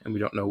faint, and we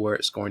don't know where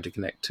it's going to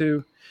connect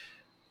to.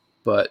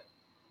 But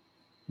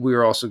we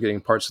are also getting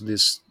parts of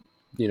this,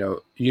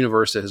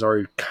 universe that has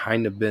already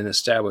kind of been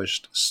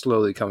established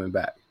slowly coming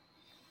back.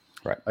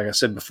 Right. Like I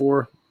said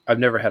before, I've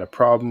never had a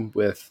problem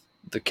with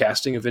the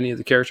casting of any of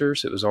the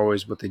characters. It was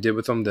always what they did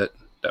with them that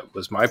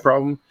was my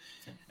problem.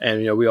 And,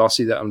 we all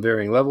see that on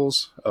varying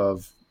levels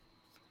of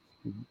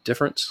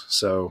difference.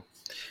 So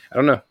I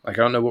don't know. I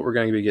don't know what we're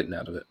going to be getting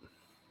out of it.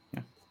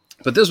 Yeah.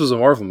 But this was a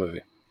Marvel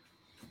movie.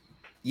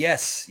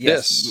 Yes.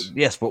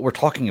 What we're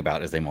talking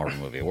about is a Marvel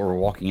movie. What we're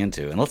walking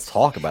into, and let's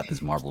talk about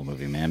this Marvel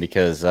movie, man.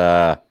 Because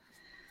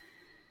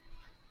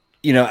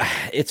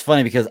it's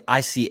funny because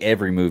I see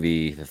every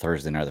movie the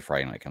Thursday night or the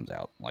Friday night it comes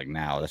out. Like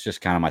now, that's just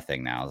kind of my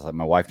thing now. It's like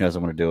my wife knows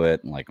I'm going to do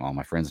it, and like all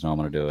my friends know I'm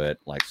going to do it.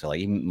 Like so, like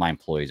even my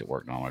employees at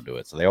work know I'm going to do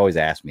it. So they always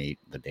ask me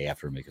the day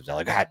after a movie comes out,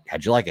 like,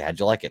 how'd you like it? How'd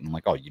you like it? And I'm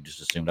like, oh, you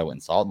just assumed I went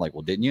and saw it. I'm like,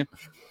 well, didn't you?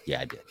 Yeah,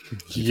 I did.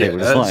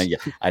 Yeah,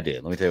 I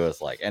did. Let me tell you what it's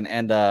like.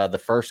 And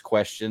the first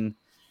question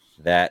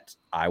that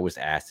I was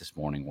asked this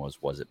morning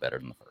was it better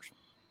than the first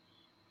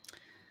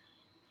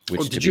one?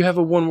 Did you have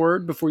a one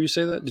word before you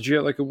say that? Did you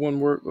have like a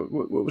one word?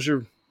 What was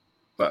your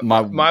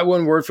my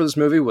one word for this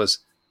movie was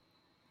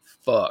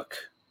fuck.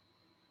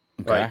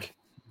 Okay.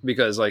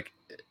 Because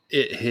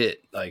it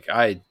hit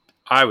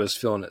I was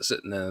feeling it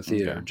sitting in the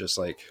theater just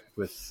like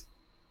with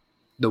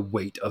the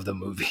weight of the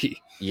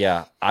movie.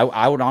 Yeah,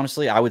 I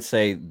would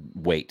say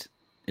weight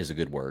is a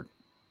good word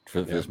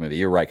for this movie.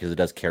 You're right, because it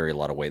does carry a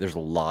lot of weight. There's a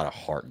lot of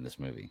heart in this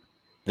movie.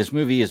 This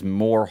movie is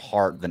more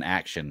heart than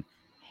action,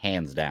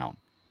 hands down.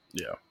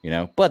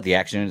 Yeah. But the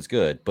action is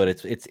good. But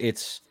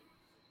it's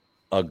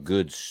a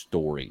good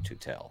story to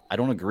tell. I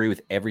don't agree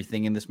with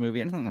everything in this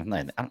movie. I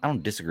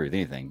don't disagree with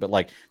anything. But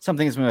like some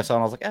things when I saw,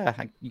 and I was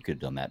like, you could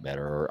have done that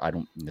better, or I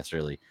don't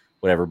necessarily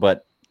whatever.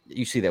 But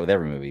you see that with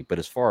every movie. But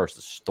as far as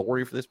the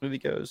story for this movie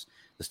goes,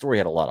 the story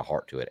had a lot of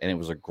heart to it, and it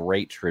was a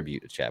great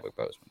tribute to Chadwick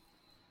Boseman.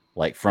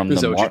 Like from is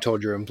that what you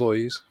told your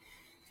employees?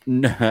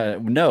 No,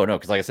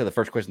 because like I said, the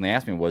first question they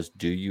asked me was,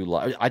 "Do you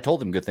like?" I told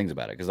them good things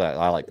about it because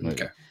I like the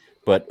movie. Okay.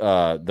 But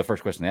the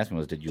first question they asked me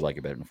was, "Did you like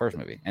it better than the first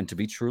movie?" And to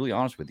be truly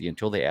honest with you,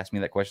 until they asked me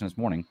that question this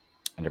morning,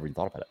 I never even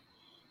thought about it.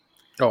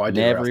 Oh, I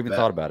never even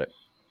thought about it.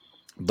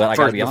 But I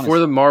gotta be honest. Before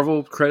the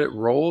Marvel credit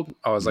rolled,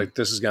 I was like,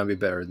 "This is gonna be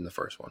better than the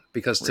first one,"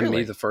 because to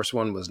me, the first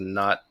one was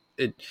not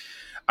it.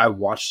 I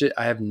watched it.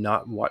 I have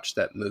not watched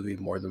that movie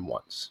more than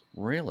once.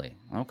 Really?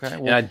 Okay.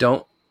 Well, and I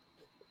don't.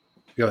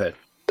 Go ahead.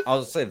 I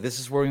was going to say, this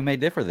is where we may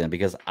differ then,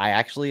 because I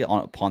actually,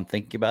 upon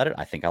thinking about it,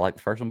 I think I like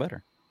the first one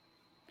better.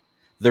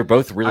 They're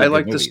both really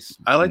good movies.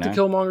 I like the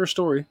Killmonger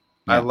story.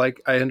 Yeah.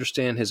 I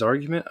understand his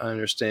argument. I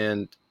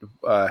understand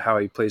how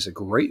he plays a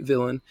great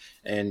villain.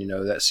 And,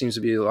 that seems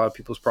to be a lot of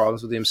people's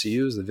problems with the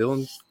MCU is the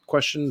villain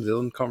question, the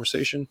villain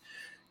conversation.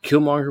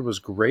 Killmonger was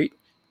great.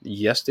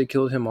 Yes, they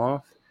killed him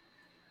off.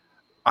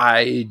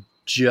 I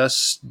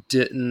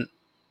didn't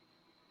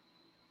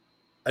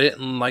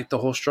like the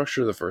whole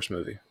structure of the first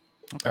movie.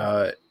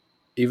 Okay.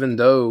 Even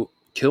though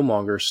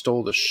Killmonger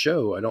stole the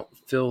show, I don't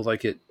feel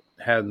like it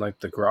had like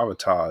the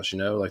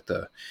gravitas, like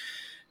the.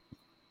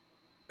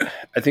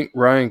 I think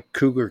Ryan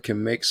Coogler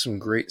can make some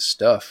great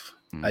stuff.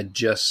 I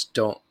just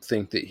don't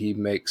think that he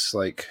makes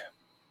like.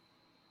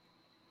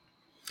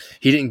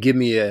 He didn't give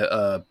me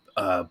a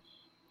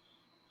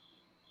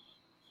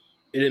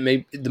it didn't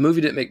make the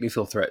movie didn't make me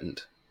feel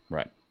threatened.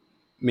 Right.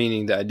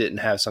 Meaning that I didn't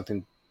have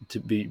something to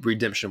be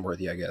redemption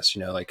worthy, I guess.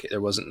 Like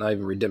there wasn't not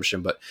even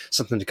redemption, but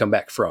something to come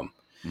back from.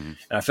 And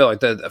I felt like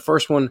the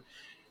first one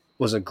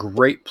was a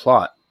great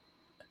plot,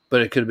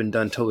 but it could have been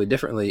done totally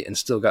differently and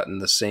still gotten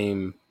the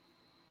same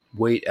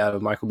weight out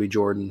of Michael B.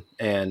 Jordan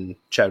and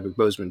Chadwick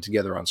Boseman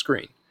together on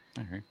screen.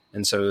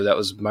 And so that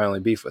was my only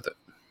beef with it.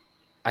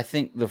 I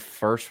think the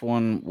first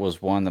one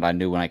was one that I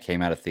knew when I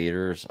came out of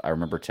theaters. I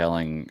remember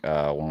telling one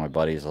of my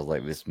buddies, I was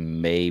like, this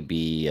may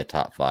be a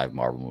top 5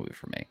 Marvel movie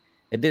for me.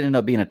 It did end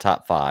up being a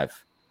top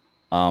 5.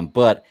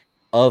 But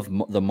of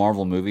the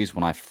Marvel movies,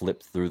 when I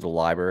flipped through the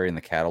library and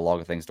the catalog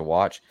of things to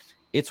watch,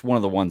 it's one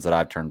of the ones that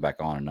I've turned back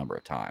on a number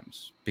of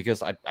times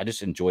because I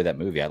just enjoy that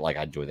movie. I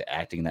enjoy the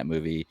acting in that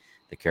movie.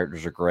 The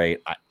characters are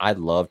great. I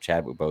love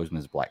Chadwick Boseman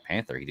as Black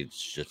Panther. He did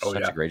just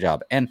such a great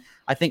job. And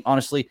I think,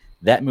 honestly,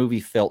 that movie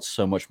felt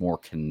so much more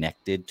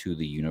connected to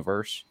the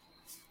universe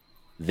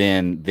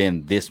than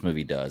this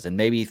movie does. And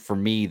maybe for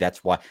me,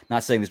 that's why,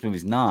 not saying this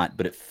movie's not,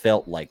 but it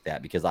felt like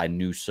that because I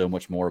knew so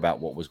much more about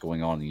what was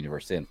going on in the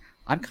universe then.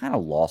 I'm kind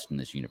of lost in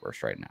this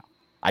universe right now.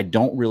 I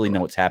don't really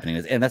know what's happening.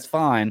 And that's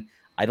fine.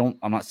 I'm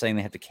not saying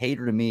they have to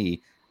cater to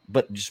me,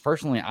 but just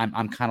personally,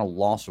 I'm kind of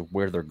lost of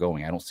where they're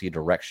going. I don't see a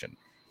direction.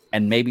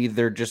 And maybe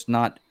they're just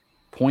not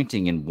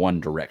pointing in one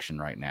direction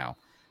right now.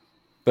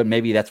 But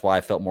maybe that's why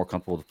I felt more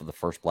comfortable with the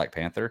first Black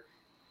Panther.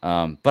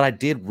 But I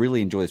did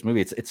really enjoy this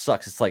movie. It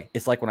sucks.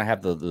 It's like when I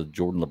have the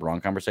Jordan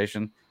LeBron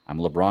conversation. I'm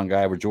a LeBron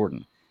guy over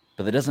Jordan.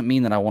 But that doesn't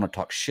mean that I want to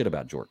talk shit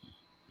about Jordan.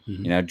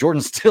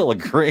 Jordan's still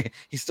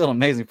he's still an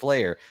amazing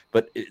player.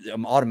 But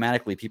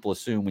automatically people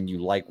assume when you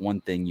like one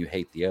thing, you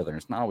hate the other. And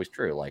it's not always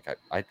true. Like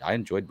I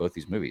enjoyed both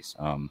these movies.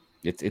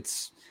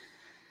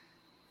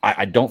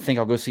 I don't think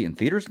I'll go see it in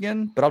theaters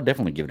again, but I'll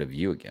definitely give it a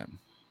view again.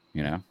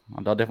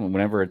 I'll definitely,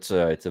 whenever it's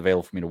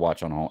available for me to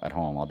watch at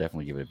home, I'll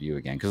definitely give it a view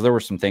again because there were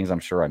some things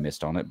I'm sure I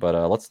missed on it. But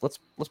let's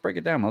break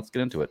it down. Let's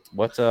get into it.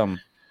 What'd you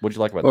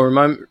like about it? Well,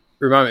 remind me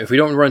if we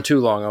don't run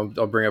too long,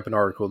 I'll bring up an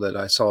article that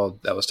I saw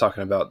that was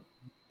talking about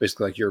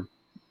basically like your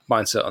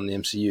mindset on the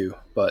MCU.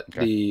 But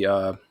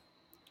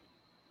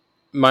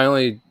my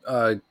only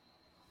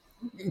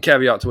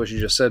caveat to what you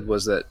just said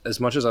was that as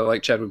much as I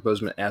like Chadwick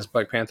Boseman as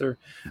Black Panther,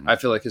 I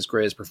feel like his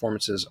greatest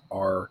performances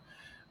are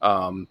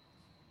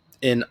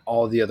in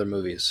all the other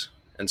movies.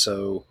 And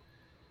so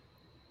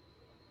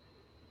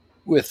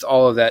with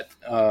all of that,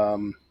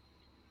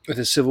 with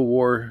his Civil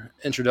War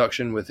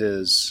introduction, with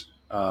his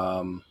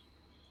spot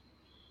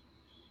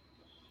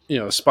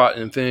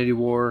in Infinity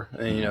War,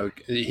 and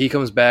he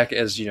comes back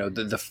as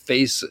the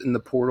face in the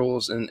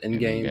portals in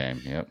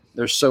game. Yep.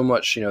 There's so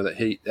much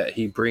that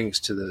he brings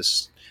to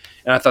this.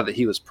 And I thought that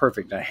he was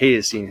perfect. I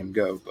hated seeing him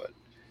go, but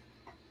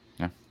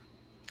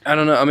I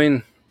don't know. I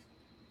mean,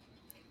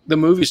 the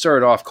movie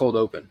started off cold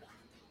open.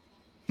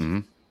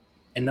 And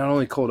not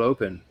only cold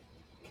open,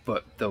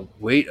 but the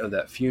weight of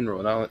that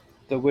funeral. Not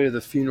the weight of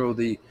the funeral,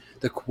 the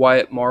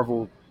quiet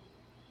Marvel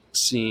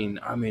scene.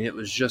 I mean, it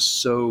was just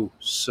so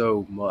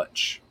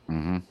much.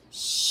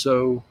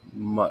 So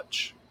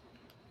much.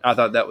 I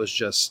thought that was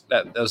just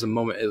that was the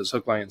moment. It was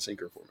hook, line, and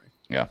sinker for me.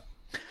 Yeah.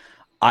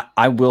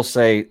 I will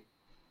say,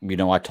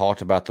 I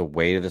talked about the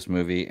weight of this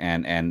movie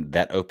and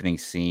that opening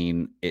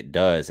scene. It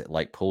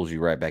like pulls you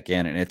right back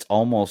in, and it's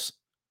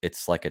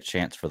like a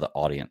chance for the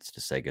audience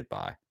to say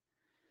goodbye.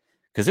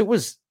 Because it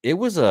was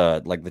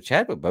like the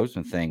Chadwick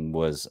Boseman thing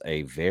was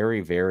a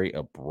very, very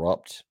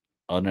abrupt,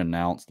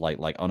 unannounced,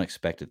 like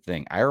unexpected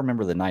thing. I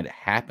remember the night it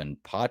happened,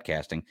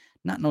 podcasting,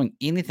 not knowing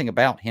anything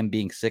about him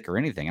being sick or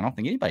anything. I don't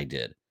think anybody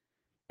did,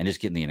 and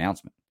just getting the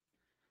announcement,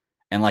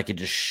 and like it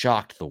just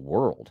shocked the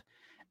world.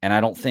 And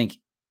I don't think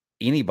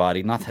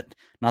anybody, not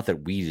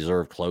that we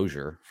deserve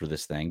closure for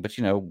this thing, but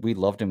we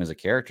loved him as a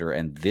character,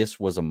 and this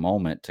was a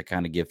moment to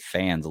kind of give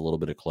fans a little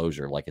bit of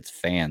closure, like it's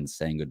fans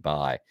saying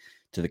goodbye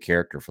to the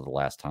character for the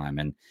last time.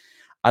 And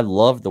I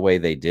love the way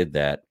they did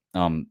that.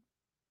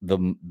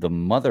 The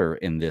mother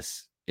in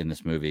this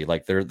movie,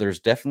 like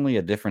there's definitely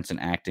a difference in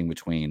acting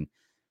between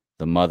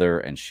the mother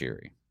and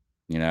Shuri.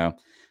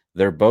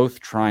 They're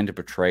both trying to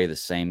portray the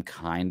same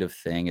kind of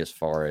thing as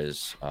far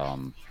as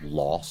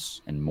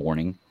loss and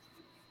mourning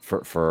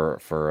for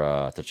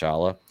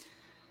T'Challa.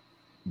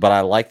 But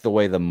I like the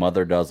way the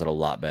mother does it a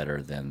lot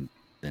better than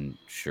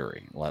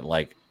Shuri.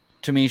 Like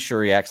to me,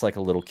 Shuri acts like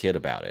a little kid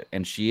about it,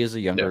 and she is a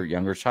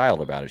younger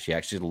child about it. She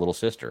acts like a little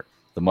sister.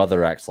 The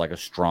mother acts like a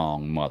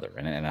strong mother,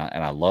 and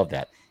I love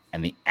that.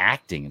 And the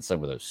acting in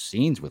some of those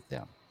scenes with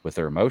them, with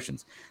their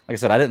emotions. Like I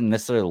said, I didn't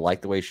necessarily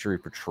like the way Shuri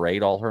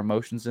portrayed all her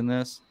emotions in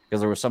this,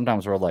 because there were some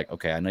times where I'm like,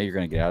 okay, I know you're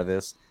going to get out of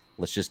this.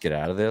 Let's just get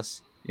out of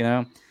this,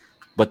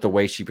 But the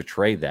way she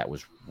portrayed that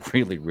was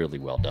really, really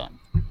well done.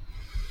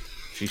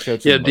 She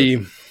showed some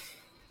emotion.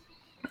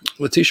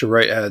 Letitia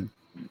Wright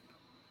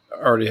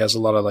already has a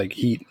lot of like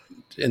heat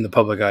in the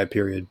public eye,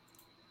 period.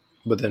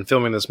 But then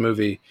filming this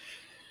movie,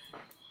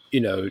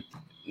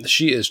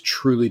 she is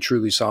truly,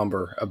 truly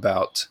somber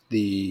about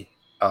the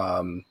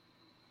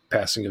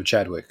passing of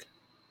Chadwick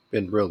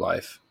in real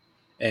life.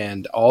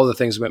 And all the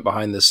things that went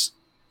behind this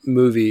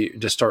movie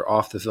to start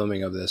off the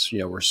filming of this,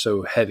 were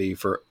so heavy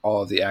for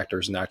all of the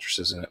actors and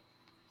actresses in it.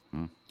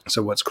 Mm.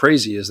 So what's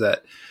crazy is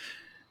that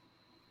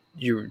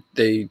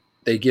they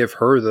give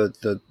her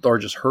the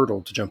largest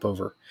hurdle to jump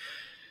over,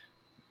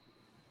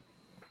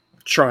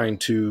 she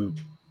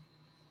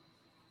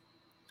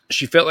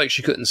felt like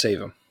she couldn't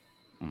save him.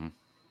 Mm-hmm.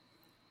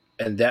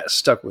 And that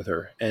stuck with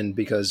her. And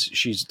because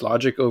she's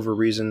logic over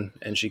reason,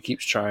 and she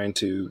keeps trying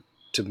to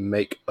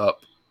make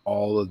up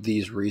all of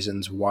these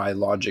reasons why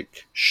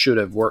logic should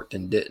have worked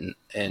and didn't.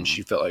 And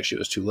she felt like she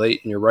was too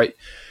late. And you're right.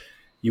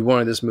 You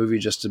wanted this movie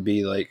just to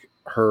be like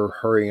her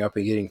hurrying up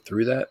and getting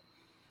through that.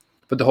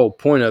 But the whole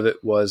point of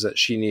it was that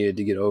she needed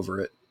to get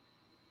over it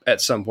at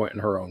some point in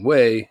her own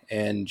way.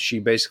 And she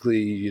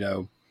basically,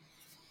 I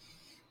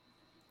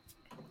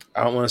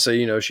don't want to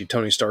say, she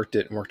Tony Starked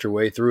it and worked her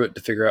way through it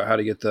to figure out how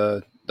to get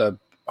the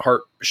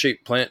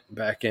heart-shaped plant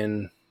back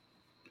in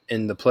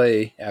the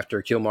play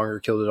after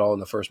Killmonger killed it all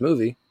in the first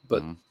movie.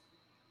 But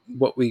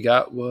what we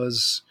got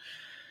was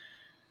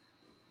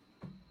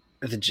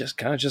just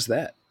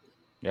that.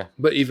 Yeah.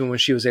 But even when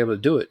she was able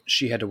to do it,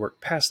 she had to work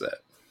past that.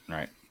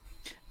 Right.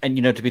 And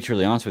to be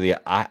truly honest with you,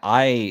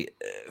 I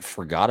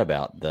forgot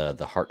about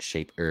the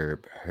heart-shaped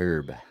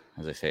herb,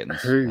 as they say it in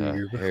this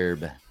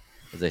herb,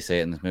 as they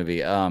say it in this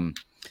movie.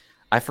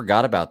 I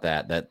forgot about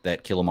that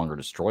Killmonger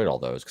destroyed all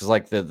those, because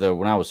like the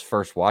when I was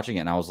first watching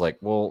it, and I was like,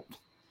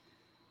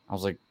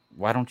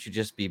 why don't you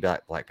just be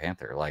Black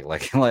Panther? Like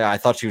I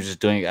thought she was just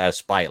doing it out of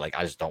spite. Like,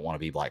 I just don't want to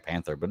be Black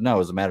Panther. But no, it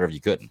was a matter of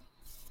you couldn't.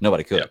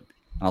 Nobody could. Yep.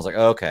 And I was like,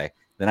 oh, okay.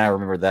 Then I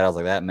remembered that. I was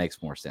like, that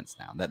makes more sense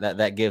now.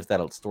 That gives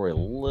that story a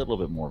little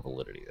bit more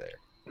validity there.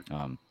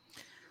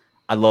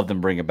 I love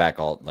them bringing back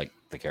all like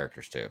the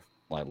characters too.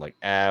 Like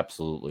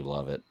absolutely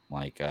love it.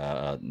 Like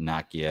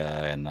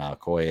Nakia and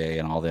Koye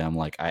and all them.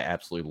 Like, I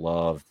absolutely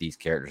love these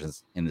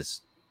characters in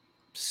this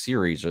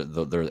series, or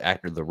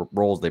the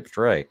roles they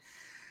portray.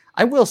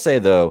 I will say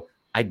though,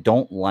 I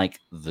don't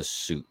like the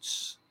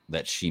suits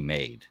that she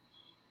made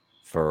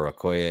for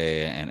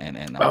Okoye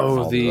and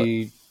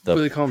what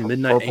do they call them?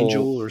 Midnight purple,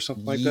 Angel or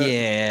something like that?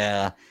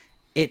 Yeah.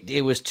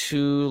 It was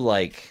too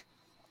like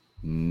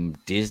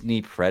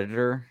Disney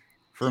Predator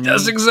for me.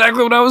 That's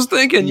exactly what I was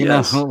thinking.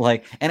 Yes.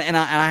 Like, and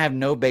I have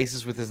no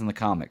basis with this in the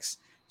comics.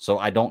 So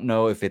I don't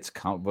know if it's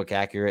comic book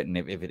accurate, and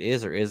if it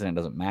is or isn't, it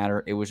doesn't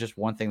matter. It was just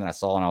one thing that I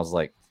saw and I was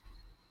like,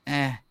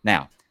 eh.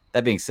 Now,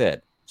 that being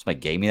said, somebody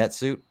gave me that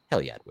suit,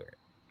 hell yeah, I'd wear it.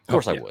 Of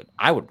course I would.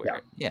 I would wear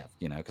it. Yeah,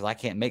 because I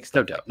can't make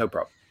stuff. No doubt, no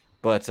problem.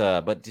 But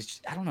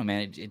just, I don't know,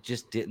 man. It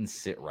just didn't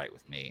sit right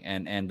with me.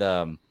 And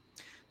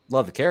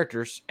love the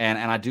characters, and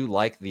I do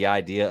like the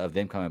idea of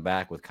them coming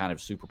back with kind of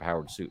super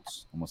powered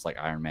suits, almost like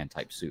Iron Man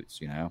type suits,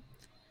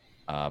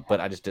 But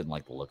I just didn't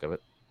like the look of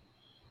it.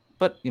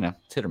 But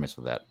it's hit or miss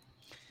with that.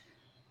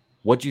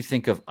 What do you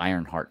think of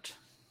Ironheart?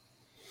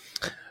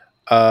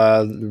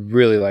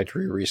 Really liked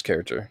Riri's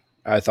character.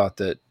 I thought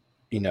that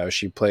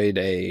she played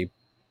a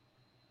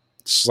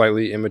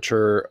slightly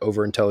immature,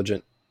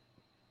 over-intelligent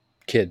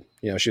kid.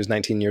 She was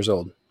 19 years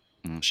old.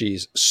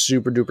 She's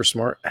super duper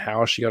smart.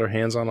 How she got her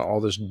hands on all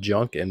this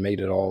junk and made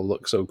it all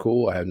look so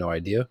cool, I have no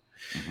idea.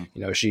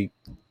 She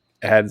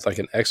had like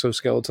an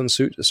exoskeleton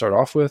suit to start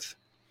off with.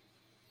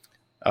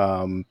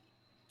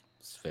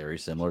 It's very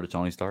similar to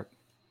Tony Stark.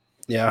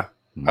 Yeah.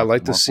 I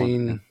like the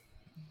scene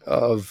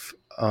of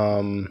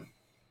who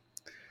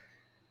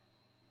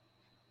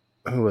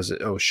was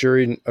it? Oh,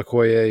 Shuri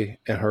Okoye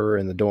and her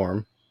in the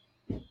dorm.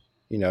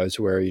 It's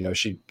where,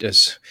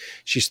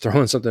 she's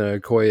throwing something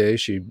at Okoye.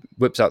 She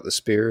whips out the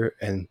spear,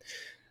 and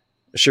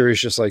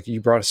Shuri's just like, you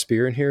brought a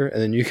spear in here?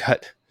 And then you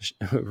got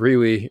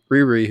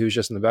Riri, who's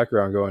just in the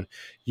background going,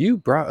 you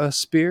brought a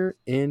spear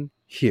in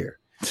here.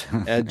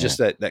 And just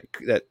that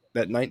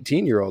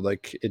 19-year-old,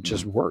 like, it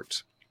just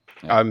worked.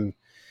 Yeah.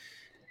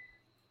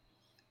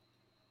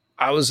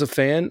 I was a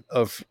fan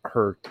of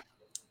her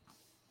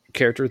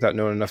character without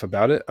knowing enough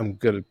about it.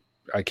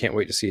 I can't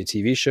wait to see a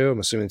TV show. I'm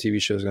assuming the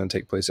TV show is going to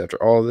take place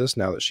after all of this.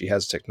 Now that she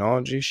has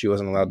technology, she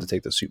wasn't allowed to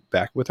take the suit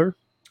back with her,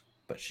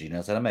 but she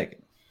knows how to make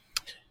it.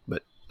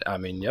 But I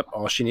mean, yep,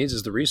 all she needs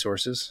is the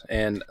resources.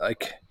 And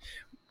like,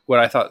 what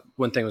I thought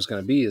one thing was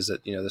going to be is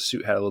that the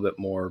suit had a little bit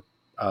more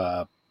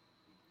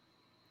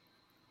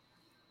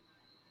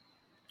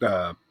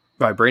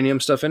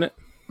vibranium stuff in it.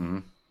 Mm-hmm.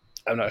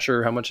 I'm not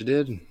sure how much it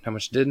did and how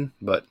much it didn't,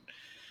 but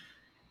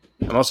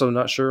I'm also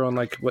not sure on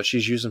like what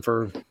she's using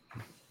for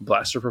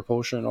blaster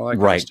propulsion and all that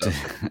kind of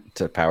stuff.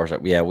 To power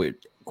up. Yeah,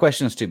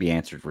 questions to be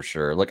answered for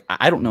sure. Look,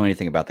 I don't know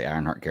anything about the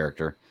Ironheart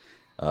character.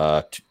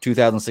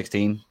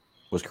 2016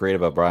 was created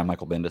by Brian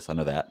Michael Bendis. I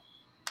know that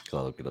because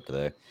I looked it up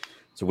today.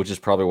 So, which is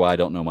probably why I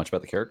don't know much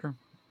about the character.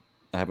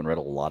 I haven't read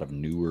a lot of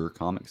newer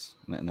comics,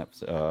 and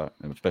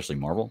especially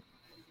Marvel.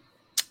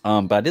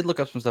 But I did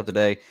look up some stuff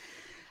today.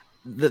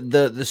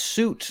 The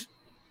suit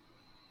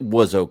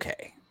was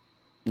okay.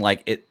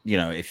 like it,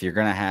 if you're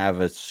gonna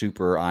have a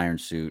super iron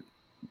suit,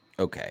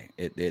 okay,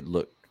 it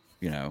looked,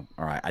 all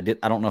right. I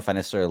don't know if I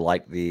necessarily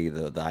like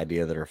the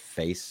idea that her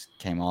face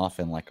came off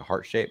in like a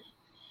heart shape.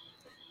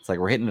 It's like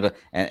we're hitting it,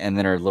 and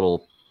then her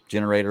little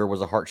generator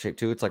was a heart shape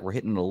too. It's like we're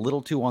hitting it a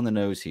little too on the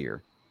nose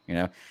here, you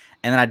know.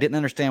 And then I didn't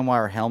understand why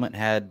her helmet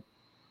had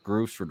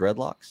grooves for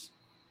dreadlocks.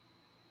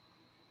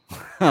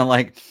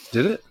 Like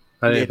Did it?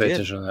 I didn't it pay did.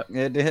 attention to that.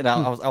 It did.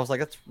 I Hmm. was I was like,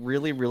 that's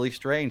really, really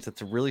strange.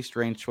 That's a really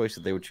strange choice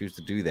that they would choose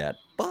to do that.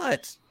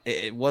 But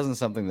it wasn't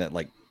something that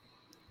like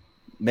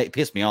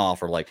pissed me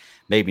off or like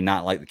maybe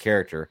not like the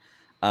character.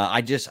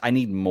 I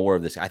need more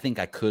of this. I think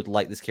I could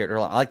like this character.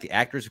 I like the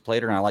actors who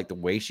played her, and I like the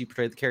way she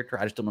portrayed the character.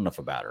 I just don't know enough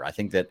about her. I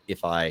think that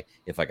if I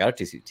got a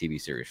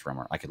TV series from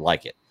her, I could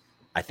like it.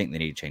 I think they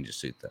need to change the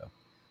suit though.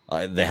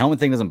 The helmet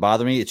thing doesn't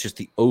bother me. It's just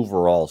the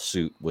overall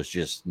suit was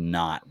just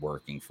not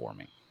working for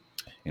me.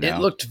 It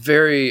looked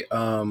very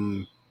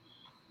it,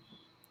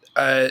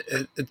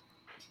 it,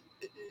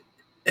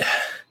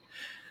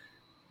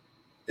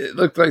 it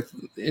looked like,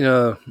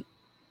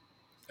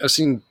 I've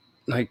seen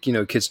like,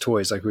 kids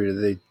toys, like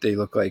they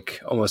look like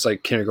almost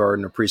like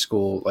kindergarten or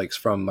preschool, like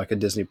from like a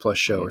Disney Plus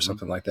show or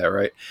something like that,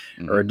 right?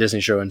 Or a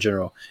Disney show in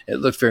general. It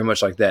looked very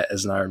much like that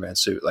as an Iron Man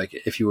suit. Like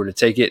if you were to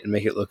take it and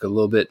make it look a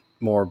little bit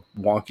more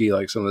wonky,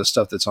 like some of the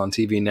stuff that's on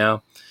TV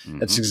now,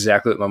 that's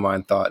exactly what my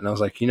mind thought. And I was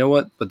like, you know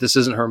what? But this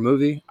isn't her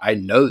movie. I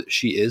know that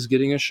she is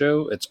getting a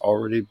show. It's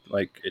already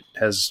like, it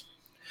has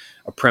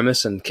a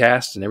premise and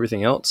cast and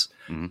everything else.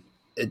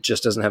 It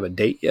just doesn't have a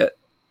date yet.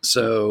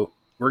 So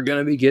we're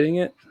going to be getting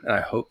it. And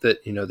I hope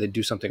that, they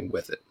do something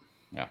with it.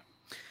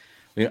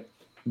 Yeah.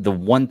 The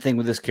one thing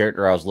with this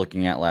character I was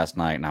looking at last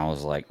night, and I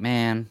was like,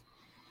 man,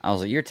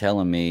 you're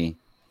telling me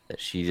that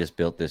she just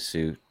built this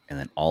suit and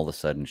then all of a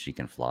sudden she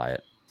can fly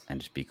it and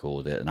just be cool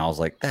with it. And I was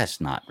like,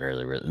 that's not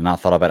really. And I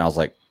thought about it. And I was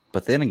like,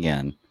 but then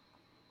again,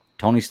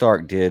 Tony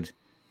Stark did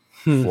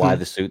fly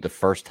the suit the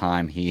first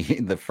night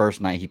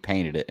he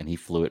painted it, and he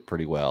flew it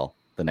pretty well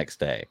the next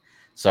day.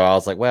 So I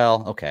was like,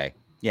 well, okay.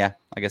 Yeah,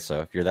 I guess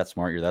so. If you're that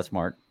smart, you're that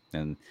smart.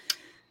 And,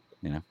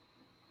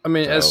 I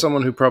mean, as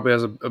someone who probably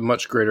has a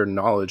much greater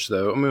knowledge,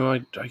 though, I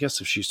mean, I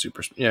guess if she's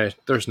super,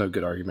 there's no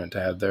good argument to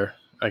have there.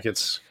 Like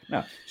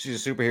no,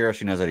 she's a superhero.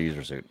 She knows how to use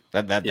her suit.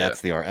 That's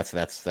the art.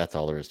 That's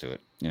all there is to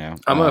it.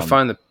 I'm gonna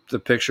find the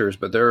pictures,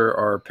 but there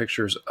are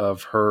pictures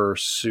of her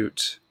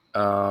suit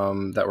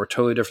that were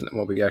totally different than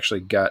what we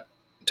actually got.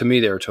 To me,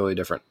 they were totally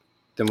different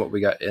than what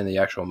we got in the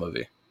actual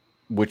movie.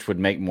 Which would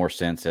make more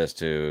sense as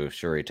to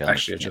Shuri telling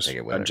Actually,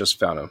 I just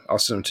found them. I'll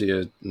send them to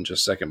you in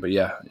just a second. But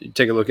yeah, you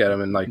take a look at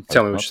them and like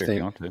tell me what you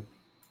think.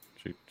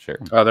 Share.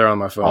 Oh, they're on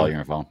my phone. Oh, you're on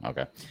your phone.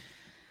 Okay.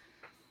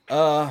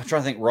 I'm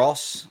trying to think.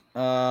 Ross.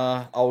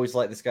 Always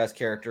like this guy's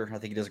character. I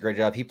think he does a great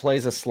job. He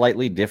plays a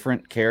slightly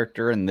different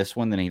character in this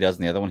one than he does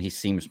in the other one. He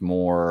seems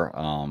more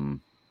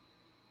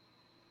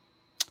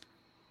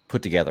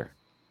put together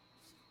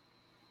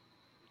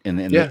in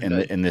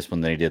this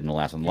one than he did in the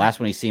last one. The last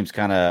one, he seems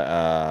kind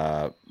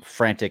of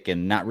frantic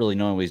and not really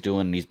knowing what he's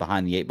doing. And he's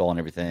behind the eight ball and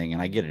everything.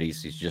 And I get it.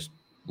 He's just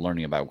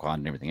learning about Wakanda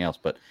and everything else.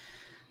 But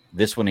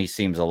this one, he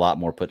seems a lot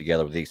more put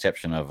together, with the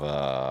exception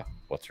of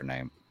what's her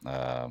name?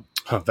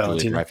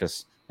 Valentina.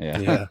 Dreyfus.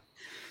 Yeah.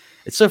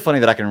 It's so funny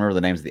that I can remember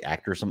the names of the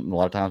actors a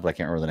lot of times, but I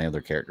can't remember the name of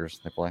their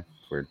characters they play.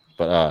 It's weird.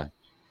 But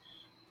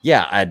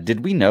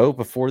did we know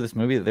before this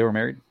movie that they were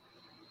married?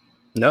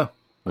 No.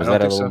 Was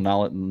that a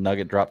little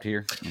nugget dropped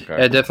here? Okay.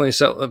 Yeah, it definitely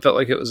felt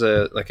like it was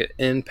an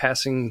in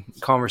passing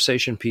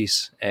conversation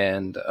piece,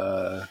 and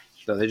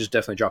they just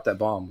definitely dropped that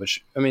bomb.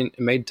 Which, I mean, it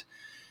made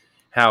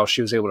how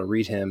she was able to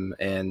read him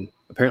and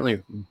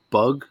apparently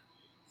bug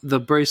the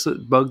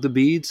bracelet, bug the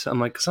beads.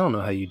 I'm like, 'cause I don't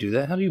know how you do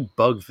that. How do you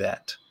bug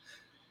that?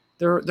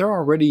 They're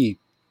already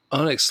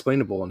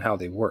unexplainable in how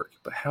they work,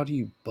 but how do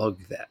you bug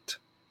that?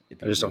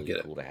 I just don't get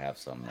it. Cool to have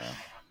some.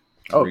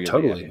 Really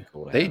totally.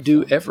 Cool they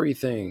do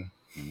everything.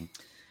 Mm-hmm.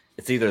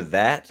 It's either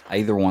that I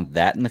either want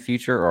that in the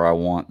future, or I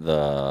want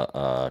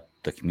the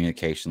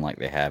communication like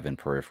they have in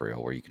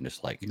Peripheral, where you can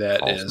just like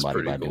call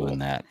somebody by doing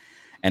that.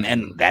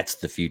 And that's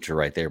the future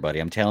right there, buddy.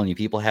 I'm telling you,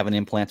 people having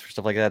implants for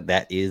stuff like that,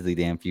 that is the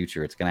damn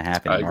future. It's going to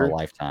happen in our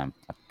lifetime.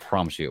 I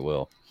promise you it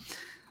will.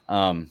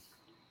 All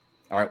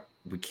right.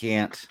 We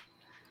can't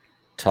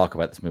talk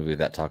about this movie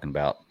without talking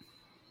about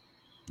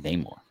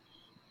Namor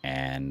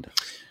and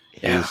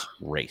his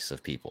race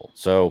of people.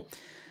 So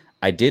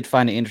I did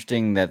find it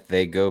interesting that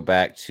they go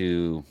back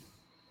to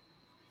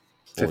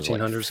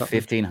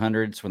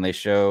 1500s when they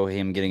show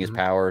him getting his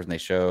powers, and they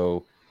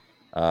show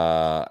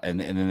and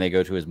then they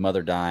go to his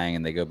mother dying,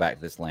 and they go back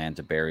to this land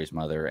to bury his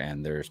mother,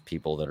 and there's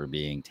people that are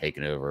being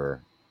taken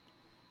over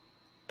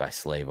by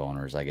slave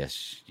owners, I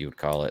guess you would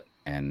call it.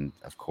 And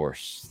of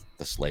course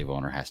the slave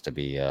owner has to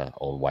be an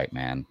old white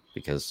man,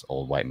 because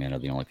old white men are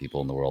the only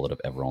people in the world that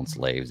have ever owned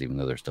slaves, even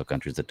though there's still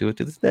countries that do it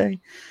to this day.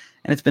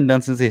 And it's been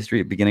done since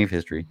the beginning of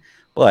history.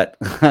 But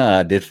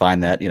I did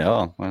find that,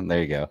 well,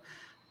 there you go.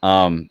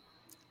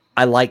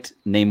 I liked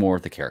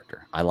Namor, the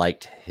character. I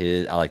liked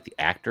the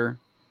actor.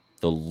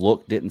 The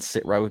look didn't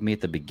sit right with me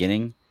at the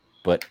beginning.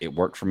 but it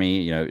worked for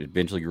me. You know, it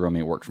eventually grew on me.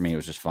 It worked for me. It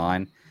was just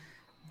fine.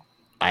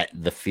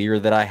 The fear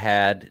that I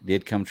had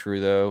did come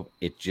true, though.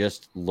 It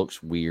just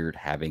looks weird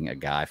having a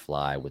guy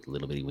fly with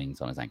little bitty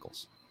wings on his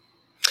ankles.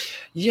 It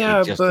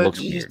Yeah, just but looks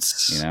weird, you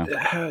it's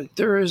know?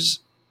 there is.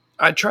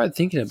 I tried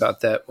thinking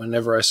about that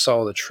whenever I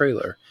saw the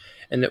trailer,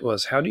 and it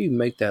was, how do you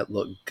make that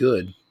look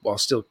good while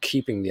still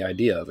keeping the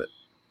idea of it?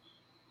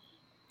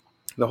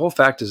 The whole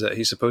fact is that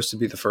he's supposed to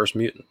be the first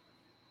mutant.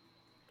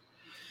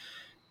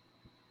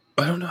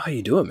 I don't know how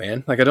you do it,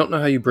 man. Like, I don't know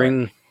how you Right.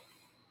 bring.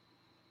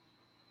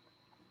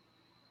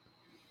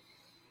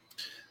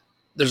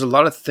 There's a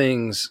lot of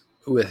things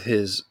with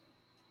his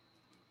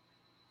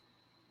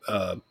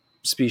uh,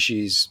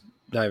 species,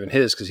 not even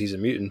his because he's a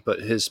mutant, but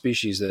his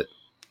species that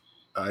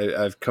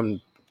I've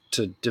come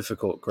to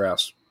difficult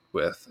grasp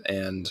with,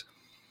 and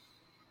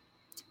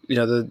you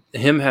know,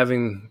 him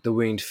having the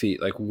winged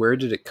feet, like, where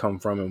did it come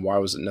from and why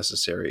was it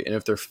necessary? And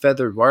if they're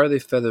feathered, why are they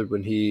feathered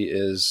when he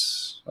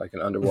is like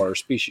an underwater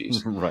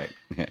species? Right.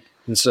 Yeah.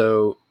 And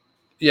so,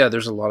 yeah,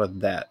 there's a lot of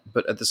that.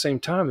 But at the same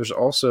time, there's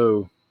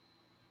also,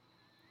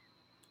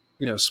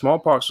 you know,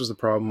 smallpox was the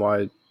problem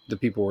why the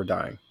people were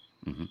dying.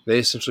 Mm-hmm. They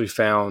essentially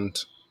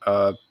found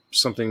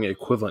something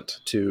equivalent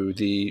to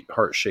the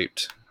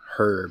heart-shaped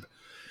herb,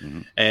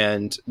 Mm-hmm.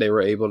 and they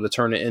were able to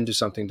turn it into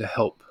something to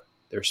help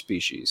their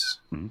species.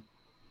 Mm-hmm.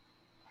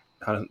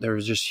 They were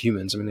just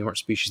humans. I mean, they weren't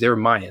species. They were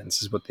Mayans,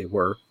 is what they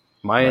were.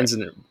 Mayans,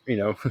 Right. and you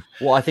know,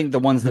 Well, I think the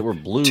ones that were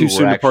blue too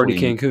soon to party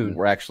Cancun.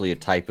 were actually a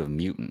type of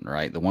mutant,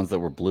 right? The ones that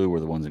were blue were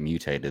the ones that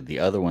mutated. The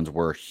other ones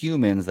were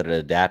humans that had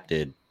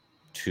adapted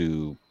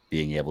to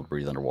being able to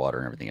breathe underwater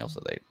and everything else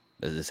that they.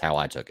 This is how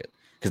I took it,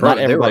 because not Bro,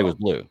 they everybody were was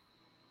blue.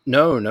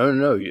 no.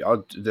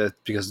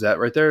 Because that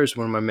right there is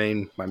one of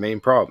my main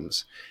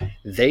problems.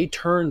 They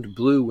turned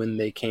blue when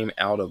they came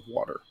out of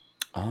water,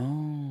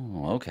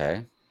 Oh,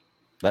 okay,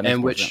 that makes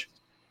and more sense.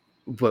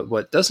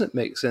 what doesn't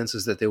make sense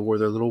is that they wore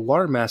their little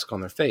water mask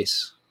on their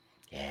face.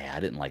 Yeah, I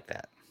didn't like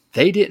that.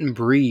 They didn't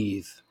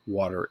breathe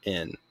water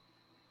in.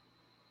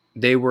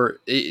 They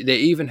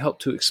even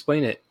helped to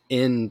explain it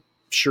in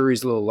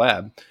Shuri's little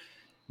lab.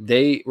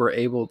 They were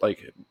able,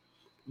 like,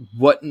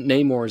 what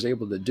Namor is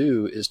able to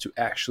do is to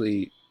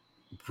actually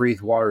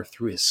breathe water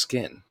through his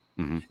skin.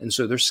 Mm-hmm. And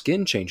so their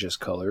skin changes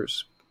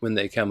colors when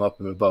they come up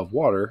and above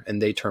water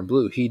and they turn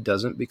blue. He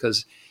doesn't,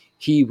 because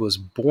he was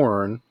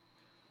born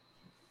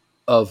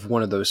of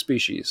one of those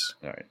species.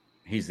 All right,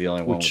 he's the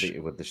only one Which,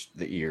 with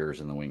the ears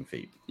and the wing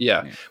feet.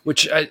 yeah, Yeah.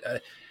 which I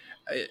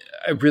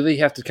really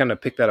have to kind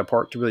of pick that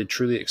apart to really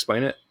truly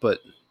explain it. But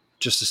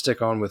just to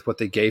stick on with what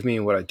they gave me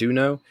and what I do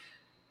know,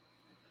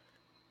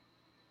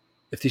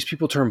 if these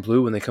people turn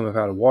blue when they come up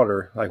out of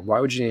water, like, why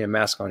would you need a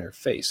mask on your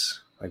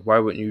face? Like, why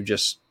wouldn't you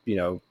just, you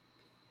know,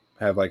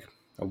 have like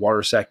a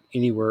water sack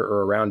anywhere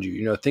or around you?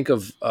 You know, think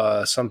of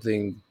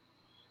something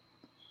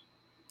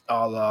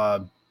a la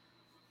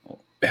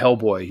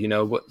Hellboy. You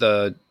know, what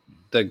the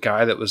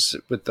guy that was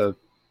with the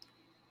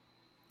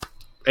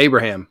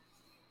Abraham,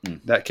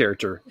 that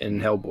character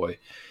in Hellboy.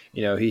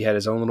 You know, he had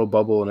his own little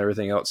bubble and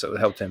everything else that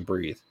helped him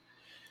breathe.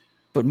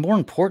 But more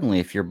importantly,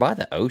 if you're by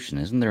the ocean,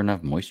 isn't there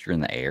enough moisture in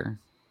the air?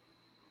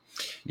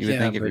 You would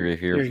think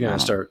if you're going to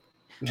start.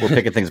 We're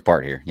picking things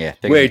apart here. Yeah,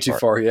 way too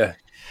far. Yeah,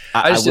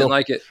 I just didn't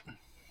like it.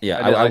 Yeah,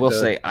 I will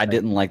say I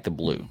didn't like the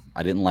blue.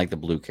 I didn't like the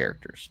blue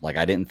characters. Like,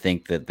 I didn't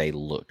think that they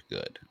looked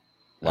good.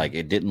 Like,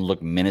 it didn't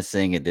look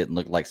menacing. It didn't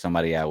look like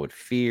somebody I would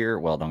fear.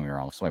 Well, don't get me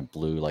wrong. If somebody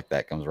blue like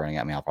that comes running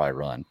at me, I'll probably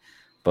run.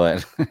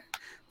 But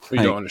we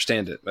don't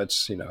understand it.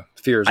 That's, you know,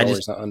 fear is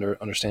always not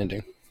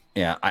understanding.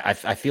 Yeah, I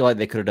feel like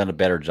they could have done a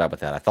better job with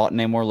that. I thought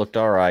Namor looked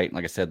all right.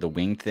 Like I said, the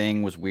wing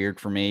thing was weird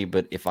for me.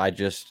 But if I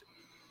just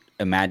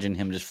imagine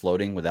him just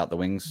floating without the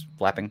wings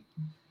flapping,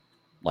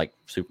 like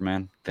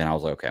Superman, then I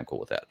was like, okay, I'm cool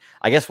with that.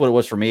 I guess what it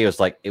was for me was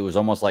like, it was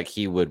almost like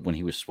he would, when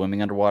he was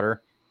swimming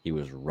underwater, he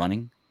was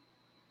running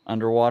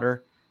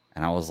underwater,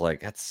 and I was like,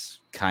 that's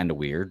kind of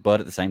weird. But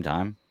at the same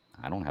time,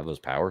 I don't have those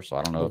powers, so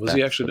I don't know. Was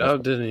he actually? I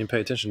didn't even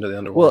pay attention to the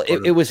underwater.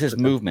 Well, it was his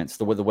movements,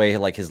 the way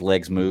like his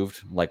legs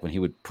moved, like when he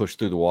would push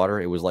through the water,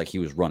 it was like he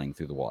was running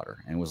through the water,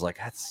 and it was like,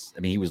 that's. I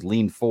mean, he was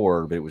leaned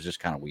forward, but it was just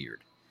kind of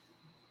weird.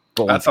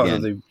 But I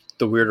thought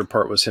the weirder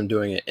part was him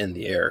doing it in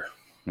the air.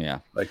 Yeah,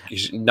 like,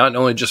 he's not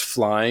only just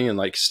flying and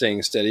like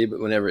staying steady, but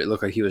whenever it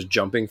looked like he was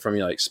jumping from,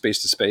 you know, like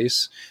space to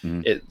space,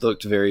 it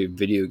looked very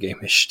video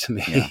game-ish to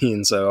me. Yeah.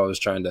 And so I was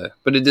trying to,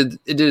 but it did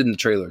in the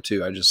trailer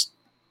too. I just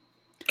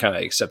kind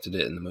of accepted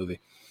it in the movie.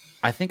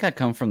 I think I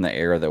come from the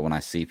era that when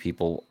I see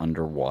people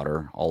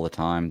underwater all the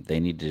time, they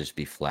need to just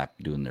be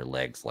doing their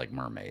legs like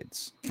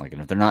mermaids. Like,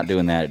 and if they're not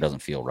doing that, it doesn't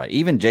feel right.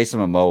 Even Jason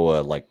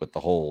Momoa, like with the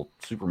whole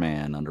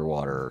Superman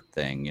underwater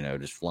thing, you know,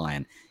 just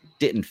flying,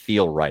 didn't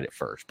feel right at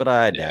first, but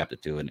I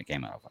adapted to it and it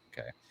came out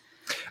okay.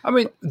 I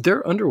mean,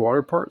 their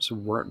underwater parts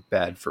weren't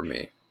bad for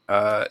me.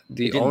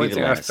 The only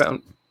thing I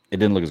found, it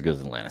didn't look as good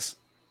as Atlantis.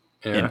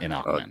 Yeah. In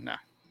Aquaman, no.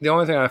 The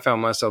only thing I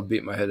found myself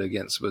beat my head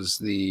against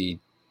was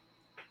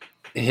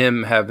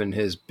him having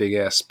his big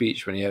ass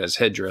speech when he had his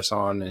headdress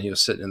on and he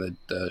was sitting in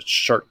the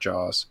shark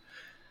jaws.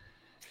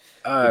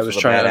 I was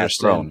trying to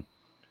understand.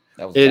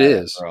 That was a It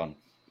badass is. throne.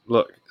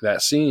 Look,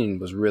 that scene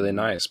was really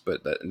nice,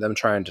 but them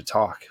trying to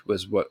talk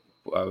was what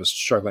I was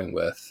struggling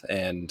with,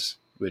 and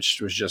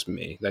which was just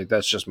me. Like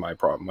that's just my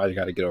problem. I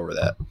got to get over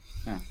that.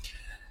 Yeah.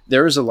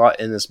 There is a lot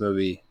in this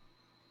movie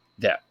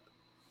that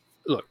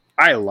look.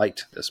 I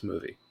liked this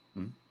movie.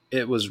 Mhm.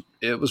 It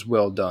was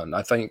well done.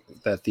 I think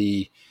that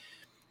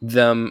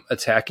them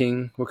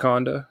attacking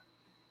Wakanda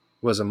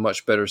was a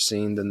much better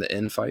scene than the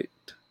end fight,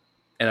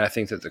 and I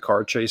think that the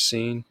car chase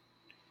scene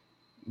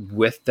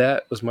with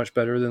that was much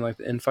better than like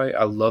the end fight.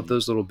 I love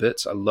those little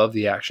bits. I love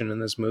the action in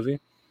this movie.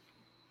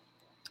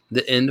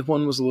 The end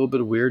one was a little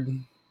bit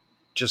weird.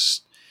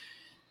 Just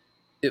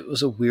it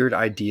was a weird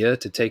idea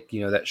to take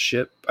that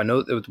ship. I know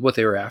it was what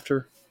they were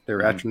after. They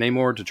were after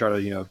Namor to try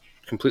to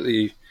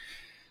completely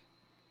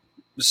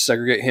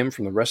segregate him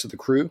from the rest of the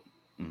crew,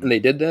 and they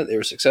did that. They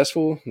were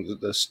successful.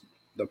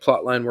 The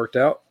plot line worked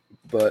out,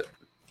 but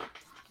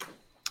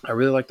I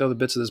really liked other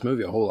bits of this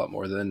movie a whole lot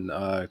more than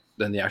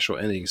the actual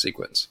ending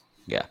sequence.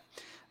 Yeah.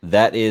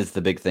 That is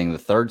the big thing. The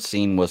third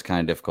scene was kind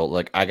of difficult.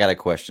 Like, I got a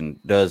question.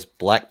 Does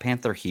Black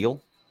Panther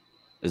heal?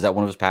 Is that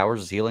one of his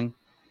powers, is healing?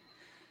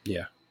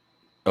 Yeah.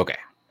 Okay.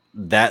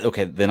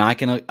 Then I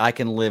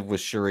can live with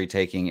Shuri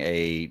taking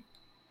a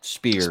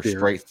spear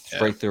straight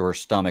through her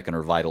stomach and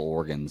her vital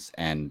organs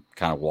and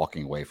kind of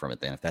walking away from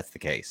it then, if that's the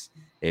case.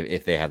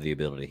 If they have the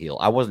ability to heal.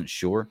 I wasn't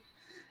sure.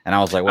 And I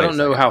was like, wait, I don't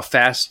know how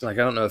fast. Like,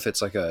 I don't know if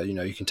it's like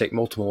you can take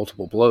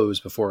multiple blows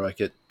before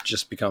like it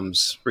just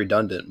becomes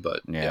redundant.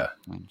 But yeah.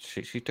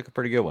 She took a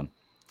pretty good one.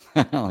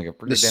 Like a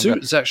pretty the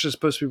suit is actually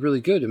supposed to be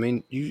really good. I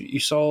mean, you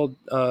saw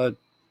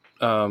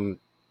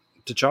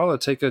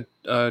T'Challa take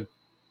a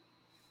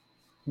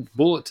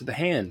bullet to the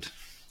hand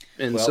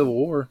in Civil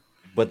War,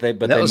 but that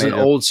was an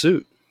old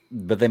suit.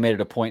 But they made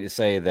it a point to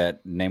say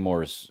that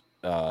Namor's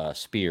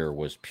spear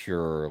was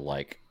pure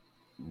like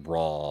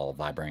raw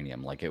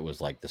vibranium, like it was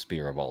like the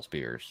spear of all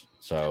spears.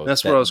 So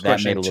that's what I was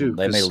questioning too.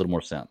 That made a little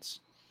more sense.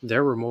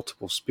 There were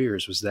multiple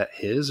spears. Was that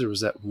his, or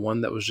was that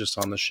one that was just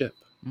on the ship?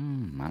 I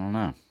don't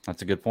know.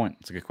 That's a good point.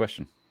 That's a good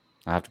question.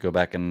 I have to go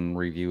back and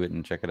review it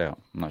and check it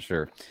out. I'm not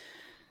sure.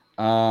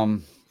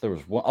 There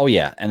was one. Oh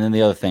yeah, and then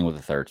the other thing with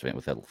the third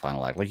with that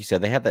final act, like you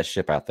said, they have that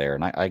ship out there,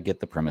 and I get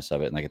the premise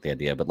of it and I get the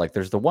idea, but like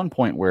there's the one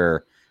point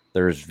where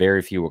there's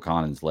very few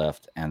Wakandans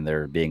left and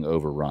they're being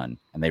overrun,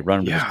 and they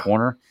run into this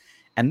corner.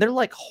 And they're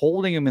like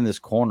holding him in this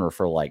corner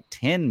for like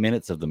 10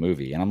 minutes of the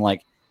movie. And I'm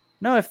like,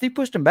 no, if they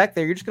pushed him back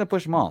there, you're just going to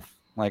push him off.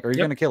 Like, or you're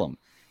going to kill him.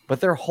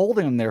 But they're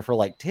holding him there for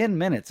like 10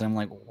 minutes. And I'm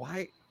like,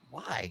 why?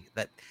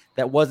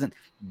 That wasn't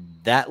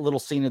that little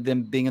scene of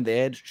them being at the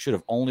edge should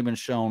have only been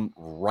shown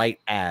right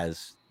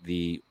as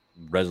the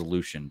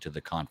resolution to the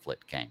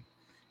conflict came.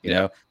 You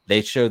know,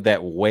 they showed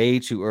that way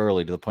too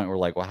early to the point where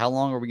like, well, how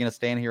long are we going to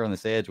stand here on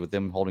this edge with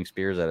them holding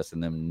spears at us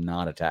and them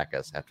not attack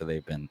us after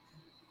they've been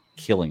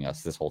killing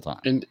us this whole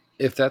time? And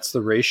if that's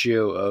the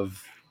ratio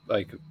of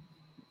like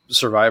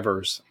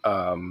survivors,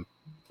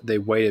 they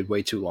waited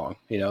way too long.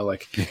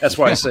 Like that's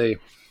why I say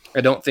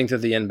I don't think that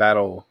the end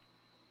battle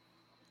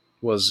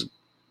was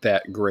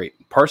that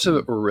great. Parts of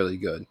it were really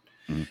good.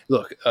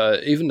 Look,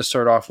 even to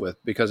start off with,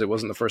 because it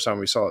wasn't the first time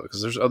we saw it,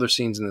 because there's other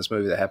scenes in this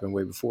movie that happened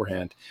way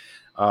beforehand.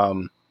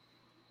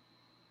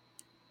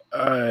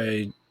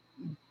 I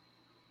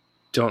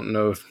don't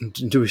know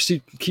do we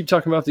keep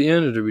talking about the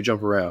end, or do we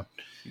jump around?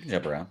 You can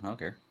jump around. I don't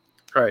care.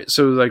 All right,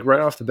 so like right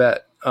off the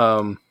bat,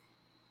 when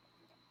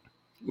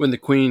the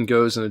Queen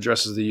goes and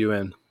addresses the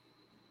UN,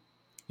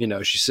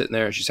 she's sitting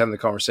there and she's having the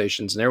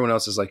conversations, and everyone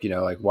else is like,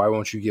 like, why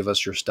won't you give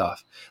us your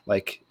stuff?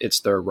 Like,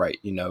 it's their right.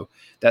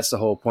 That's the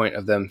whole point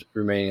of them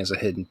remaining as a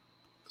hidden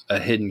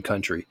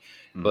country,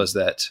 was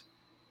that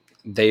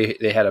they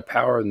had a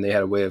power and they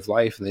had a way of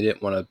life, and they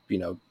didn't want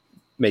to,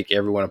 make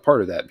everyone a part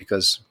of that,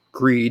 because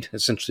greed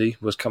essentially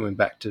was coming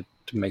back to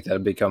make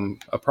that become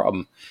a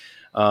problem.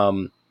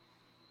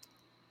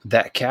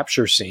 That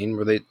capture scene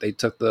where they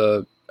took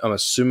I'm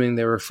assuming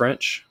they were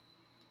French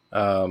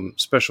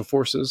special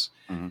forces,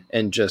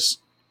 and just,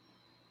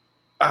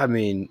 I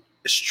mean,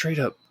 straight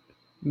up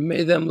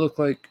made them look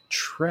like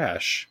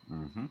trash.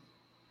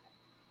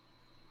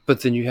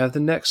 But then you have the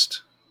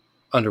next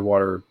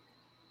underwater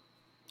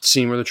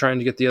scene where they're trying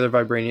to get the other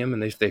vibranium,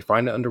 and they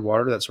find it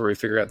underwater. That's where we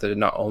figure out that it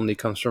not only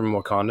comes from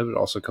Wakanda, but it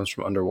also comes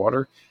from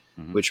underwater,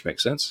 which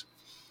makes sense,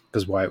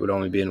 because why it would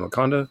only be in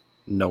Wakanda,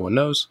 no one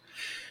knows.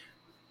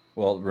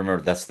 Well,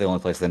 remember, that's the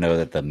only place they know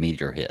that the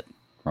meteor hit.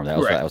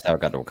 Remember, that was how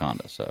it got to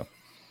Wakanda. So,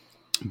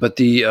 but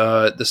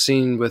the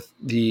scene with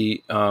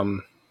the I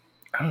don't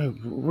know,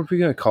 what are we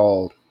gonna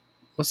call?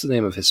 What's the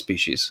name of his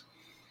species?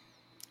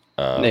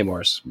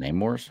 Namor's.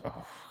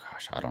 Oh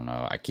gosh, I don't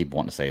know. I keep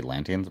wanting to say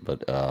Atlanteans,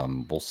 but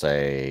we'll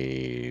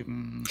say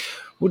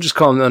we'll just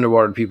call them the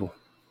underwater people.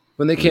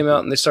 When they came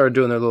out and they started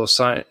doing their little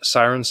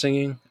siren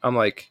singing, I'm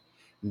like,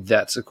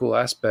 that's a cool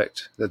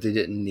aspect that they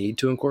didn't need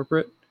to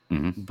incorporate.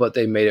 But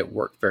they made it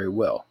work very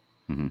well.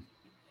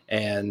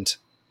 And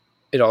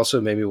it also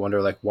made me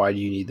wonder, like, why do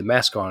you need the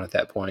mask on at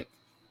that point?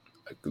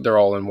 They're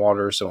all in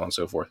water, so on and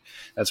so forth.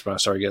 That's when I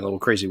started getting a little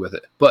crazy with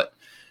it. But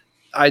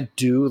I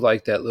do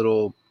like that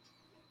little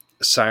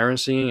siren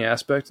singing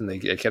aspect, and they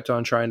kept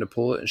on trying to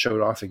pull it and show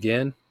it off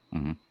again.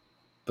 Mm-hmm.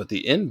 But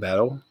the end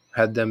battle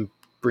had them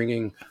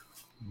bringing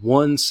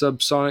one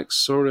subsonic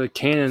sort of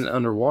cannon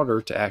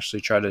underwater to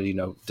actually try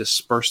to,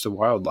 disperse the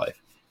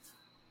wildlife.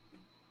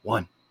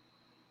 One.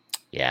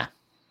 Yeah.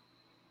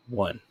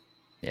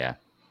 Yeah.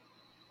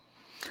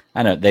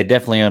 I know they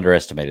definitely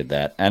underestimated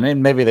that, and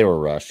then maybe they were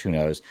rushed. Who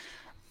knows?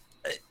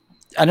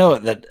 I know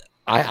that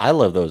I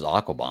love those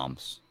aqua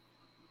bombs.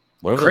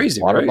 Whatever those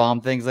Crazy, water right?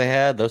 bomb things they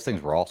had, those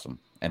things were awesome.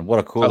 And what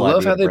a I cool love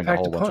idea how to they bring a packed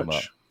whole a bunch of them up.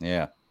 punch.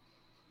 Yeah.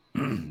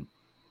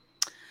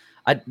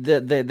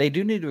 They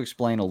do need to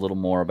explain a little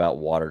more about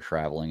water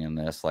traveling in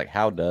this. Like,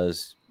 how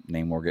does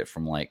Namor get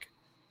from like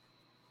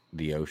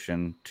the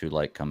ocean to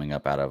like coming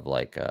up out of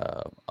like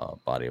a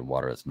body of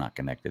water that's not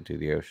connected to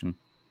the ocean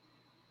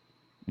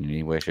in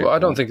any way, shape, Well, or I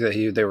don't form? think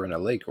that they were in a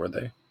lake, were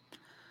they?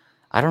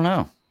 I don't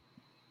know.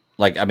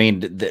 Like, I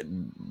mean,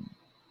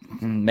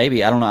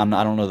 maybe I don't know.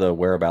 I don't know the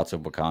whereabouts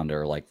of Wakanda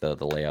or like the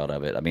layout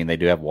of it. I mean, they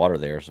do have water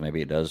there, so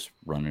maybe it does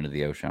run into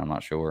the ocean. I'm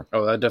not sure.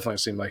 Oh, that definitely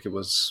seemed like it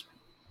was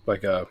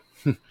like a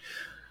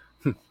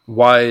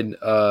wide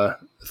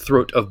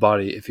throat of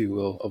body, if you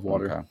will, of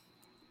water. Okay.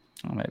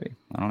 Oh, maybe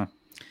I don't know.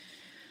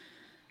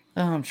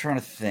 I'm trying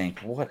to think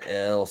what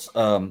else.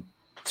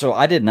 So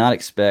I did not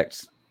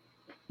expect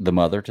the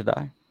mother to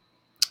die.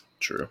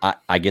 True.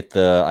 I get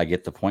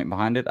the point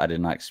behind it. I did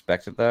not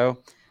expect it though.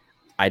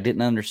 I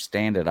didn't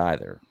understand it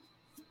either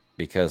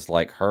because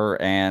like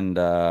her and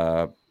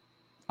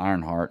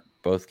Ironheart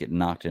both get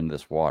knocked into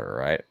this water,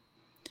 right?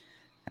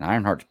 And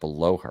Ironheart's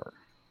below her,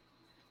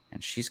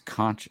 and she's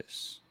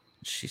conscious.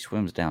 She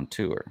swims down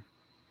to her.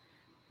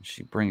 And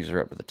she brings her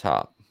up to the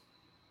top.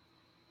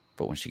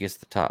 But when she gets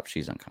to the top,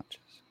 she's unconscious.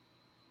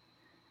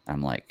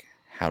 I'm like,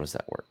 how does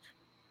that work?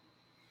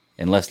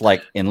 Unless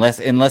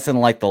in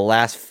like the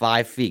last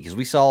 5 feet, because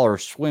we saw her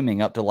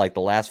swimming up to like the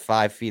last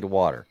 5 feet of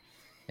water.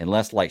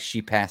 Unless like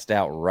she passed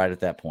out right at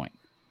that point,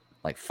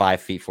 like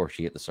 5 feet before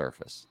she hit the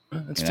surface.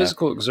 It's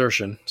physical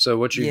exertion. So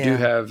what you do Yeah.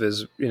 have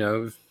is,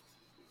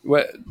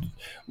 what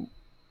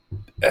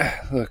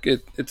look,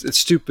 it's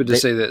stupid to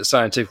say that it's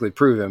scientifically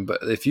proven,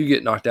 but if you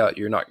get knocked out,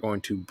 you're not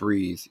going to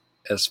breathe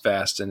as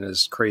fast and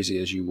as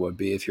crazy as you would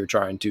be if you're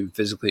trying to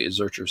physically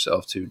exert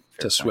yourself to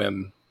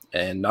swim,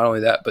 and not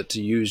only that, but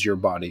to use your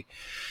body.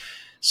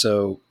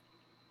 So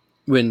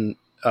when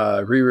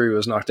Riri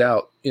was knocked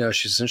out,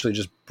 she's essentially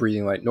just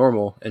breathing like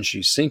normal, and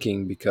she's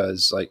sinking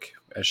because like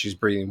as she's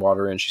breathing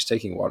water in, she's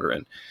taking water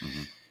in.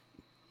 Mm-hmm.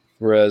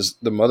 Whereas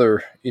the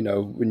mother,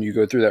 when you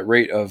go through that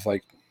rate of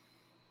like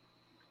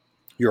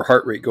your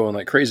heart rate going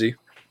like crazy,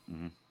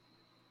 Mm-hmm.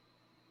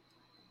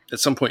 at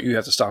some point you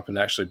have to stop and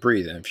actually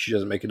breathe. And if she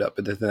doesn't make it up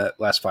within that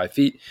last 5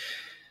 feet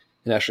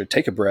and actually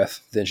take a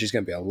breath, then she's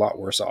going to be a lot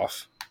worse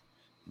off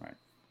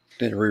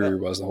than Riri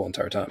was the whole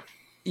entire time.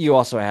 You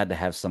also had to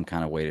have some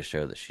kind of way to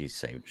show that she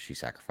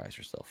sacrificed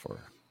herself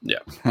for,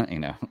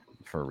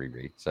 for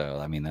Riri. So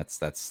I mean, that's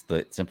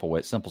the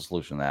simple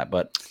solution to that.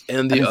 But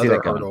and the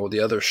other hurdle, the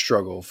other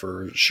struggle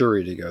for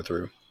Shuri to go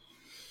through.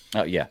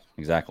 Oh yeah,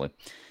 exactly.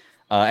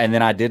 And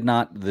then I did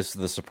not. The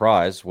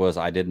surprise was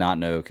I did not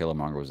know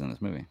Killmonger was in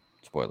this movie.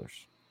 Spoilers.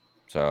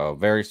 So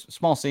very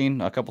small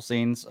scene, a couple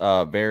scenes.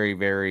 Very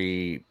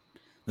very.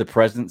 The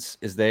presence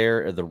is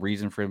there. The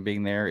reason for him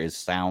being there is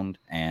sound,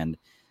 and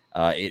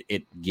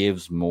it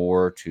gives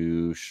more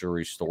to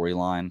Shuri's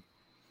storyline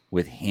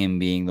with him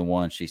being the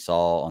one she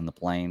saw on the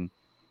plane.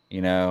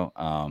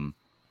 And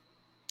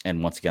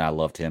once again, I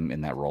loved him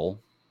in that role.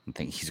 I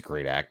think he's a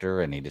great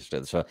actor, and he just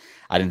did. So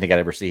I didn't think I'd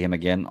ever see him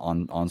again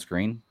on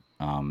screen.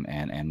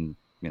 And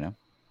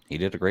he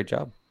did a great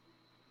job.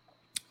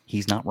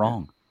 He's not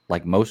wrong.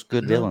 Like most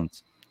good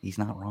villains, he's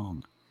not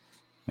wrong.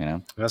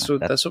 That's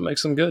what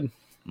makes them good.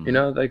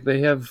 Mm-hmm. Like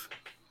they have.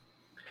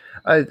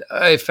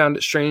 I found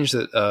it strange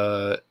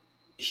that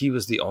he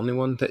was the only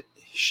one that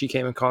she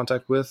came in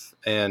contact with,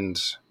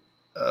 and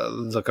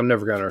look, I'm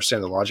never going to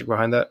understand the logic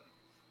behind that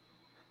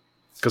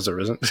because there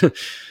isn't.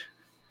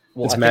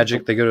 Well, it's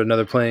magic. They go to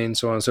another plane,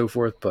 so on and so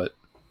forth. But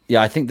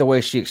yeah, I think the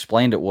way she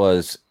explained it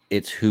was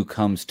it's who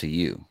comes to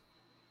you.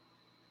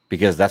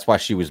 Because that's why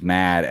she was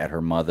mad at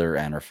her mother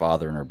and her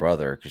father and her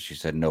brother, because she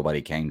said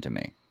nobody came to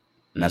me.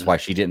 And that's why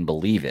she didn't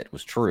believe it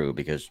was true,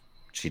 because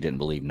she didn't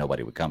believe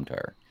nobody would come to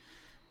her.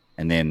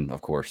 And then,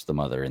 of course, the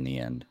mother in the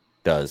end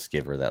does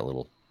give her that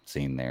little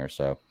scene there.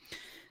 So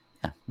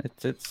yeah,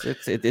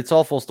 it's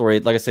all full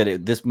story. Like I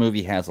said, this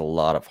movie has a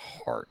lot of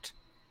heart.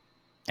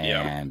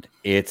 And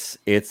it's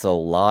a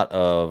lot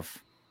of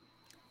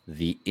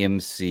the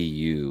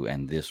MCU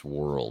and this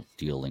world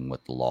dealing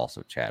with the loss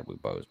of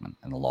Chadwick Boseman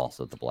and the loss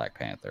of the Black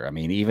Panther. I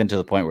mean, even to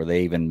the point where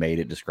they even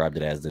described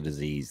it as the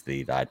disease that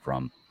he died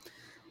from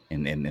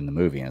in the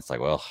movie. And it's like,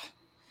 well,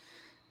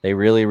 they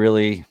really,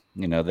 really,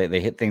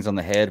 they hit things on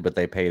the head, but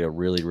they paid a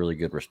really, really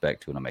good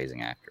respect to an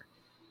amazing actor.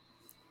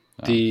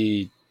 So.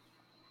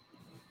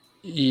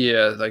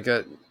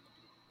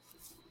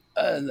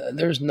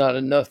 There's not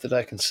enough that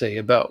I can say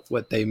about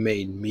what they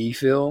made me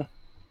feel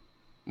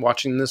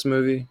watching this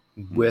movie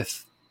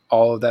with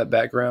all of that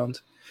background.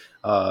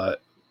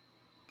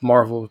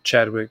 Marvel,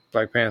 Chadwick,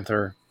 Black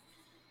Panther.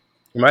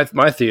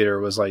 My theater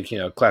was like,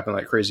 clapping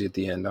like crazy at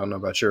the end. I don't know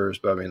about yours,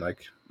 but I mean,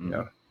 like,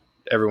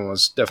 everyone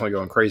was definitely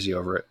going crazy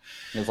over it.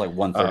 It was like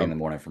 1:30 in the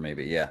morning for me,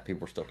 but yeah,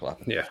 people were still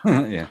clapping. Yeah.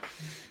 Yeah.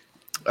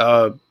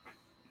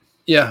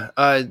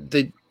 Yeah.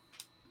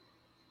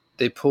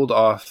 They pulled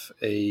off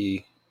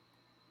a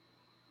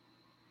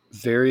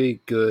very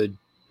good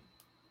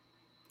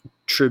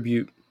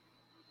tribute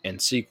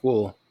and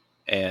sequel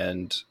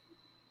and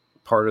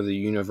part of the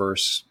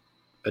universe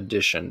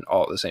edition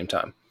all at the same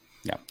time.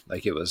 Yeah.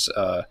 Like it was,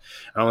 I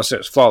don't want to say it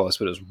was flawless,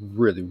 but it was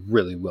really,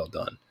 really well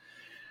done.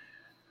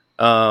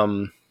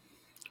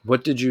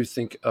 What did you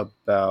think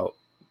about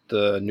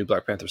the new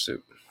Black Panther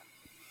suit?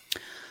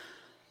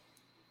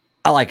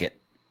 I like it.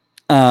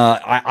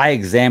 I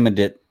examined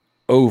it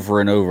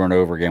over and over and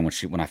over again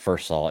when I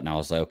first saw it, and I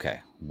was like, okay,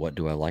 what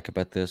do I like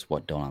about this?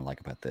 What don't I like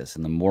about this?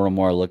 And the more and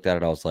more I looked at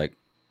it, I was like,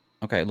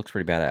 okay, it looks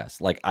pretty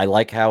badass. Like I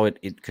like how it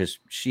because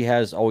she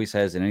always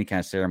has in any kind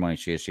of ceremony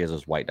she has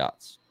those white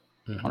dots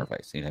on her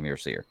face anytime you ever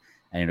see her,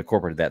 and it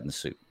incorporated that in the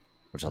suit,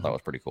 which I thought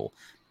was pretty cool.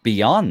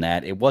 Beyond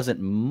that, it wasn't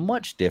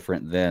much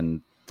different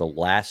than the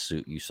last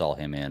suit you saw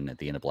him in at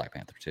the end of Black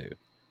Panther 2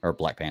 or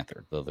Black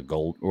Panther, the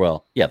gold.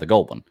 Well, yeah, the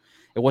gold one.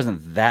 It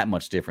wasn't that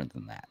much different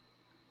than that.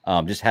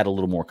 Just had a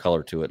little more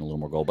color to it and a little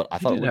more gold, but I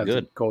thought it looked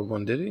good. The gold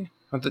one, did he?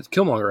 I thought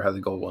Killmonger had the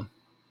gold one.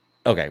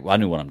 Okay, well, I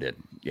knew one of them did.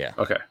 Yeah.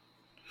 Okay.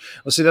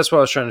 Well, see, that's what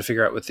I was trying to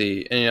figure out with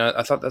and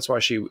I thought that's why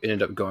she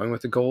ended up going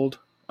with the gold.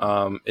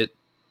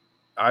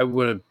 I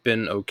would have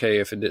been okay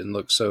if it didn't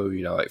look so,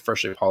 like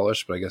freshly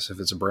polished, but I guess if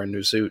it's a brand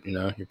new suit,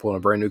 you're pulling a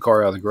brand new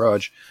car out of the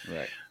garage.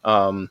 Right.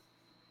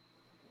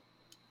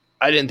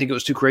 I didn't think it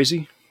was too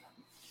crazy.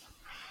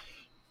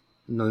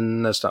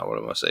 No, that's not what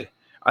I want to say.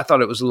 I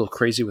thought it was a little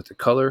crazy with the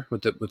color,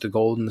 with the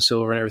gold and the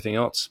silver and everything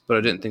else, but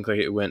I didn't think like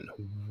it went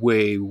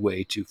way,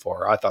 way too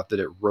far. I thought that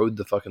it rode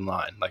the fucking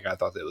line. Like I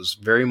thought that it was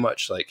very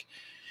much like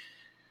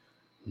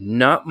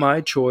not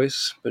my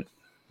choice, but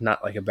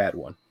not like a bad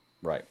one.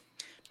 Right.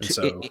 And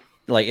so,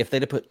 like if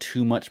they'd have put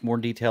too much more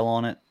detail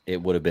on it,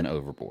 it would have been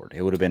overboard.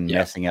 It would have been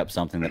messing up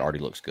something that already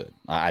looks good.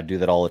 I do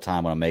that all the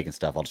time when I'm making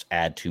stuff. I'll just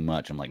add too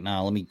much. I'm like,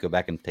 no, let me go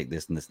back and take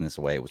this and this and this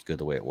away. It was good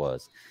the way it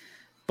was.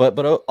 But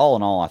all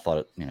in all, I thought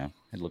it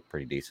looked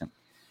pretty decent.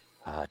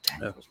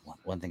 There was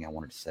one thing I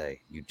wanted to say.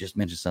 You just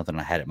mentioned something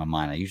and I had it in my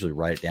mind. I usually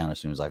write it down as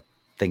soon as I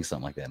think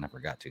something like that, and I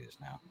forgot to just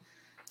now.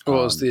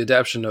 Well, it was the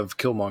adaptation of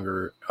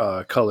Killmonger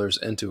colors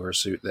into her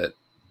suit that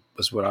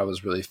was what I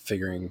was really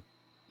figuring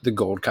the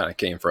gold kind of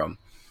came from.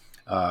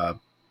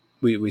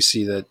 We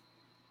see that,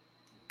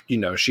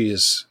 she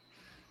is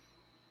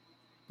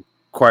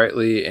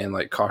quietly and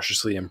like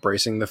cautiously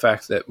embracing the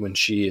fact that when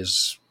she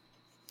is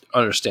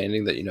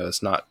understanding that,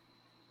 it's not,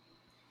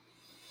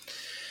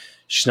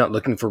 she's not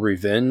looking for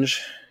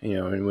revenge,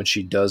 and when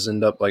she does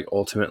end up like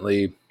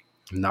ultimately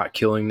not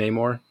killing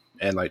Namor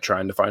and like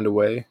trying to find a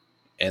way.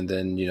 And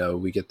then,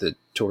 we get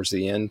towards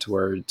the end to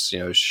where it's,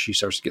 she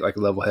starts to get like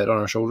a level head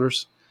on her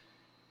shoulders.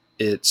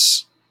 It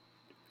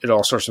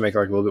all starts to make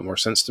like a little bit more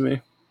sense to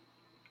me.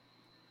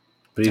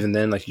 But even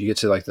then, like you get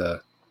to like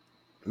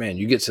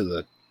you get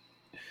to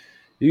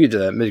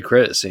that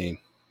mid-credit scene.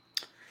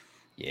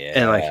 Yeah.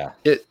 And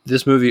like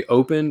this movie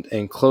opened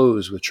and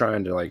closed with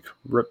trying to like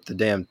rip the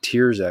damn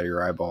tears out of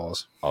your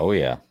eyeballs. Oh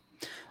yeah.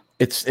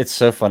 It's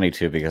so funny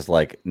too, because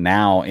like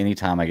now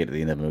anytime I get to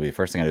the end of the movie,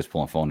 first thing I do is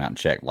pull my phone out and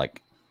check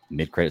like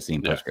mid-credit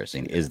scene, post-credit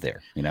scene is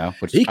there,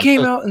 which he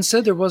came out and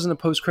said there wasn't a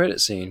post-credit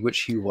scene,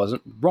 which he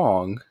wasn't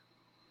wrong,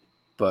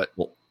 but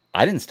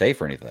I didn't stay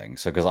for anything.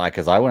 So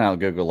because I went out and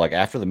Google, like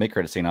after the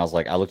mid-credit scene, I was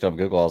like, I looked up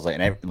Google, I was like,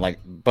 and like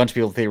a bunch of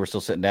people in the theater were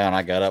still sitting down.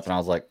 I got up and I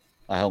was like,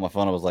 I held my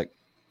phone, I was like,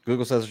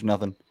 Google says there's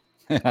nothing.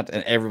 And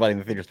everybody in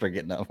the theater started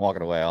getting up and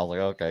walking away. I was like,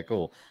 okay,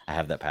 cool. I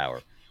have that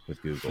power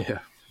with Google. Yeah.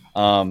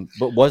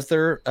 But was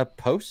there a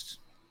post?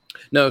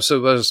 No, so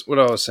what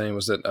I was saying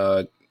was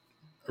that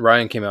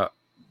Ryan came out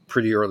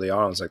pretty early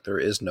on. I was like, there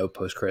is no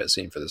post-credit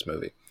scene for this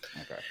movie.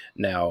 Okay.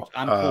 Now, which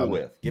I'm cool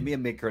with. Give me a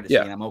mid-credit scene.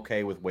 I'm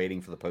okay with waiting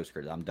for the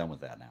post-credit. I'm done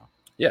with that now.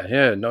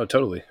 Yeah, no,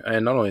 totally.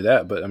 And not only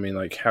that, but I mean,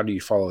 like, how do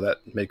you follow that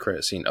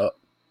mid-credit scene up?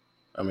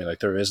 I mean, like,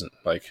 there isn't.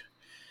 Like,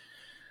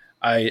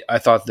 I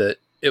thought that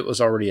it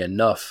was already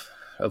enough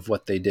of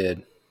what they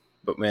did.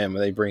 But, man,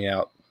 when they bring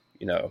out,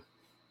 and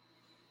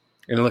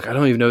look, I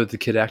don't even know that the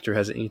kid actor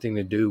has anything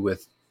to do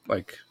with,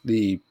 like,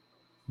 the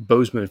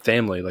Boseman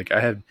family. Like, I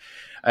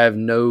have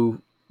no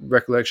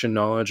recollection,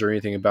 knowledge, or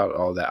anything about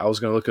all that. I was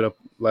going to look it up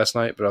last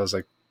night, but I was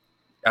like,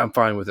 I'm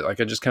fine with it.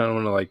 Like, I just kind of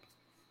want to, like,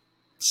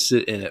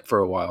 sit in it for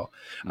a while.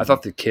 Mm-hmm. I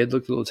thought the kid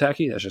looked a little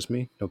tacky. That's just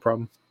me. No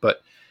problem.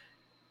 But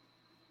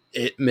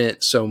it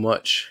meant so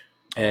much.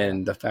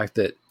 And the fact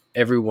that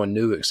everyone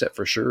knew except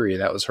for Shuri,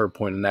 that was her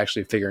point in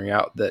actually figuring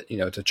out that,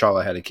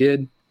 T'Challa had a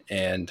kid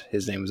and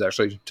his name was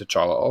actually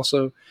T'Challa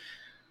also.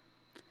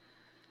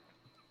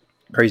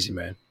 Crazy,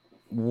 man.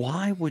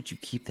 Why would you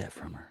keep that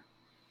from her?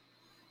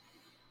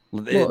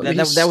 Well, that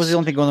was the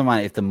only thing going through my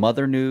mind. If the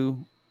mother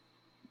knew,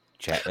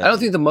 I don't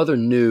think the mother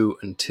knew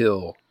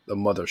until the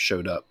mother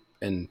showed up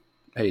in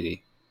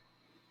Haiti.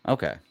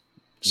 Okay,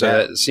 So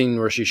That that scene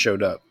where she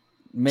showed up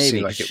maybe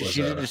seemed because like it was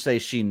she did just say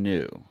she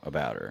knew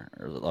about her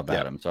or yeah,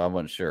 about him, so I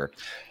wasn't sure.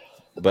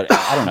 But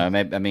I don't know.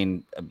 Maybe, I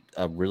mean,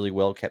 a really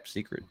well kept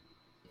secret.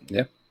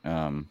 yeah,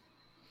 Um,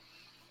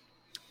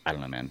 I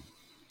don't know, man.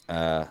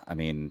 I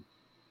mean,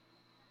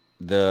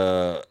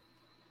 the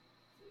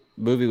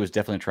movie was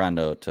definitely trying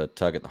to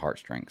tug at the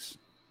heartstrings,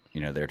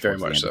 there very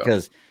towards the much end so.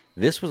 because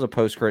this was a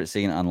post credit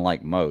scene,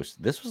 unlike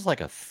most. This was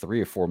like a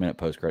 3 or 4 minute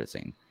post credit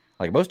scene.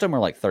 Like most of them are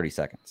like 30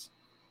 seconds.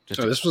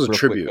 Just Oh, a this was a real quick.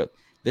 tribute.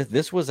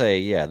 This was a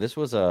yeah. This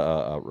was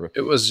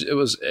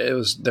It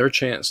was their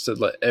chance to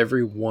let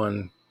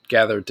everyone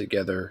gather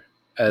together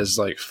as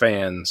like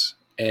fans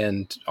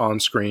and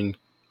on-screen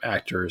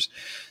actors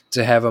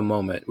to have a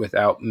moment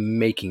without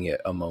making it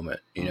a moment,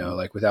 mhm,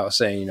 like without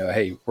saying,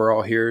 hey, we're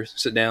all here,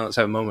 sit down, let's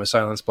have a moment of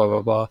silence, blah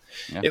blah blah.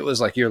 yeah. It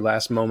was like your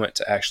last moment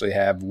to actually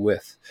have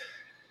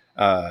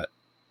uh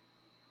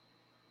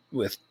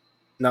with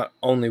not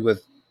only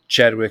with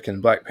Chadwick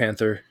and Black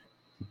Panther,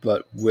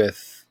 but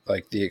with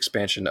like the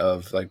expansion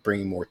of like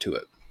bringing more to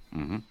it.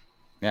 hmm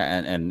Yeah,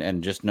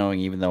 and just knowing,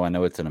 even though I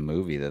know it's in a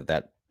movie,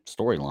 that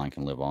storyline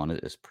can live on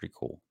is pretty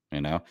cool.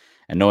 And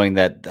knowing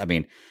that, I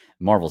mean,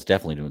 Marvel's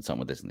definitely doing something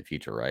with this in the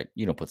future, right?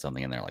 You don't put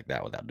something in there like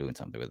that without doing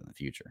something with it in the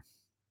future.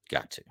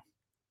 Got to.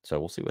 So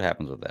we'll see what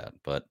happens with that.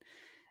 But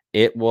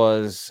it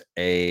was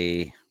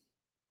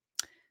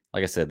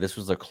like I said, this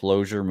was a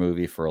closure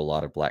movie for a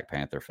lot of Black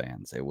Panther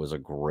fans. It was a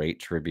great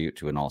tribute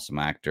to an awesome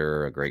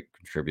actor, a great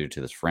contributor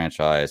to this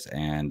franchise,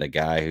 and a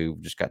guy who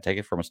just got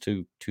taken from us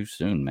too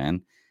soon,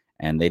 man.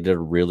 And they did a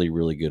really,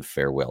 really good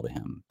farewell to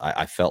him.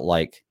 I feel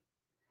like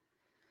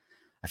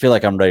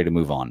I'm ready to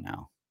move on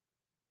now.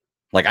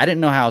 Like I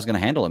didn't know how I was going to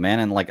handle it, man.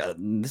 And like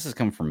this is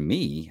coming from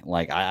me.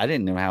 Like I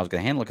didn't know how I was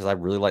going to handle it because I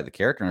really like the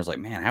character, and I was like,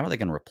 man, how are they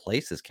going to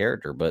replace this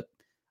character? But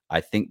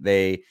I think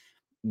they,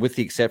 with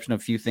the exception of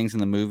a few things in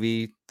the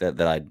movie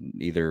that I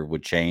either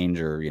would change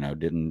or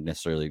didn't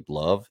necessarily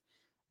love,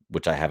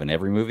 which I have in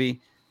every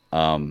movie,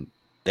 um,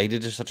 they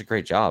did just such a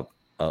great job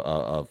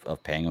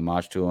of paying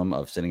homage to him,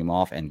 of sending him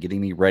off, and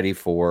getting me ready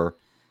for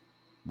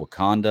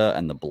Wakanda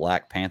and the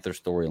Black Panther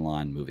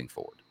storyline moving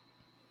forward,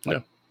 Yeah.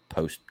 like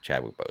post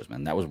Chadwick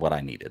Boseman. That was what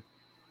I needed.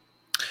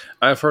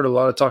 I've heard a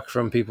lot of talk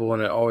from people,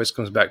 and it always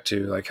comes back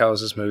to like, how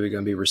is this movie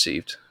going to be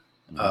received?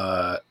 Mhm.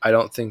 I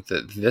don't think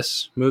that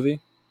this movie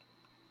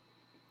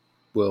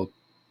will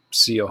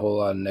see a whole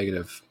lot of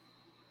negative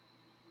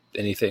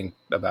anything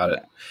about it.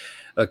 Yeah.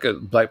 Like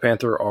Black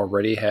Panther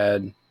already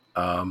had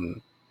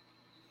um,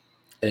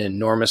 an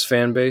enormous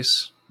fan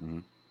base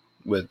Mhm.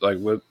 with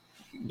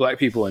black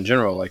people in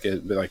general.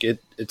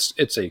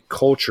 It's a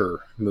culture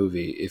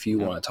movie. If you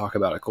Yeah. want to talk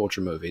about a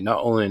culture movie, not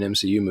only an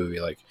MCU movie,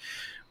 like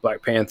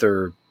Black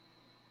Panther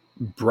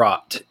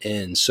brought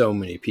in so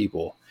many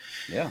people.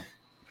 Yeah.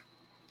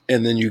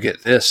 And then you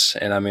get this,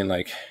 and I mean,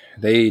 like,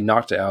 they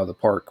knocked it out of the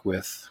park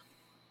with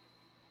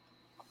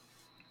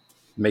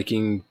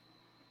making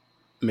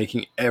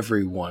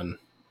everyone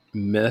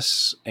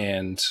miss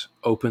and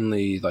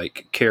openly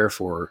like care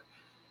for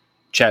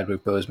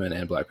Chadwick Boseman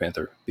and Black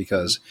Panther Mhm.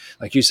 because,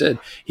 like you said,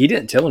 he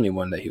didn't tell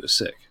anyone that he was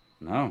sick.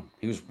 No,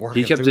 he was He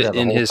working kept through it that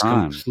the in whole his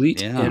time. complete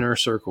Yeah. inner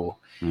circle,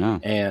 Yeah.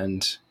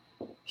 and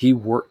he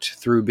worked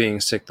through being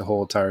sick the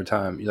whole entire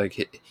time.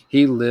 Like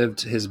he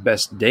lived his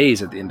best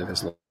days at the end of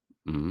his life.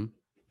 hmm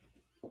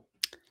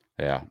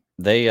Yeah.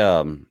 They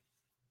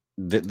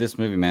this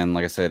movie, man,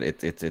 like I said,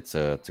 it's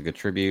a good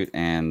tribute,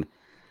 and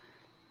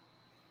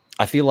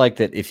I feel like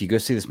that if you go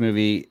see this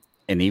movie,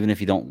 and even if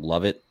you don't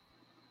love it,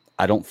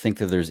 I don't think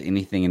that there's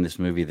anything in this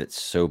movie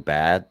that's so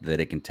bad that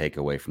it can take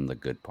away from the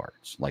good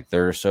parts. Like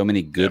there are so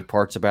many Yeah, good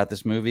parts about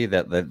this movie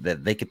that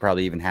they could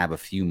probably even have a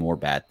few more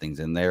bad things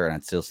in there, and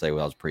I'd still say, well,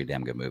 that was a pretty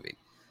damn good movie.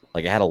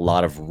 Like it had a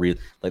lot of real,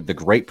 like the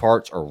great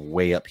parts are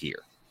way up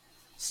here.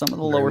 Some of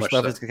the very lower much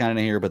stuff so. is kind of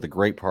in here, but the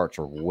great parts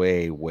are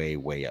way, way,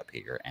 way up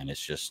here, and it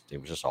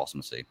was just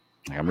awesome to see.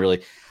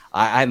 Like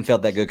I haven't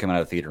felt that good coming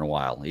out of the theater in a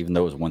while. Even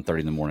though it was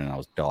 1:30 in the morning, and I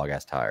was dog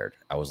ass tired.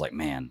 I was like,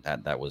 man,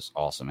 that was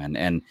awesome.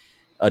 And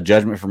a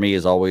judgment for me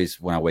is always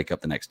when I wake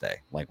up the next day.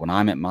 Like when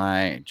I'm at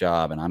my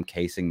job and I'm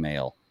casing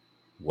mail,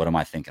 what am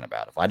I thinking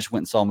about? If I just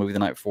went and saw a movie the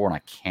night before and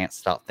I can't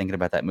stop thinking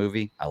about that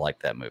movie, I like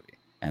that movie.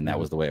 And that Mhm.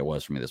 was the way it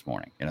was for me this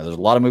morning. There's a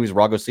lot of movies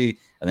where I'll go see,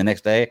 and the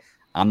next day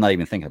I'm not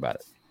even thinking about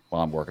it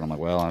while I'm working. I'm like,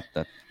 well,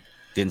 that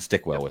didn't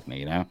stick well with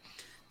me.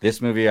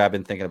 This movie I've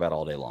been thinking about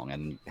all day long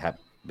and have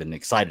been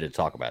excited to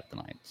talk about it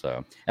tonight.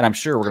 So, and I'm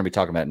sure we're going to be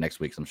talking about it next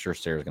week. So I'm sure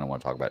Sarah's going to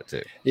want to talk about it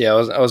too. Yeah,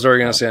 I was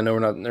already gonna So, say I know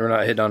we're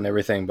not hitting on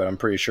everything, but I'm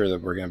pretty sure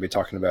that we're gonna be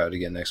talking about it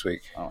again next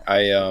week. oh,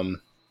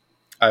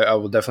 I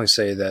will definitely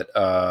say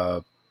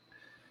that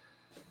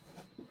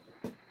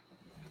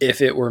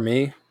if it were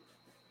me,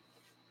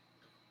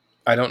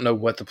 I don't know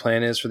what the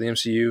plan is for the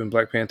MCU and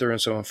Black Panther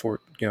and so on for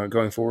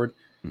going forward.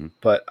 mhm.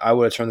 But I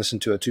would have turned this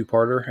into a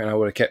two-parter, and I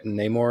would have kept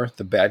Namor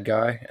the bad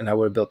guy, and I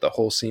would have built the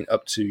whole scene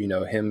up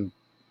to him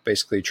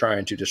basically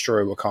trying to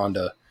destroy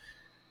Wakanda,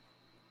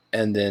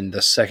 and then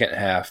the second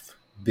half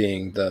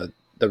being the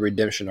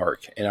redemption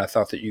arc. And I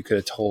thought that you could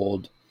have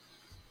told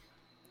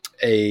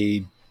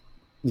a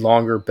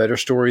longer, better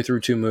story through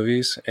 2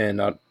 movies, and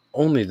not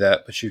only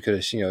that, but you could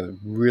have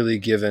really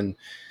given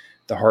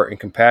the heart and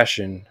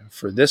compassion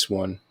for this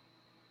one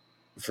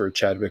for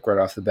Chadwick right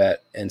off the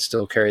bat, and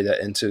still carry that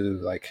into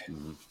like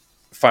Mhm.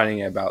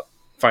 finding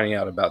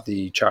out about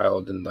the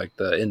child and like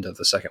the end of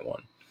the second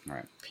one.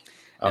 Right.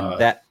 And Uh,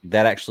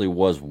 that actually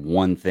was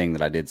one thing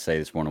that I did say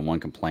this morning. One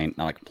complaint,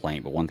 not a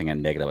complaint, but one thing I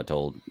negative I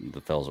told the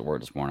fellas at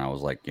work this morning. I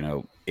was like,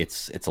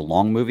 it's a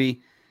long movie,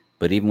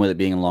 but even with it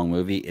being a long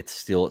movie, it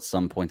still at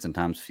some points in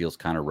times feels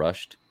kind of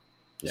rushed.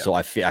 yeah, So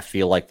I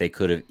feel like they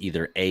could have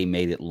either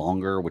made it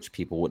longer, which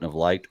people wouldn't have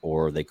liked,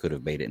 or they could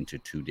have made it into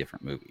two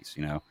different movies.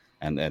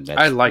 And I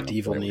that's liked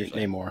Evil whatever you're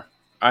saying. Namor.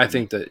 I Mhm.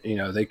 think that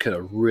they could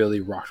have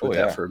really rocked Oh with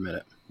that yeah, for a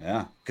minute.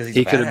 yeah, because he's a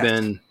He could have badass.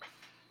 been,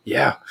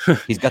 yeah.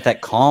 He's got that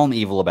calm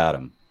evil about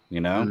him.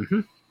 hmm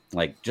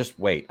Like, just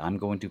wait, I'm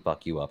going to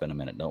fuck you up in a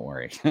minute. Don't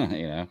worry.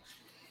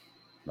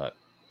 But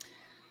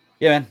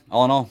yeah, man.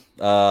 All in all,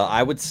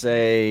 I would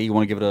say you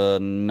want to give it a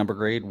number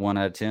grade, 1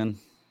 out of 10.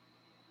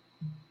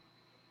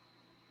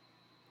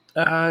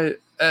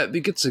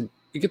 It gets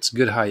a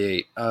good high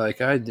 8.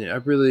 I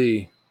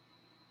really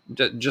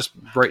just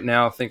right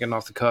now thinking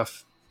off the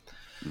cuff,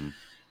 Mm.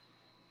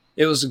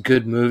 it was a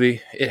good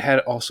movie. It had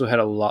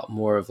a lot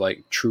more of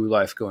like true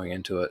life going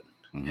into it,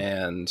 Mhm.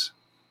 and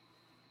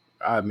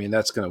I mean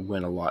that's gonna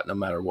win a lot no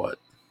matter what.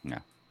 Yeah,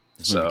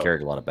 this movie So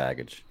carried a lot of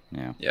baggage.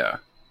 Yeah, yeah,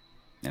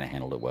 and it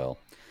handled it well.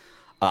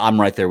 I'm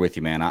right there with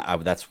you, man.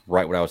 That's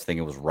right what I was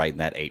thinking was right in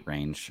that 8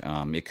 range.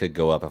 It could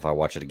go up if I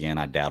watch it again.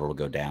 I doubt it'll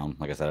go down.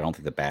 Like I said, I don't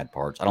think the bad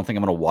parts. I don't think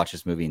I'm going to watch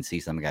this movie and see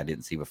something I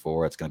didn't see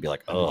before. It's going to be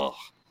like, ugh.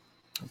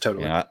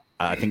 totally.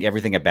 I think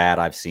everything bad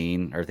I've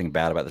seen, everything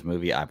bad about this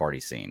movie, I've already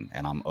seen,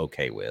 and I'm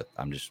okay with.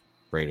 I'm just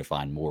ready to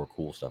find more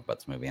cool stuff about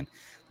this movie. And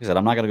like I said,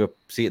 I'm not going to go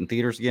see it in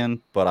theaters again,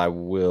 but I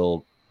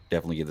will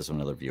definitely give this one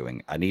another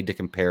viewing. I need to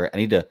compare it. I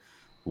need to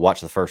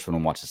watch the first one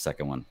and watch the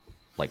second one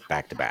like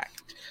back to back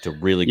to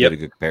really get Yep. a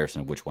good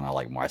comparison of which one I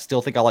like more. I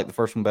still think I like the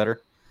first one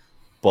better,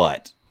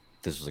 but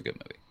this was a good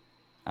movie.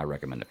 I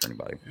recommend it for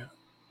anybody.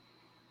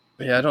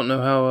 Yeah, I don't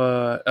know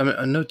how. I mean,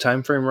 I know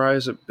time frame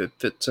rise. It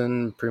fits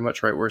in pretty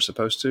much right where it's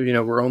supposed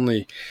to. We're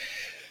only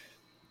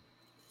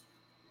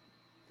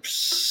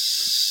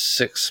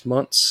 6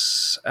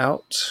 months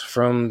out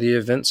from the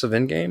events of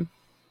Endgame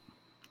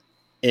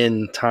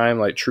in time,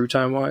 like true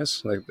time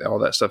wise. Like all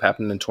that stuff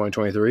happened in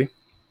 2023,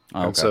 Oh,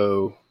 and okay.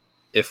 so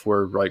if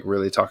we're like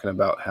really talking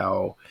about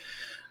how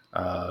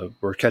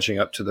we're catching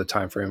up to the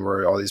time frame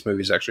where all these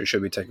movies actually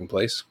should be taking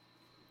place,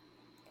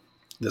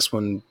 this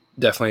one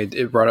definitely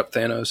it brought up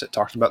Thanos. It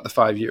talked about the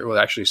 5 year, well,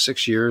 actually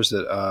 6 years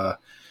that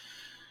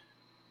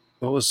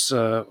what was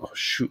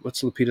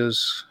what's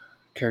Lupita's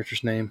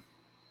character's name?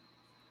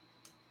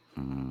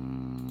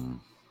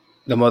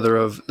 The mother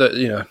of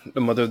the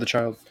mother of the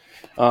child.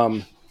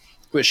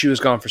 But she was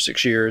gone for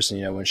 6 years,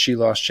 and when she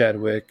lost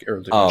Chadwick, or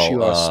when she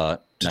lost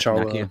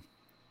T'Challa, Nakia.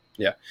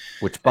 yeah.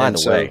 Which, by And the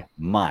so way,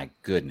 my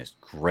goodness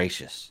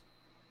gracious,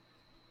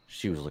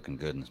 she was looking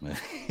good in this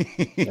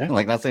movie. yeah,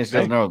 Like, not saying she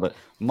doesn't hey. know, but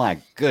my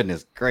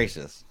goodness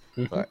gracious.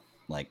 hmm But,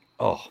 like,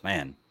 oh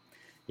man,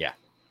 yeah,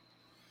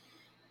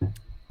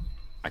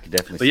 I could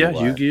definitely But see yeah,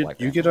 why Black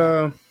you Panther get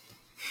was not.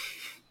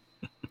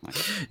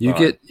 Like, you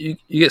sorry. get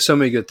you get so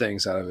many good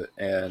things out of it,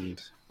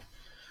 and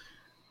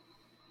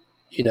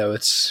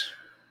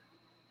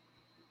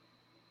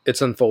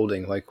it's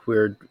unfolding. Like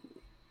was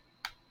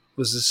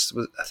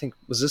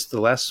this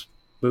the last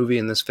movie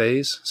in this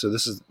phase? So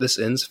this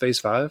ends phase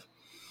 5.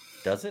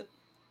 Does it?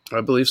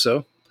 I believe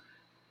so.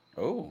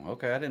 Oh,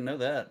 okay. I didn't know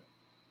that.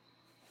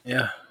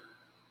 Yeah.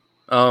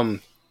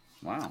 Um,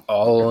 Wow.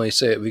 I'll Okay. only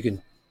say it. We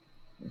can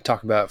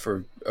talk about it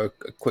for a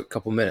quick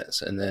couple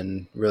minutes, and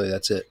then really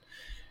that's it.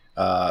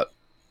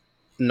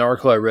 An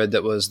article I read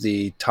that was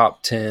the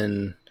top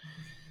 10.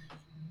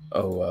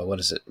 What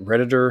is it?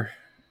 Redditor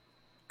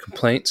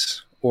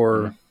complaints, Mhm.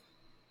 or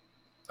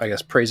I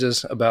guess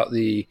praises about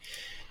the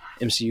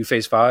MCU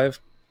Phase 5.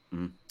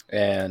 Mhm.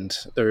 And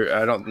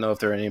I don't know if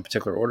they're in any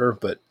particular order,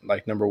 but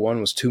like number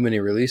 1 was too many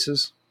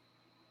releases.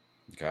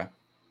 Okay.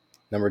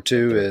 Number Yep,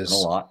 2 there's been a is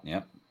lot.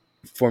 Yep.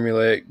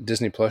 formulaic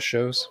Disney Plus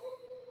shows.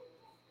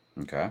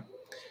 Okay.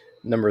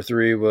 Number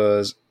 3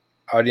 was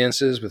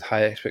audiences with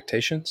high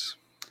expectations.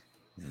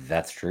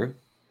 That's true.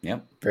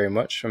 Yep. Very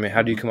much. I mean,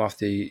 how do you Mhm. come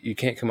off you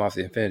can't come off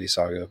the Infinity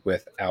Saga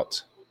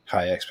without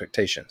high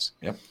expectations.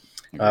 Yep.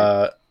 Agreed.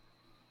 Uh,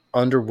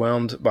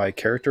 Underwhelmed by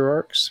character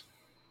arcs.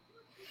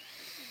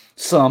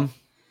 Some,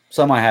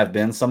 some I have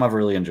been. Some I've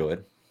really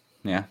enjoyed.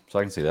 Yeah, so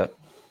I can see that.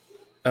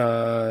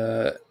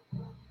 Uh,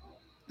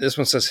 this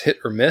one says hit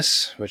or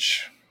miss,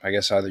 which I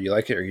guess either you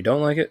like it or you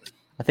don't like it.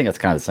 I think that's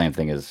kind of the same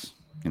thing as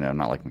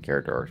not liking the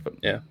character arcs, but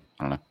Yeah.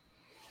 I don't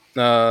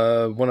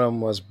know. One of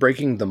them was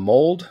breaking the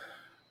mold,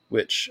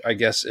 which I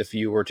guess if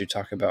you were to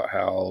talk about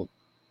how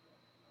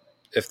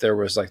if there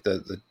was like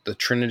the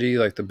Trinity,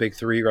 like the big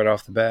three right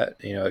off the bat,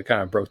 it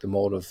kind of broke the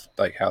mold of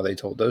like how they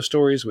told those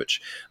stories,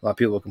 which a lot of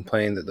people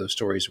complain that those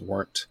stories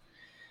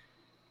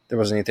there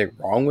wasn't anything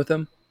wrong with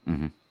them.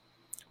 Mm-hmm.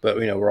 But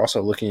we're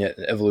also looking at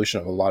an evolution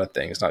of a lot of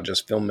things, not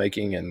just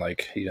filmmaking and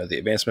like the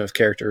advancement of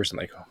characters and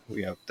like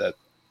that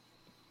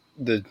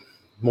the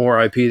more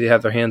IP they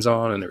have their hands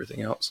on and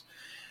everything else.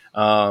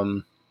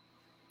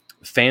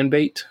 Fan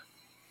bait.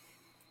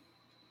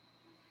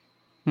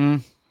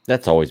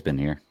 That's always been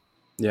here.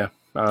 Yeah,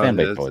 Fan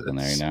bait's always been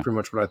there. Pretty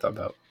much what I thought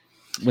about.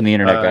 When the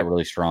internet got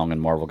really strong and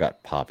Marvel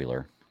got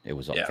popular, it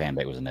was Yeah. fan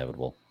bait was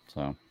inevitable.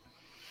 So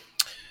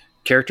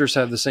characters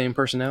have the same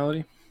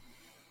personality.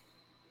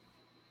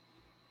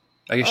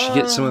 I guess you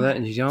get some of that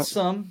and you don't.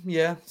 Some,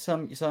 yeah.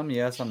 Some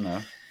yeah, some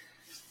no.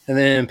 And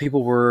then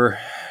people were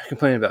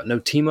complaining about no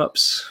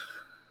team-ups,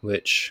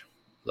 which,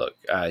 look,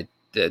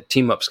 the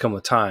team-ups come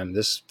with time.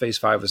 This Phase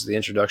 5 was the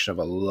introduction of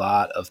a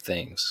lot of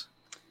things.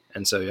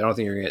 And so I don't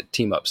think you're going to get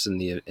team-ups in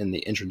the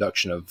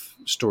introduction of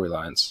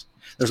storylines.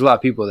 There's a lot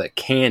of people that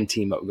can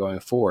team up going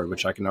forward,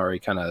 which I can already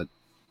kind of,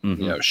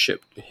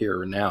 ship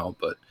here and now.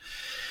 But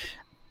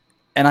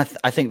and I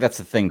think that's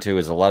the thing too,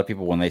 is a lot of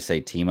people when they say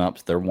team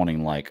ups, they're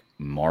wanting like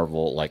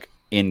Marvel, like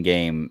in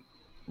game,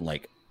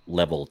 like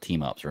level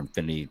team ups or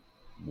Infinity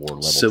War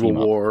level, Civil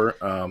War,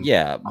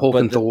 Hulk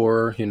and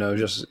Thor,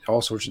 just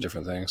all sorts of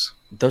different things.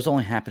 Those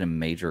only happen in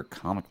major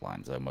comic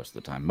lines though. Most of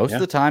the time, of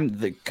the time,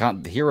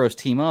 the heroes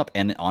team up,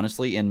 and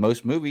honestly, in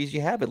most movies,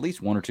 you have at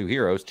least one or two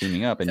heroes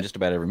teaming up in just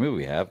about every movie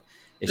we have.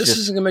 This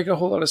isn't gonna make a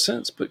whole lot of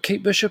sense, but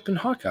Kate Bishop and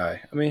Hawkeye.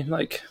 I mean,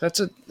 like that's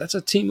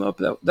a team up.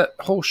 That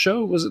whole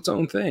show was its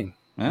own thing.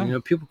 Yeah.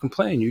 People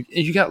complain.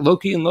 You got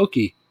Loki and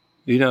Loki,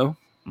 man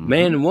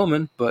and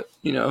woman, but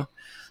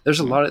there's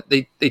a lot of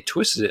they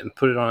twisted it and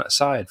put it on its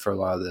side for a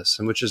lot of this,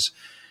 and which is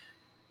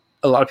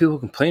a lot of people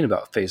complain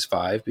about Phase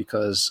 5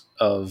 because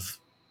of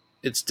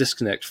its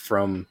disconnect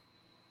from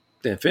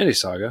the Infinity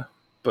Saga.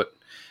 But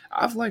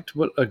I've liked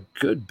what a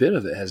good bit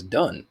of it has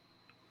done.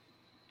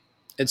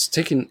 It's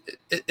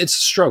a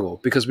struggle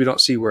because we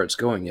don't see where it's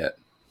going yet.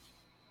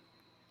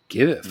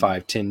 Give it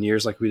 5-10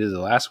 years like we did the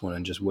last one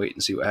and just wait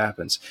and see what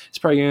happens. It's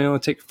probably going to only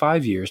take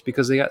 5 years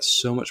because they got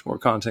so much more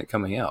content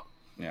coming out.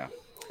 Yeah.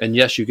 And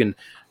yes, you can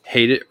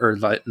hate it or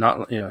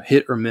not,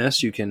 hit or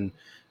miss. You can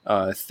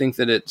think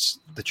that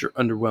you're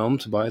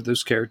underwhelmed by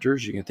those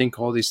characters. You can think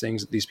all these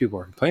things that these people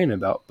are complaining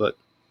about, but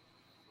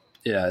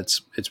yeah,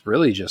 it's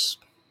really just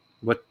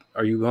what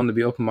are you willing to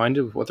be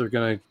open-minded with what they're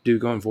going to do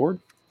going forward?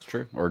 It's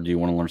true. Or do you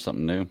want to learn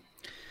something new?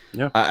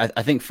 Yeah.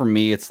 I think for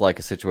me, it's like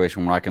a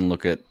situation where I can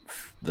look at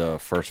the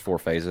first 4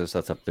 phases.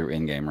 That's up through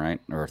Endgame, right?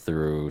 Or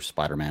through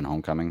Spider-Man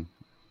Homecoming.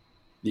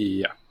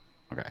 Yeah.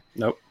 Okay.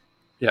 Nope.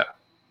 Yeah.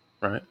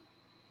 Right.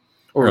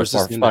 Or was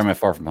this Spider-Man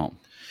Far From Home?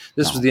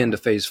 This was the end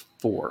of Phase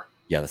 4.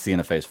 Yeah, that's the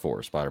end of Phase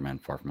 4, Spider-Man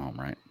Far From Home,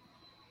 right?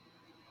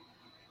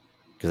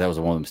 Because that was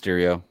the one with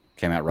Mysterio.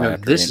 Came out right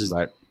after. This is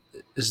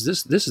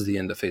the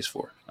end of Phase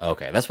 4.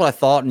 Okay, that's what I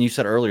thought, and you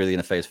said earlier the end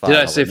of Phase 5. Did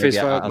I say Phase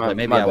 5?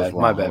 Maybe I was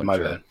wrong. My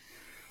bad.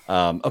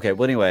 Okay,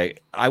 well, anyway,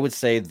 I would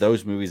say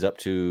those movies up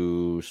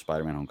to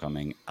Spider-Man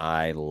Homecoming,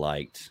 I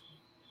liked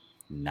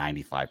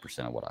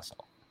 95% of what I saw.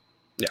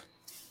 Yeah.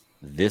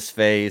 This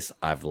phase,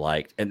 I've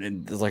liked,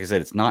 and like I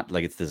said, it's not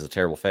like this is a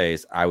terrible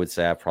phase. I would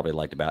say I've probably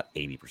liked about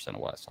 80% of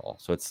what I saw.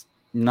 So it's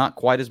not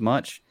quite as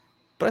much,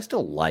 but I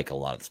still like a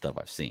lot of the stuff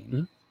I've seen.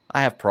 Mm-hmm.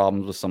 I have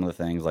problems with some of the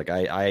things. Like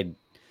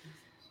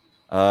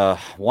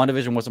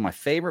WandaVision wasn't my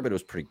favorite, but it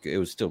was pretty good. It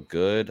was still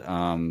good.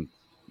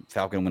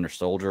 Falcon Winter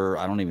Soldier,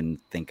 I don't even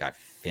think I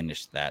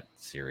finished that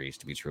series,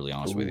 to be truly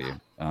honest with you.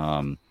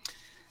 I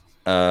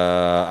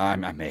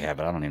may have,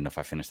 but I don't even know if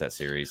I finished that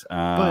series.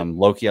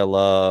 Loki, I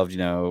loved.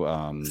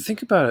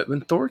 Think about it.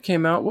 When Thor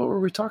came out, what were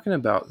we talking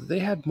about? They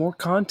had more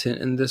content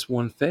in this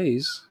one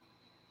phase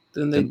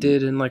than they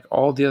did in like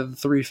all the other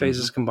 3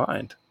 phases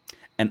combined.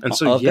 And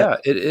so,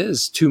 it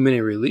is too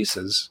many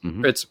releases.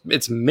 Mm-hmm.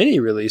 It's many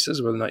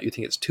releases. Whether or not you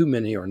think it's too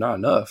many or not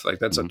enough, like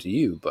that's up to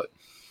you. But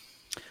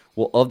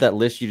of that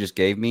list you just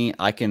gave me,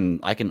 I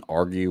can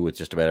argue with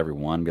just about every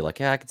one. Be like,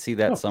 yeah, I could see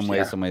that some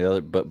way, some way, the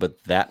other.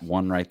 But that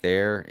one right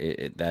there,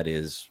 that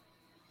is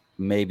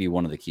maybe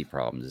one of the key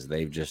problems. Is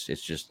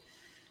it's just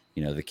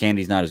the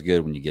candy's not as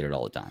good when you get it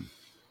all the time.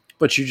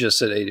 But you just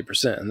said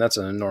 80%, and that's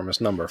an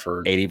enormous number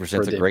for 80%.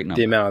 Is a great number.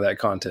 The amount of that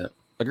content.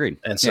 Agreed.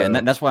 And so, and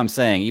that's why I'm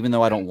saying, even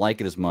though I don't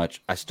like it as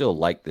much, I still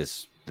like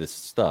this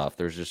stuff.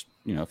 There's just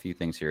a few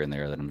things here and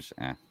there that I'm just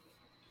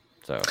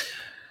So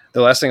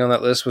the last thing on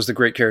that list was the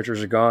great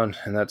characters are gone,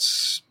 and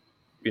that's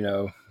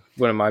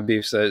one of my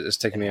beefs that it's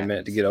taken me a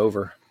minute to get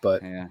over.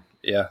 But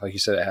yeah, like you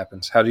said, it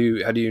happens. How do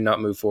you not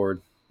move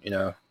forward?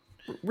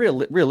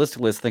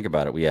 Realistically, let's think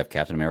about it. We have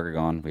Captain America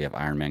gone. We have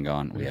Iron Man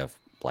gone. We have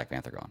Black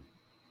Panther gone.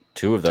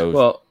 Two of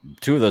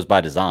those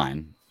by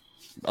design.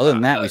 Other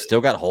than that, we still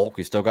got Hulk.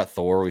 We still got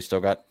Thor. We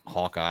still got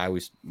Hawkeye.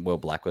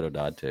 Black Widow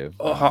died too.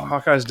 Oh,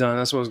 Hawkeye's done.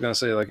 That's what I was gonna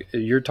say. Like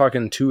you're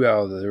talking 2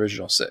 out of the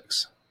original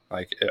 6.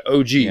 Like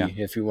OG,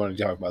 if you want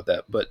to talk about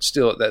that. But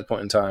still, at that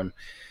point in time,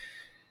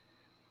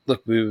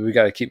 look, we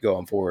got to keep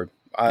going forward.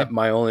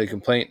 My only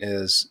complaint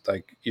is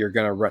like you're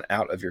gonna run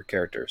out of your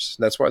characters.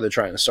 That's why they're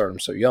trying to start them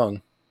so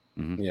young.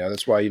 Mm-hmm.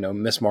 That's why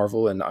Miss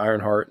Marvel and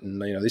Ironheart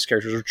and these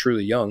characters are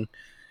truly young,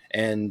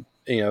 and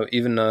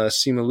even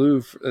Simu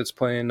Liu that's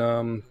playing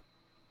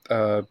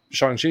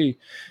Shang-Chi,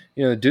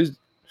 dude,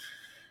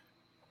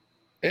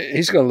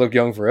 he's gonna look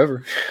young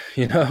forever.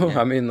 Yeah.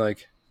 I mean,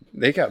 like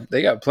they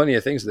got plenty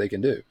of things that they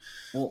can do.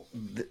 Well,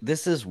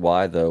 this is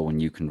why, though, when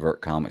you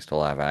convert comics to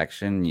live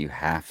action, you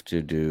have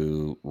to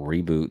do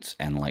reboots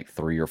and like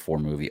 3 or 4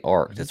 movie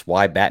arcs. Mhm. It's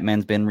why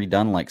Batman's been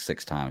redone like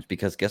 6 times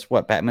because guess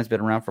what? Batman's been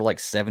around for like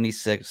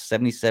 76,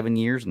 77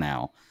 years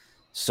now.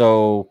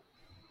 So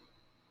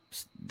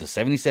the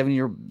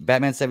 77-year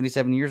Batman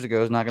 77 years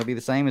ago is not going to be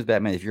the same as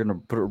Batman. If you're going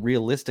to put it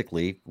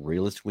realistically,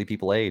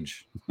 people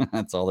age.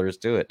 That's all there is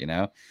to it.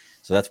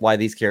 So that's why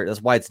these characters,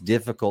 that's why it's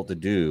difficult to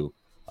do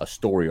a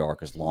story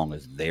arc as long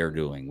as they're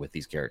doing with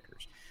these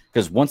characters.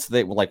 Because once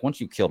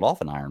you killed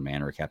off an Iron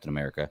Man or a Captain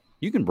America,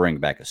 you can bring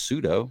back a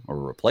pseudo or a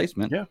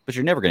replacement, Yeah, but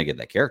you're never going to get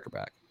that character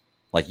back.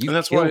 Like and you've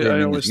that's why killed him I in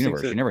this always think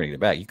universe, that you're never going to get it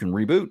back. You can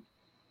reboot,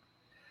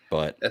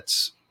 but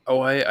that's.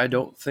 Oh, I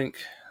don't think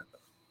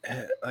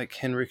like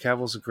Henry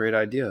Cavill's a great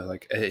idea.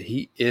 Like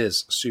he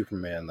is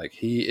Superman. Like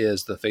he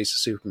is the face of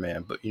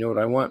Superman. But you know what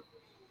I want?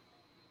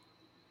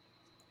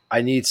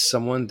 I need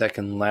someone that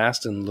can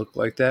last and look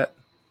like that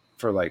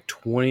for like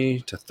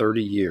 20 to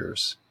 30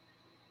 years.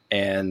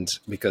 And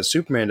because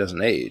Superman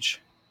doesn't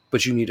age,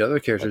 but you need other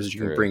characters that's that you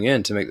can true. bring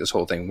in to make this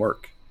whole thing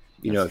work.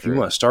 That's If you true.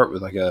 want to start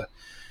with like a,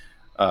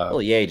 Well,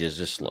 he ages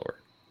just slower.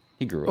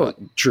 He grew oh, up.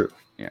 true.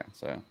 Yeah,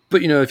 so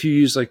But if you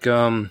use like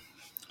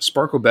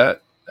Sparkle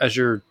Bat as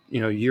your,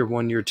 year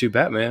one, year two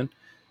Batman,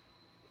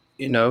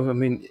 I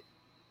mean,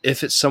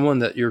 if it's someone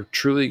that you're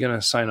truly going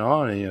to sign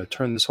on and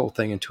turn this whole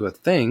thing into a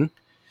thing,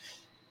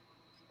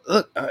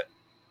 look,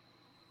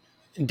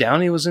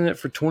 Downey was in it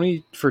for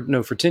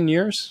 10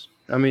 years.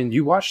 I mean,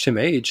 you watched him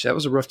age. That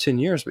was a rough 10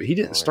 years, but he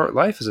didn't right. start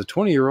life as a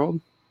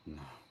 20-year-old.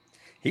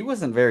 He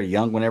wasn't very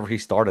young whenever he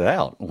started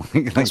out.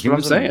 Like That's he what I'm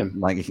wasn't saying.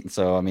 like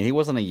so. I mean, he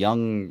wasn't a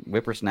young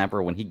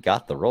whippersnapper when he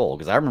got the role.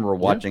 Because I remember Yeah.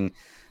 watching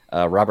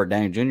Robert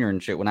Downey Jr.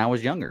 and shit when I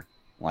was younger,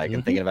 like and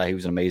Hmm. thinking about he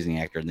was an amazing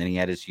actor. And then he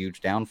had his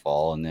huge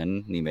downfall, and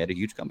then he made a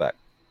huge comeback.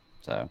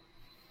 So,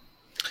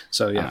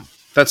 So I don't yeah, know.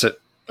 that's it.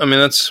 I mean,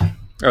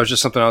 that was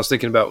just something I was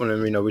thinking about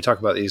when we talk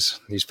about these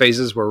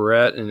phases where we're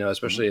at, and Mhm.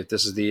 especially if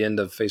this is the end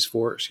of phase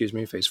four. Excuse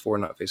me, phase four,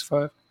 not phase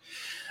five.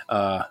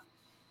 Uh,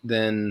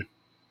 then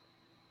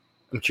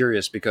I'm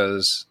curious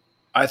because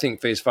I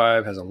think phase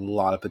five has a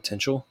lot of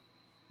potential.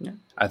 Yeah.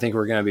 I think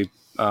we're going to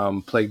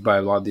be plagued by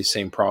a lot of these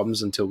same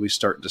problems until we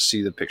start to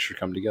see the picture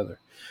come together.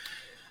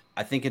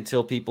 I think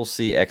until people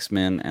see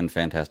X-Men and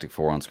Fantastic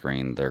Four on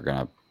screen,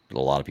 a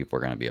lot of people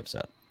are gonna be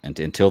upset. And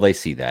until they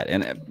see that,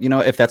 and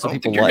if that's I what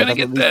don't people think you're like, if going to that's what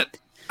get these,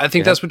 that. I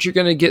think if that's that's what you're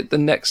going to get the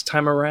next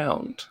time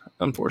around,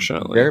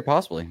 unfortunately. very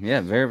possibly. Yeah,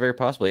 very, very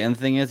possibly. And the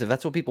thing is, if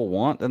that's what people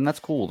want, then that's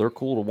cool. They're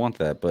cool to want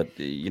that. But,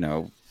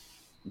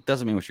 it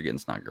doesn't mean what you're getting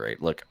is not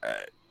great. Look,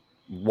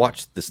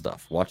 watch the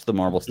stuff. Watch the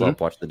Marvel Mm-hmm. stuff.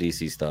 Watch the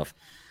DC stuff.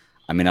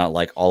 I may not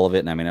like all of it,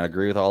 and I may not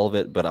agree with all of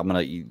it, but I'm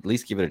going to at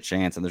least give it a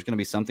chance. And there's going to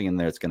be something in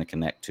there that's going to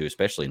connect to,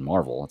 especially in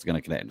Marvel. It's going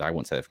to connect. I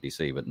wouldn't say that for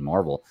DC, but in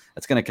Marvel,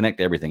 it's going to connect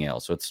to everything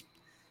else. So it's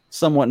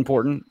somewhat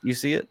important. You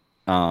see it.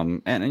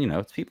 And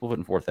it's people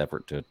putting forth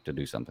effort to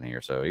do something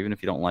here. So even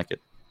if you don't like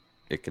it,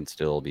 it can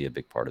still be a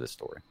big part of this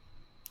story.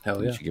 Hell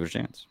And you yeah. should give it a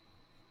chance.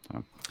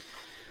 So,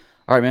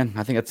 all right, man.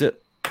 I think that's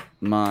it.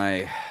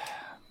 My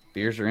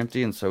beers are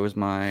empty, and so is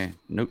my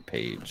note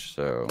page.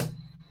 So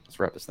let's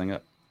wrap this thing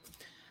up.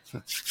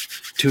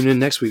 Tune in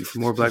next week for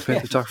more Black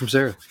Panther talk from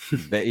Sarah.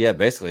 Yeah,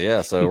 basically,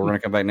 yeah. So we're gonna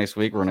come back next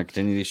week. We're gonna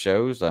continue these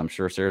shows. I'm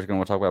sure Sarah's gonna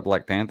want to talk about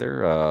Black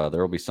Panther.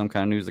 There will be some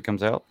kind of news that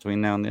comes out between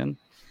now and then.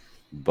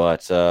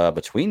 But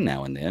between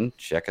now and then,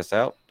 check us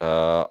out.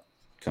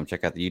 Come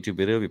check out the YouTube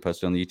video. We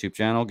posted on the YouTube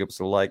channel. Give us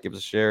a like, give us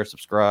a share,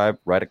 subscribe,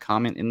 write a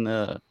comment in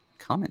the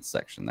comments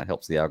section. That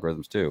helps the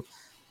algorithms too.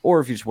 Or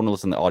if you just want to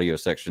listen to the audio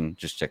section,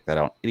 just check that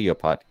out.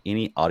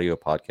 Any audio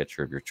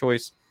podcatcher of your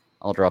choice.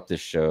 I'll drop this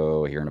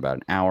show here in about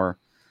an hour.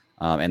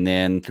 And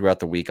then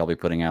throughout the week, I'll be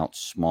putting out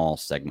small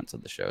segments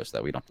of the show so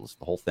that we don't have to listen to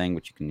the whole thing,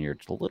 but you can hear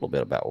just a little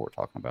bit about what we're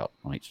talking about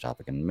on each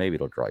topic, and maybe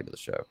it'll draw you to the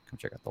show. Come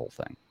check out the whole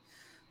thing.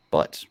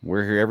 But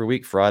we're here every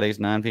week, Fridays,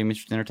 9 p.m.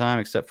 Eastern Standard Time,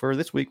 except for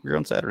this week we're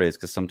on Saturdays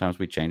because sometimes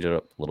we change it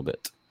up a little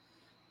bit.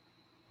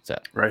 What's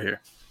that? Right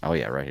here. Oh,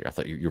 yeah, right here. I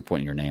thought you were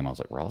pointing your name. I was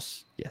like,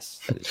 Ross? Yes,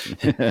 that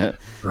is.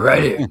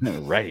 Right here.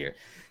 Right here.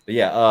 But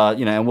yeah,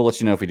 and we'll let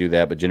you know if we do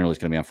that, but generally it's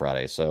going to be on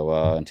Friday. So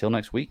until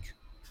next week,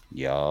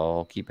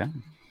 y'all keep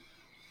pounding.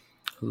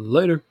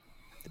 Later.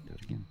 Do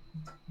it again.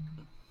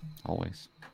 Always.